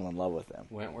are falling in love with him.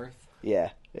 Wentworth?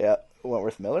 Yeah.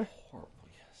 Wentworth Miller? Horrible,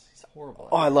 yes. He's horrible.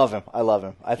 Oh, I love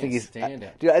him. I think he's stand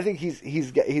it. Dude, I think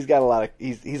he's got a lot of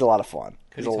he's a lot of fun.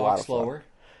 Could he's he a lot talk of slower? Fun.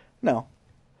 No.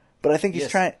 But I think he's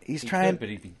trying. He's trying, but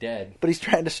he'd be dead. But he's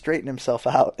trying to straighten himself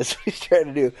out. That's what he's trying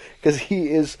to do because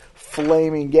he is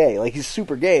flaming gay. Like he's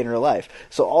super gay in real life.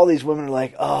 So all these women are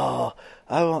like, "Oh,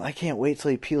 I can't wait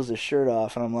till he peels his shirt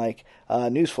off." And I'm like,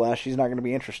 "Newsflash, he's not going to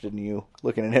be interested in you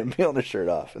looking at him peeling his shirt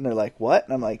off." And they're like, "What?"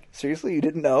 And I'm like, "Seriously, you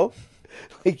didn't know?"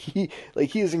 He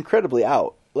is incredibly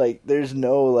out. Like there's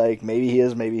no like maybe he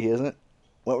is, maybe he isn't.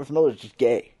 Wentworth Miller's just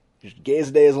gay. He's gay as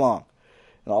the day is long.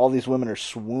 And all these women are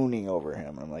swooning over him.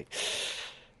 And I'm like,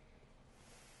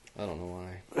 I don't know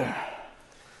why.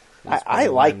 I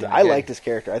liked his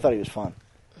character. I thought he was fun.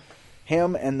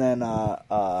 Him and then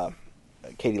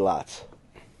Katie Lotz.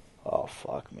 Oh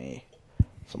fuck me,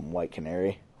 some white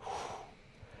canary.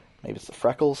 Maybe it's the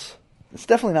freckles. It's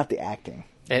definitely not the acting.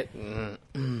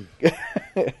 Mm.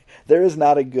 There is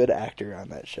not a good actor on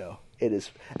that show. It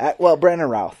is well, Brandon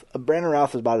Routh. Brandon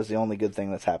Routh is about as the only good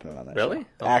thing that's happening on that show. Really?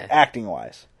 Okay. Acting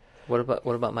wise. What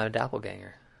about my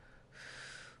doppelganger?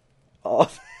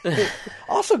 Oh,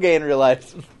 also gay in real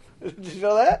life. Did you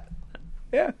know that?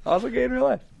 Yeah, also gay in real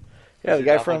life. Yeah, the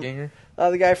guy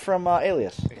from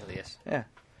Alias. Alias. Yeah.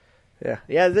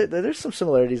 There's some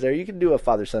similarities there. You can do a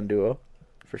father-son duo,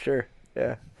 for sure.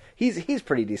 Yeah, he's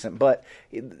pretty decent, but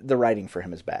the writing for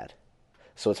him is bad,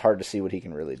 so it's hard to see what he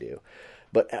can really do.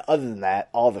 But other than that,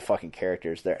 all the fucking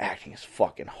characters, their acting is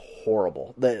fucking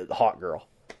horrible. The hot girl,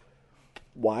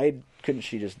 why couldn't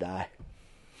she just die?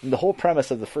 And the whole premise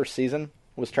of the first season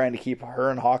was trying to keep her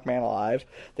and Hawkman alive.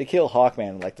 They kill Hawkman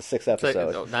in like the 6th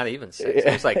episode. No, not even 6. It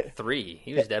was like 3.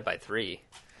 He was dead by 3.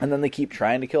 And then they keep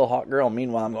trying to kill Hawkgirl.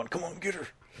 Meanwhile, I'm going, come on, get her.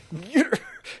 Get her.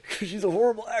 She's a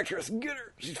horrible actress. Get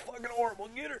her. She's fucking horrible.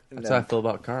 Get her. That's how I feel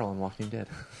about Carl on Walking Dead.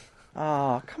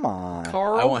 Oh, come on.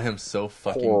 Carl? I want him so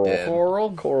fucking dead.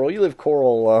 Coral. You leave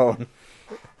Coral alone.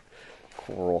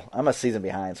 Coral. I'm a season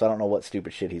behind, so I don't know what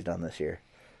stupid shit he's done this year.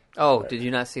 Oh, did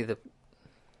you not see the...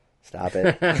 Stop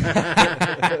it.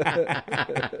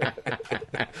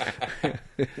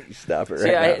 Stop it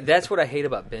right now. That's what I hate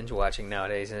about binge watching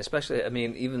nowadays, and especially, I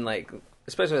mean,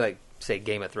 especially like, say,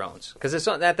 Game of Thrones, because it's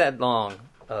not that long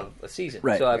of a season.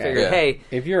 Right. So I figured, hey...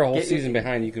 If you're a whole season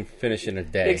behind, you can finish in a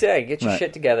day. Exactly. Get your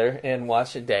shit together and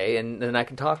watch a day, and then I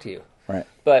can talk to you. Right.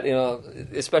 But,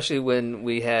 especially when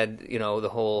we had, the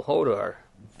whole Hodor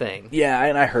thing. Yeah,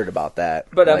 and I heard about that.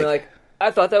 But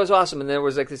I thought that was awesome, and there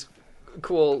was like this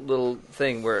cool little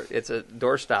thing where it's a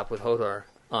doorstop with Hodor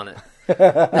on it.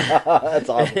 That's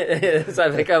awesome. So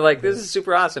I'm like, this is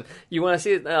super awesome. You want to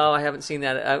see it? No, I haven't seen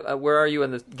that. Where are you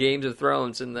in the Games of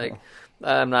Thrones? And like,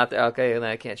 I'm not there. Okay, and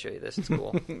I can't show you this. It's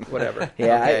cool. Whatever.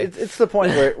 Yeah, okay. It's the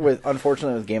point where,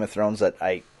 unfortunately, with Game of Thrones, that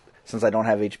since I don't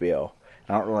have HBO,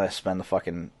 I don't really spend the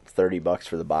fucking $30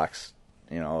 for the box,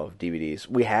 of DVDs.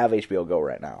 We have HBO Go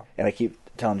right now, and I keep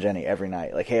telling Jenny every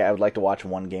night, like, hey, I would like to watch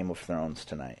one Game of Thrones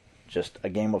tonight. Just a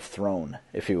Game of Throne,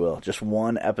 if you will. Just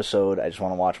one episode. I just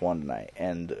want to watch one tonight.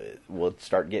 And we'll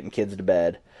start getting kids to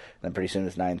bed. And then pretty soon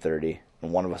it's 9:30.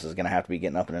 And one of us is going to have to be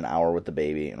getting up in an hour with the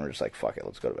baby. And we're just like, fuck it,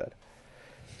 let's go to bed.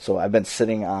 So I've been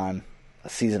sitting on a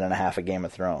season and a half of Game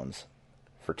of Thrones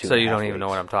for 2.5 weeks. So you don't even know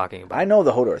what I'm talking about. I know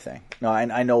the Hodor thing. No,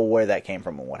 I know where that came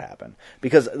from and what happened.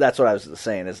 Because that's what I was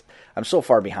saying, is I'm so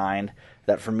far behind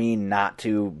that for me not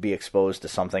to be exposed to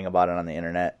something about it on the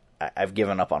internet, I've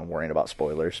given up on worrying about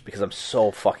spoilers because I'm so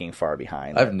fucking far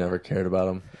behind. I've never cared about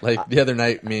them. Like the other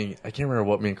night, I can't remember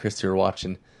what me and Christy were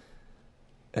watching,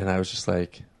 and I was just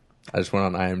like, I just went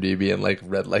on IMDb and like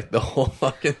read like the whole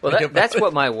fucking thing. Well, that's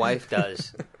what my wife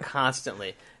does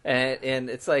constantly. And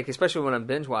it's like, especially when I'm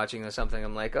binge watching or something,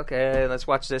 I'm like, okay, let's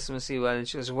watch this and see what. And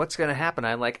she goes, what's going to happen?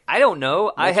 I'm like, I don't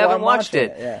know. I haven't watched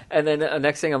it. Yeah. And then the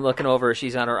next thing I'm looking over,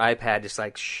 she's on her iPad, just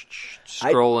like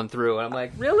scrolling through. And I'm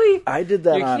like, really? I did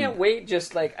that. You can't wait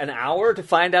just like an hour to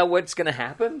find out what's going to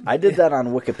happen? I did that on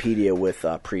Wikipedia with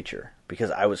Preacher because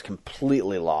I was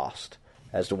completely lost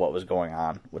as to what was going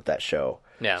on with that show.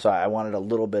 Yeah. So I wanted a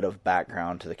little bit of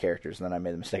background to the characters, and then I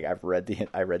made the mistake. I read the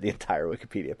entire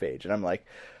Wikipedia page, and I'm like,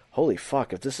 holy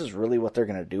fuck, if this is really what they're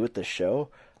going to do with this show,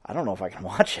 I don't know if I can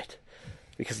watch it.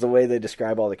 Because the way they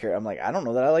describe all the characters, I'm like, I don't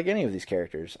know that I like any of these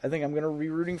characters. I think I'm going to be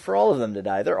rooting for all of them to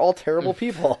die. They're all terrible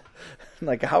people.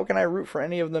 Like, how can I root for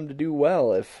any of them to do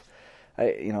well if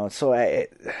so I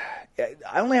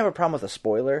only have a problem with a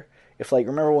spoiler. If, like,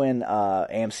 remember when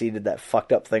AMC did that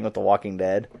fucked up thing with The Walking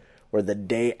Dead, where the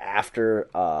day after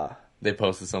they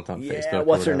posted something on Facebook. Yeah,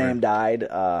 what's her name died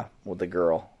with the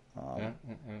girl. I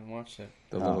haven't watched it.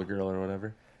 The little girl or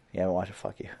whatever. Yeah, I haven't watched it.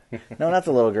 Fuck you. No, not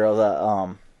the little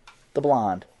girl. The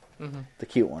blonde, the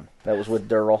cute one that was with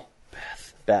Daryl.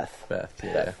 Beth.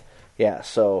 Yeah. Yeah.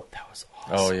 So that was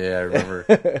awesome. Oh yeah, I remember.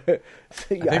 I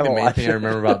think the main thing I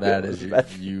remember about that is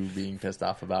you being pissed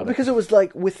off about it because it was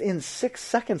like within 6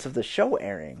 seconds of the show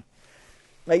airing.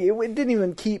 Like it didn't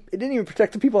even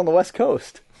protect the people on the West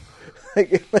Coast.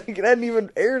 Like it hadn't even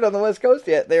aired on the West Coast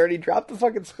yet. They already dropped the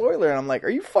fucking spoiler, and I'm like, are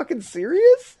you fucking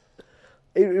serious?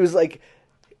 It was like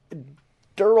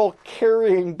Daryl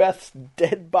carrying Beth's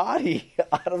dead body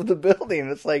out of the building.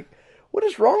 It's like, what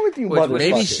is wrong with you, motherfucker?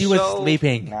 Maybe she was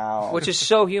sleeping. No. Which is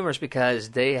so humorous because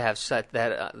they have such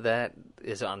that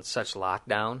is on such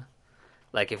lockdown.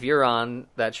 Like if you're on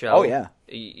that show, oh yeah,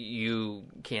 you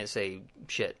can't say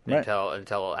shit right.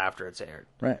 until after it's aired.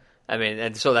 Right. I mean,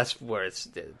 and so that's where it's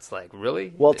like,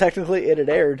 really? Well, technically, it had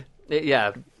aired.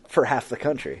 Yeah. For half the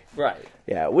country. Right.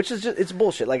 Yeah, which is just, it's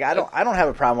bullshit. Like I don't have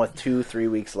a problem with 2-3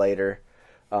 weeks later.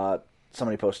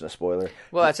 somebody posted a spoiler.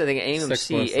 Well, that's the thing. 6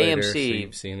 months later, so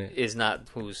you've seen it. is not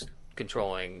who's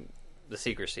controlling the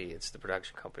secrecy. It's the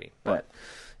production company. But Right.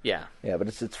 yeah, but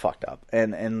it's fucked up.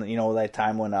 And you know that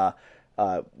time when the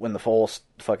whole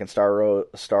fucking Star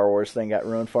Wars thing got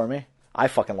ruined for me, I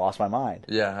fucking lost my mind.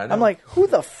 Yeah, I know. I'm like, who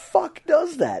the fuck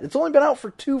does that? It's only been out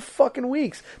for 2 fucking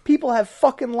weeks. People have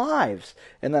fucking lives.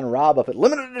 And then Rob up at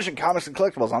Limited Edition Comics and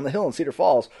Collectibles on the Hill in Cedar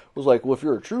Falls was like, well, if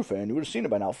you're a true fan, you would have seen it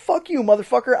by now. Fuck you,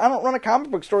 motherfucker. I don't run a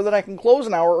comic book store that I can close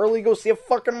an hour early to go see a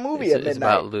fucking movie at midnight. it's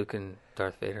about Luke and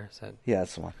Darth Vader. Is that... Yeah,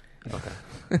 that's the one. Okay.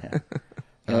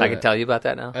 I can tell you about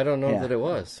that now. I don't know Yeah. that it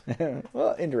was.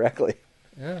 Well, indirectly.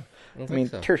 Yeah, I mean,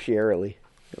 tertiarily,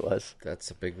 it was. That's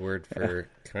a big word for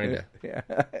kinda. Yeah.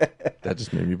 That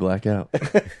just made me black out.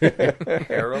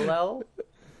 Parallel?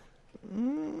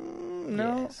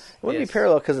 No. Yes. It wouldn't be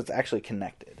parallel because it's actually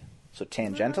connected. So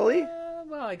tangentially?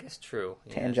 Well, I guess true.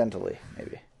 Yeah. Tangentially,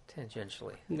 maybe.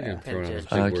 Tangentially. Yeah, throwing out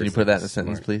Tangentially. Can you put that in a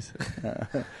sentence, please?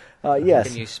 Yes.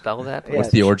 Can you spell that? Yeah. What's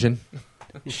the origin?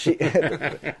 I'm sure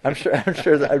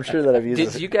that I've used Did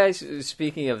this. you guys,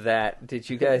 speaking of that, did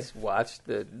you guys watch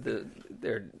their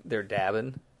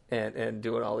dabbing and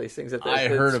doing all these things? I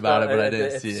heard about it, but I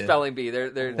didn't see it. Spelling bee. They're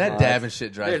That dabbing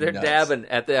shit drives me They're nuts. dabbing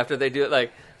after they do it,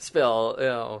 like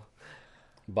spell,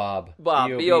 Bob.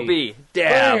 B-O-B,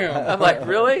 dab. Bam. I'm like,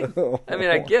 really? I mean,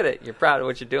 I get it. You're proud of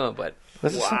what you're doing, but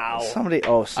wow. Somebody.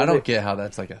 I don't get how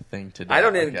that's like a thing to do. I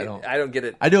don't get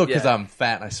it. I do it because yeah. I'm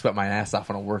fat and I sweat my ass off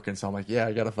when I'm working, so I'm like, yeah,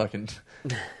 I gotta fucking.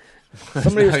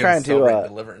 Somebody was trying to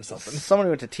delivering something. Somebody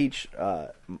went to teach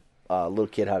a little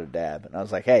kid how to dab, and I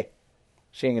was like, hey,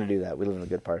 she ain't gonna do that. We live in a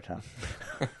good part of town.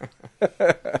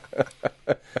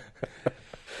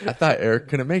 I thought Eric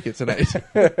couldn't make it tonight.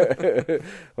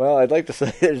 Well, I'd like to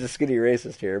say there's a skinny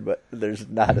racist here, but there's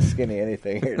not a skinny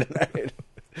anything here tonight.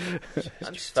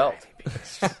 I'm svelte.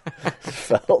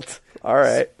 Felt. All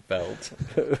right. Felt.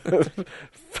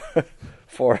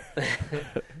 For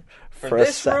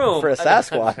this room. for a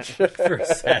Sasquatch. For a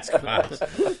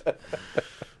Sasquatch.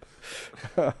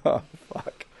 Oh,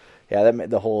 fuck. Yeah,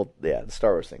 the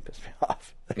Star Wars thing pissed me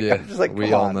off. Yeah, I'm just like, we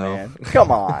come all on, know. man.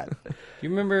 Come on. You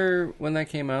remember when that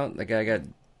came out? The guy got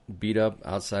beat up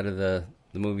outside of the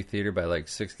movie theater by like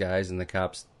 6 guys, and the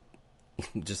cops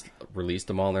just released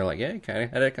them all. And they're like, "Yeah, you kind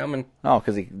of had it coming." Oh,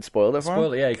 because he spoiled it for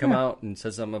him? Yeah, he come out and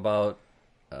said something about.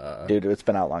 Dude, it's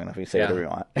been out long enough. You say whatever you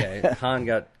want. Yeah, Han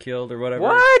got killed or whatever.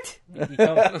 What?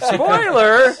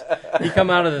 Spoiler! He come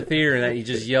out of the theater and he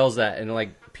just yells that, and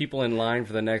like people in line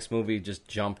for the next movie just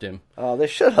jumped him. Oh, they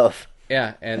should have.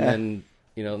 Yeah, and then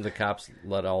the cops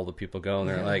let all the people go, and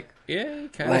they're like, "Yeah, you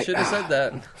kind of should have said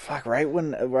that." Fuck! Right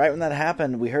when that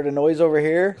happened, we heard a noise over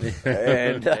here,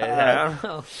 and I don't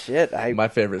know. shit. My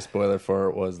favorite spoiler for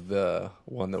it was the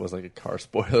one that was like a car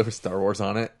spoiler with Star Wars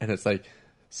on it, and it's like,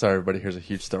 sorry everybody, here's a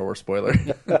huge Star Wars spoiler.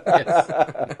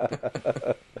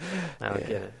 I don't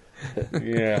get it.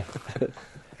 Yeah.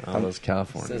 All those Says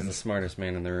Californians. the smartest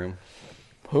man in the room.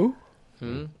 Who?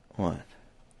 What?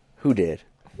 Who did?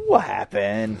 What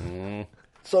happened?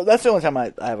 So that's the only time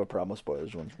I have a problem with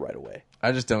spoilers ones right away.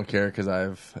 I just don't care because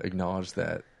I've acknowledged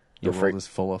that the world is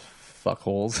full of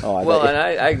fuckholes. Oh, and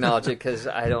I acknowledge it because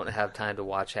I don't have time to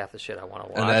watch half the shit I want to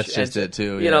watch. And that's just it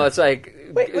too. You know, it's like,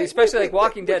 especially like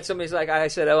Walking Dead. Somebody's like, I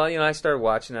said, I started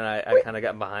watching and I kind of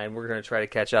got behind. We're going to try to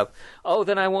catch up. Oh,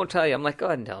 then I won't tell you. I'm like, go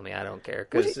ahead and tell me. I don't care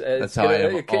because That's how I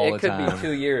am it all the could time. be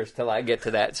 2 years till I get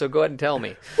to that. So go ahead and tell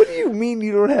me. What do you mean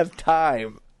you don't have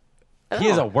time? He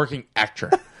is a working actor.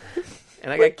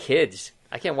 And I got kids.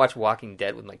 I can't watch Walking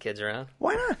Dead with my kids around.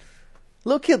 Why not?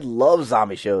 Little kid loves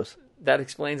zombie shows. That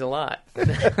explains a lot. I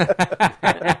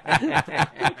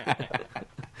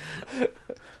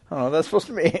don't know what that's supposed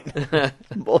to mean.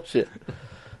 Bullshit.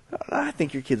 I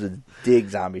think your kids would dig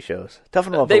zombie shows.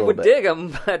 Toughen them up a They little would bit. dig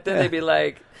them, but then they'd be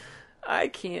like, I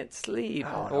can't sleep.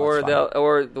 Oh, no,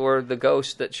 or it's or the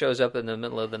ghost that shows up in the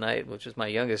middle of the night, which is my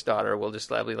youngest daughter, will just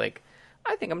be like,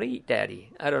 I think I'm going to eat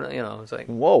Daddy. I don't know. It's like,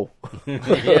 whoa.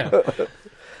 Yeah.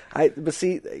 But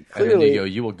see, And then clearly, you go,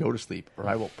 you will go to sleep, or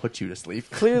I will put you to sleep.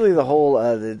 clearly the whole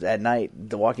at night,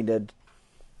 The Walking Dead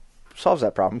solves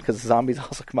that problem because zombies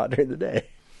also come out during the day,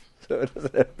 so it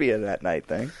doesn't have to be an at night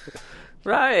thing.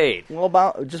 Right.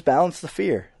 Well, just balance the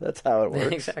fear. That's how it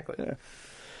works. Exactly.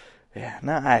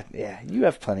 You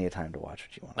have plenty of time to watch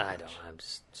what you want. I don't. I'm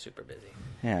just super busy.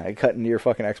 Yeah, I cut into your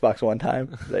fucking Xbox one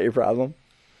time. Is that your problem?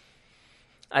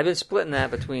 I've been splitting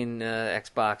that between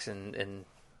Xbox and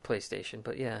PlayStation,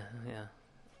 but yeah.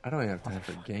 I don't even have time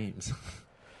for games.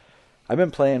 I've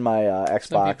been playing my Xbox.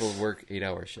 Some people work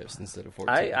 8-hour shifts instead of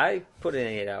 14. I put in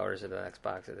 8 hours at an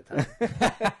Xbox at a time.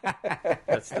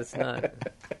 that's not.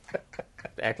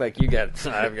 Act like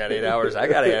I've got 8 hours. I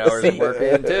got 8 hours of work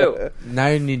in too. Now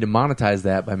you need to monetize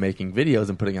that by making videos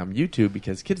and putting on YouTube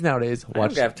because kids nowadays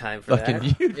watch have time for fucking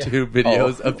that. YouTube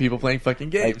videos of people playing fucking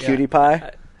games. Like Cutie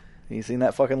Pie. You seen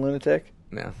that fucking lunatic?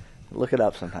 No. Look it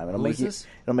up sometime. Who is this?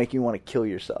 It'll make you want to kill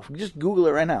yourself. Just Google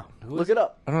it right now. Look it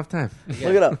up. I don't have time. Look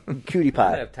it up. Cutie I don't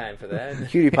Pie. have time for that.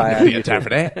 Cutie Pie. I don't have time for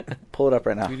that. Pull it up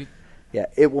right now. Yeah,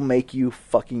 it will make you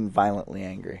fucking violently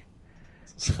angry.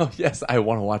 So yes, I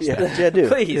want to watch that. Yeah, do.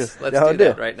 Please, do. let's No, do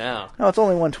that right now. No, it's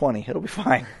only 120. It'll be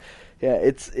fine. Yeah,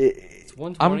 it's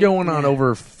I'm going on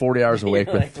over 40 hours awake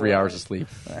You're with like, 3 hours of sleep.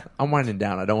 I'm winding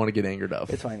down. I don't want to get angered up.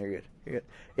 It's fine. You're good. You're good.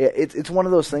 Yeah, it's one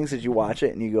of those things that you watch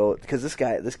it and you go, because this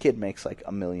kid makes like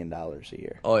 $1 million a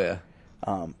year. Oh yeah.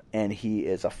 And he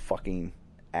is a fucking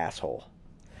asshole.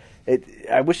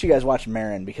 I wish you guys watched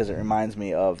Marin because it reminds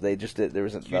me of there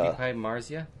was a Cutie Pie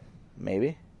Marzia?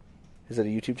 maybe. Is it a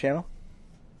YouTube channel?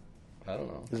 I don't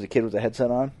know. Is it a kid with a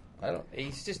headset on? I don't.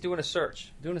 He's just doing a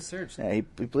search. Doing a search. Yeah, he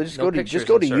just No go to pictures just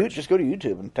go in to search. just go to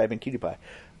YouTube and type in Cutie Pie.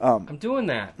 I'm doing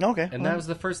that. Okay, And well, that was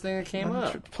the first thing that came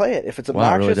up. play it. If it's Wow, it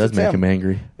obnoxious, really does it's make him. him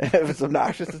angry. If it's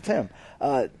obnoxious, it's him.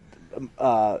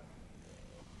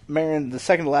 Marin, the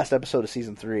second to last episode of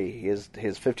season 3, his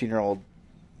 15-year-old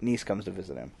niece comes to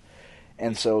visit him,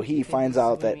 and so he finds this is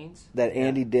out what that it means?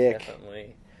 Andy Dick.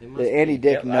 Definitely. That Andy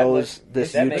Dick knows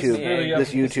this that makes me YouTube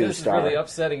star. This is really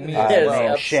upsetting me. Yes,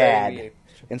 named upsetting Shad. me.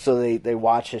 And so they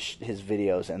watch his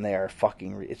videos, and they are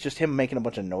fucking... It's just him making a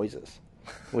bunch of noises,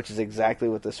 which is exactly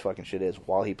what this fucking shit is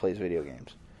while he plays video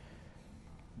games.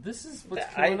 This is what's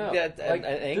I- coming up. that- Like,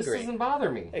 I'm this angry. doesn't bother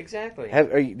me. Exactly.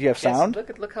 Do you have sound?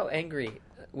 Yes, look how angry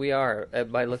we are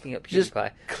by looking up Just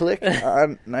PewDiePie. click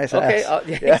on nice Okay, ass.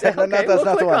 yeah, exactly. That's We'll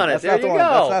not the click one. on it. That's There not the you one.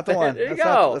 go. That's not the one. There you That's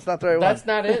go. That's not the right one. That's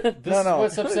not it. This is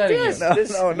what's upsetting This- you.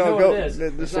 this- No, You know go. what it is.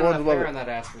 This There's is the not one enough hair above on that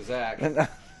ass for Zach. it.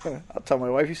 I'll tell my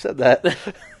wife you said that.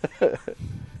 Then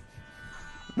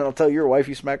I'll tell your wife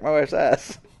you smacked my wife's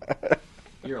ass.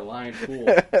 You're a lying fool.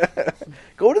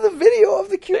 Go to the video of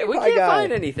the Cutie We Pie can't guy.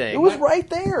 find anything. It was right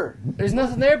there. There's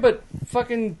nothing there but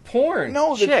fucking porn.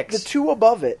 No, the Chicks. two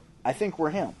above it, I think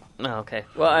were him. Oh, okay.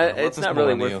 Well, it's not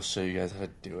really worth. show you guys how to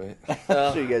do it.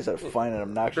 I'll show you guys how to find an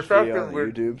obnoxious The fact video that on the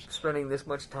we're YouTubes. spending this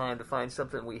much time to find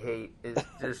something we hate is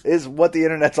just. Is what the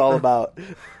internet's all about,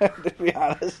 to be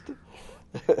honest.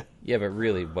 Yeah, but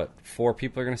really, what? 4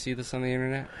 people are going to see this on the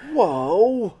internet?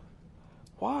 Whoa.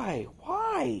 Why?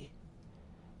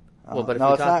 Well, but if no,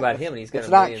 we it's talk not, about him and he's got it's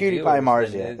a not million Cutie viewers, Pie then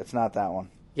Marzia. It's not that one.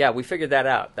 Yeah, we figured that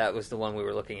out. That was the one we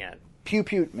were looking at. Pew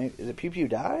Pew. Is it Pew Pew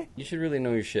Die? You should really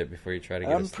know your shit before you try to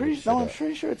get I'm us pretty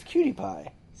sure it's Cutie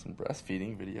Pie. Some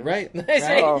breastfeeding videos. Right.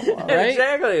 Oh, right.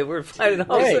 Exactly. We're finding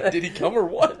all Hey, this. Did he come or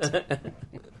what?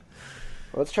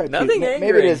 Let's try. Nothing maybe it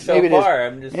angering is. so Maybe it is. far.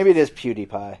 I'm just- Maybe it is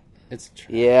PewDiePie. It's trash.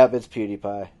 Yep, it's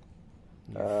PewDiePie.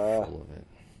 You're full of it.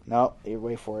 No, you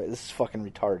wait for it. This is fucking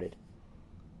retarded.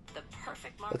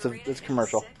 It's a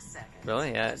commercial.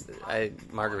 Really? Yeah.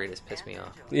 Margaritas piss me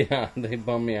off. Yeah, they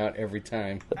bum me out every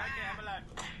time.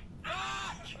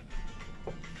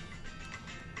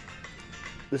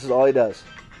 This is all he does.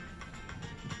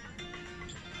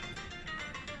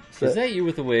 Is that you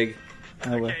with the wig?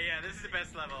 Okay, yeah, this is the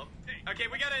best level. Okay,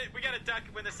 we gotta duck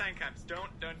when the sun comes.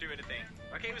 Don't do anything.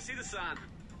 Okay, we'll see the sun.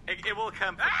 It will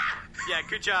come. Ah! Yeah,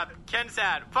 good job. Ken's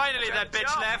out. Finally, that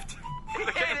bitch left.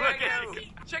 Look at it.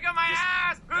 Check out my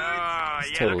ass. Oh,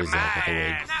 It's yeah, totally look at Zach with the my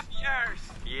wig. ass. Snap yours.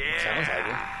 Yeah. Sounds like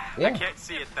it. Yeah. I can't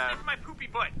see it though. Snap my poopy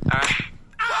butt. All right.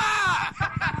 Ah!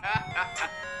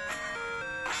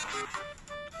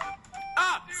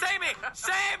 Oh, save me!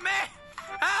 Save me!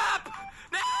 Up!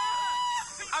 No!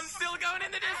 I'm still going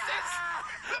in the distance.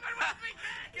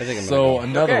 I think I'm So gonna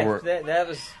another Okay, word. that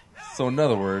was. So in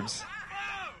other words,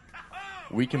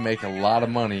 we can make a lot of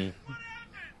money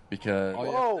because Whoa,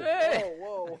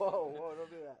 whoa, don't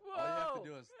do that. all you have to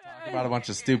do is talk about a bunch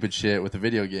of stupid shit with a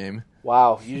video game.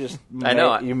 Wow, you just I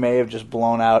know. you may have just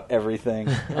blown out everything.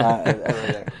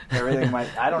 Everything might.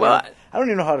 I don't Well, know. I don't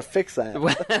even know how to fix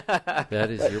that. That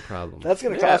is your problem. That's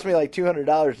going to cost me like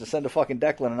 $200 to send to fucking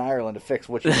Declan in Ireland to fix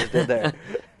what you just did there.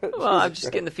 Well, I'm just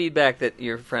getting the feedback that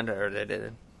your friend heard it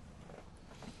did.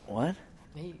 What?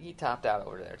 He topped out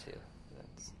over there too.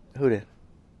 Who did?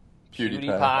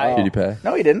 PewDiePie. PewDiePie.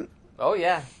 No, he didn't. Oh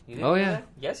yeah. You didn't Oh, do yeah. that?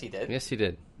 Yes, he did. Yes, he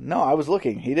did. No, I was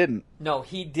looking. He didn't. No,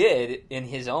 he did in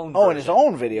his own. Oh, in his version.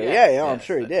 own video. Yes, Yeah, I'm yes,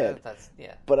 sure he did. That's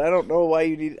yeah. But I don't know why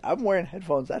you need. I'm wearing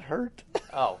headphones. That hurt.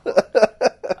 Oh,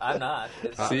 I'm not.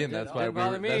 See, and that's why Didn't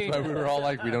bother me. we were all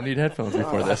like, we don't need headphones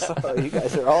before this. Oh, you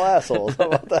guys are all assholes. How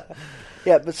about that?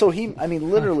 Yeah, but so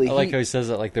literally, I like how he says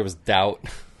that like there was doubt.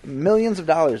 millions of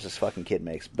dollars this fucking kid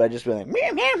makes by just being like,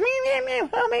 meow, meow, meow, meow, meow,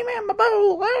 meow,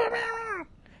 meow, meow, meow,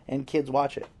 and kids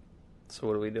watch it. So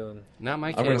what are we doing? Not my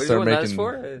I'm kids. gonna What are start you doing that making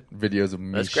for? videos of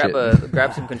me. Let's shit.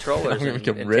 grab some controllers I'm gonna and make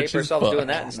 'em tape rich as ourselves fuck. doing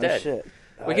that No instead. shit.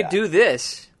 We could do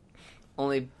this,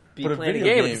 only be But a playing a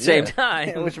video game game, at the same yeah.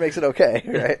 time. Which makes it okay,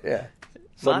 right? Yeah.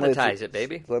 Suddenly Monetize it's- it,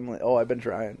 baby. Suddenly, I've been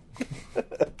trying.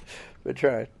 Been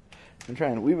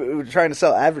trying. We were trying to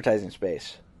sell advertising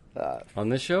space. On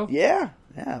this show? Yeah,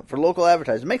 for local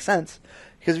advertising. It makes sense.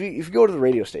 Because if you go to the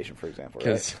radio station, for example, right?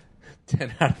 Because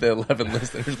 10 out of the 11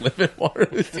 listeners live in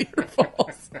Waterloo Cedar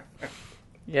Falls.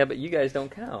 Yeah, but you guys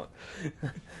don't count.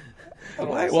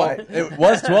 Why? It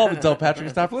was 12 until Patrick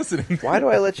stopped listening. Why do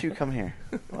I let you come here?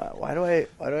 Why do I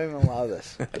even allow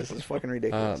this? This is fucking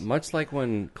ridiculous. Much like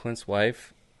when Clint's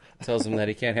wife tells him that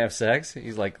he can't have sex,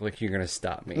 he's like, "Look, you're gonna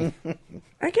stop me."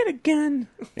 I get a gun.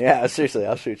 Yeah, seriously,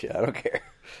 I'll shoot you. I don't care.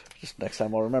 Just next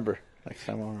time I'll remember.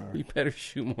 You better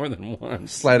shoot more than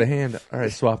once. Sleight of hand. All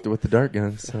right, swapped it with the dart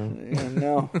gun. So Yeah,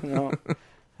 no.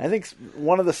 I think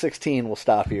one of the 16 will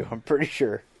stop you. I'm pretty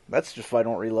sure. That's just if I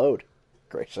don't reload.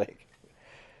 Great sake.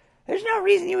 There's no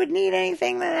reason you would need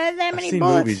anything that has that many I've seen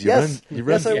bullets. movies. Yes,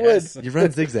 I would. You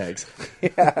run zigzags.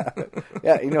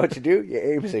 Yeah, you know what you do? You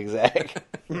aim zigzag.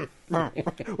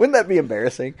 Wouldn't that be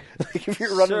embarrassing? Like if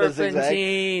you're running a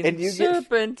zigzag and you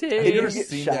get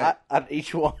shot on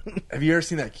each one. Have you ever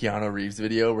seen that Keanu Reeves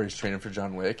video where he's training for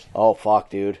John Wick? Oh fuck,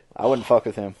 dude! I wouldn't fuck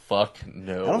with him. Fuck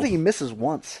no. I don't think he misses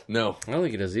once. No, I don't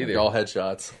think he does either. All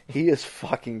headshots. He is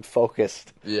fucking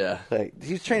focused. Yeah, like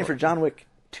he's training for John Wick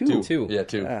 2. Two. Yeah,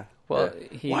 2. Yeah. Well,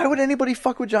 why would anybody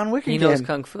fuck with John Wick He again? knows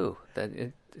kung fu.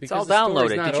 It's Because all the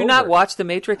story's downloaded. not Did you not over. watch The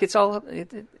Matrix? It's all.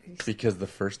 Because the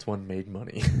first one made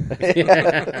money.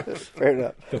 Fair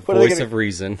enough. The What are they voice gonna- of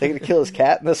reason. They gonna kill his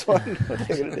cat in this one? What are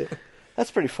they gonna do?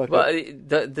 That's pretty fucked Well, up.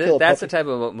 that's Kill a the puppy. type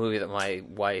of movie that my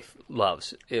wife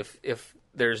loves. If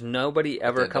there's nobody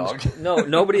ever Dead comes, dog.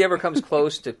 nobody ever comes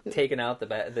close to taking out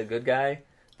the good guy,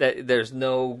 that there's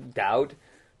no doubt.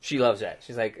 She loves that.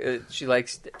 She's like, she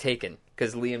likes Taken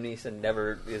because Liam Neeson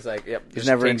never is like, yep, He's just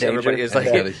never in takes danger. everybody. It's like,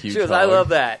 Yeah. she goes, I love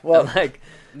that. Well, I'm like,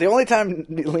 the only time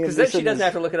Liam because then she Neeson doesn't is-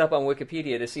 have to look it up on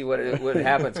Wikipedia to see what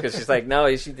happens because she's like, no,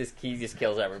 he just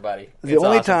kills everybody. The It's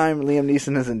only awesome. time Liam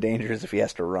Neeson is in danger is if he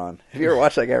has to run. Have you ever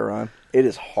watched that guy run? It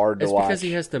is hard to It's watch. because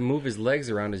he has to move his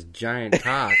legs around his giant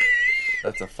cock.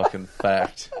 That's a fucking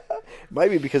fact.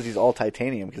 Might be because he's all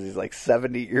titanium because he's like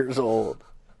 70 years old.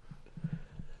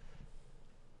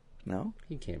 No?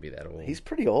 He can't be that old. He's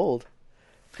pretty old.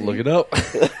 Look it up.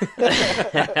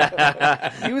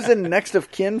 He was in Next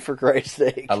of Kin, for Christ's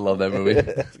sake. I love that movie.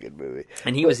 That's a good movie.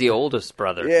 And he was the oldest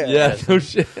brother. Yeah. No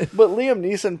shit. But Liam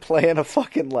Neeson playing a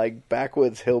fucking like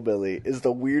backwoods hillbilly is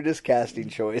the weirdest casting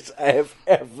choice I have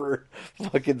ever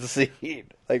fucking seen.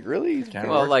 Like really? He's Kinda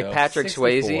Well, worked, like though. Patrick 64.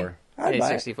 Swayze. I'd Yeah, buy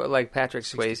it. 64. Like Patrick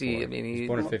Swayze. 64. I mean, He's he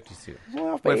born in 52.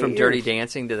 well, for went from 8 Dirty years.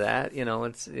 Dancing to that. You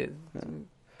know,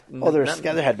 Oh, there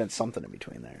had been something in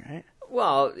between there, right?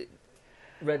 Well,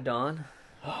 Red Dawn.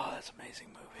 Oh, that's amazing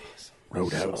movies.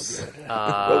 Roadhouse. So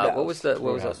good. What was the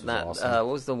Roadhouse was awesome. what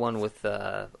was the one with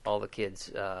all the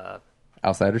kids?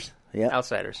 Outsiders. Yeah,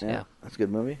 Outsiders. Yeah. that's a good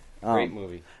movie. Great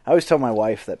movie. I always tell my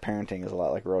wife that parenting is a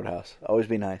lot like Roadhouse. Always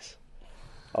be nice.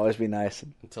 Always be nice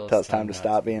until it's time to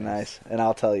stop being nice. And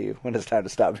I'll tell you when it's time to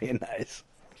stop being nice.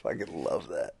 I fucking love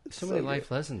that. It's So many good. life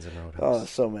lessons in Oh, Roadhouse.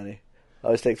 so many.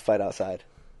 Always take the fight outside.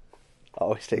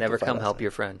 Always take Never the fight come help outside.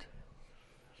 your friend.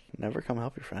 Never come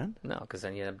help your friend? No, because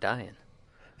then you end up dying.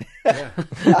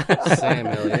 Sam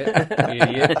Elliott,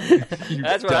 idiot.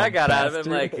 That's what I got out of it.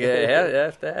 I'm like, yeah,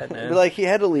 F that, man. But like he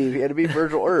had to leave. He had to be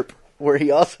Virgil Earp, where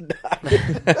he also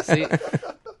died. See,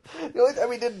 The only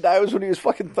time he didn't die was when he was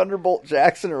fucking Thunderbolt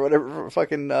Jackson or whatever.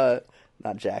 Fucking not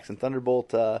Jackson.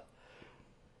 Thunderbolt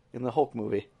in the Hulk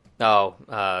movie. Oh,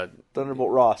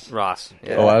 Thunderbolt Ross.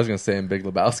 Yeah. Oh, I was gonna say in Big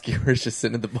Lebowski, where he's just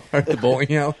sitting at the bar at the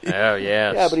bowling alley. Oh,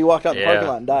 yes. Yeah, but he walked out the Yeah. parking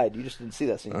lot and died. You just didn't see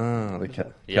that scene. Oh, they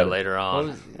cut. Yeah, cut it. later on.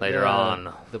 what was- Later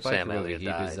on, the biker Sam movie. Elliott He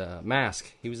died. was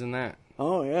Mask. He was in that.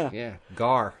 Oh yeah. Yeah,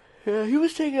 Gar. Yeah, he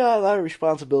was taking on a lot of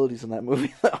responsibilities in that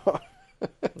movie, though.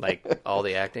 Like, all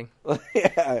the acting.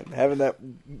 Yeah, having that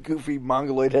goofy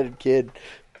mongoloid-headed kid.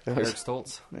 Eric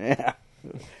Stoltz. Yeah,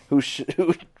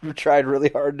 who tried really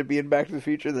hard to be in Back to the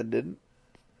Future, then didn't.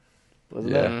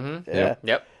 Wasn't Yeah. that? Mm-hmm. Yeah.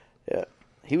 Yep. Yeah.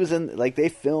 He was in, like, they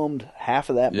filmed half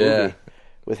of that Yeah. movie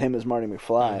with him as Marty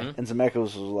McFly, and Zemeckis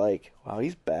was like, wow,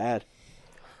 he's bad.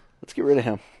 Let's get rid of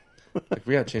him. Like,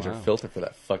 we gotta change our filter for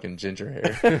that fucking ginger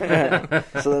hair.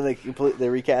 So then they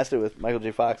recast it with Michael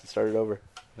J. Fox and started over.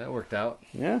 That worked out.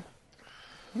 Yeah.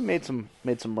 He made some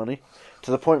money.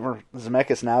 To the point where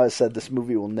Zemeckis now has said this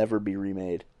movie will never be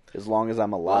remade as long as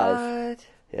I'm alive. What?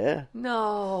 Yeah.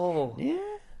 No. Yeah.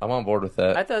 I'm on board with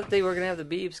that. I thought they were going to have the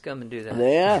Beebs come and do that.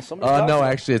 Yeah, no,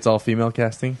 actually, it's all female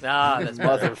casting. Ah, that's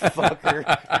motherfucker.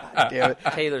 God damn it.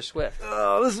 Taylor Swift.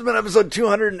 Oh, this has been episode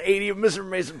 280 of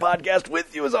Misinformation Podcast.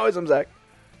 With you, as always, I'm Zach.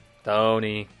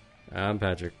 Tony. I'm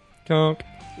Patrick. Conk.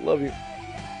 Love you.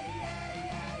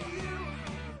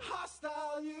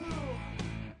 Hostile you.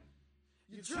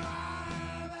 You're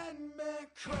driving me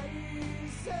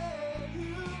crazy.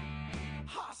 You.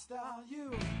 Hostile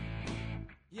you.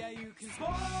 Yeah, you can spoil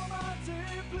my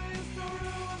day, please don't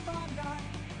ruin my night.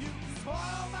 You can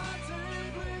spoil my day,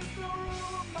 please don't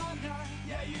ruin my night.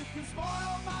 Yeah, you can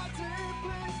spoil my day,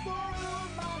 please don't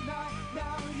ruin my night.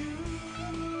 Now you,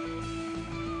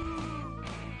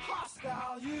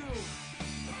 hostile you,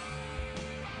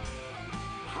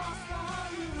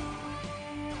 hostile you,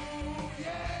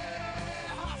 yeah,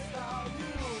 hostile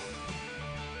you,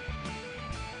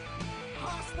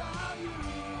 hostile you.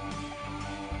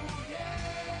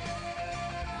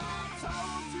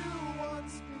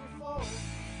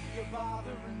 You're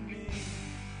bothering me.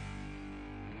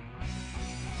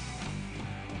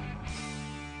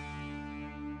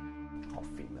 All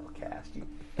female cast, you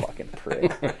fucking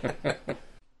prick.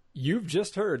 You've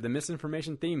just heard the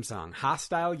Misinformation theme song,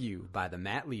 Hostile You, by the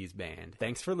Matt Lees Band.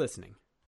 Thanks for listening.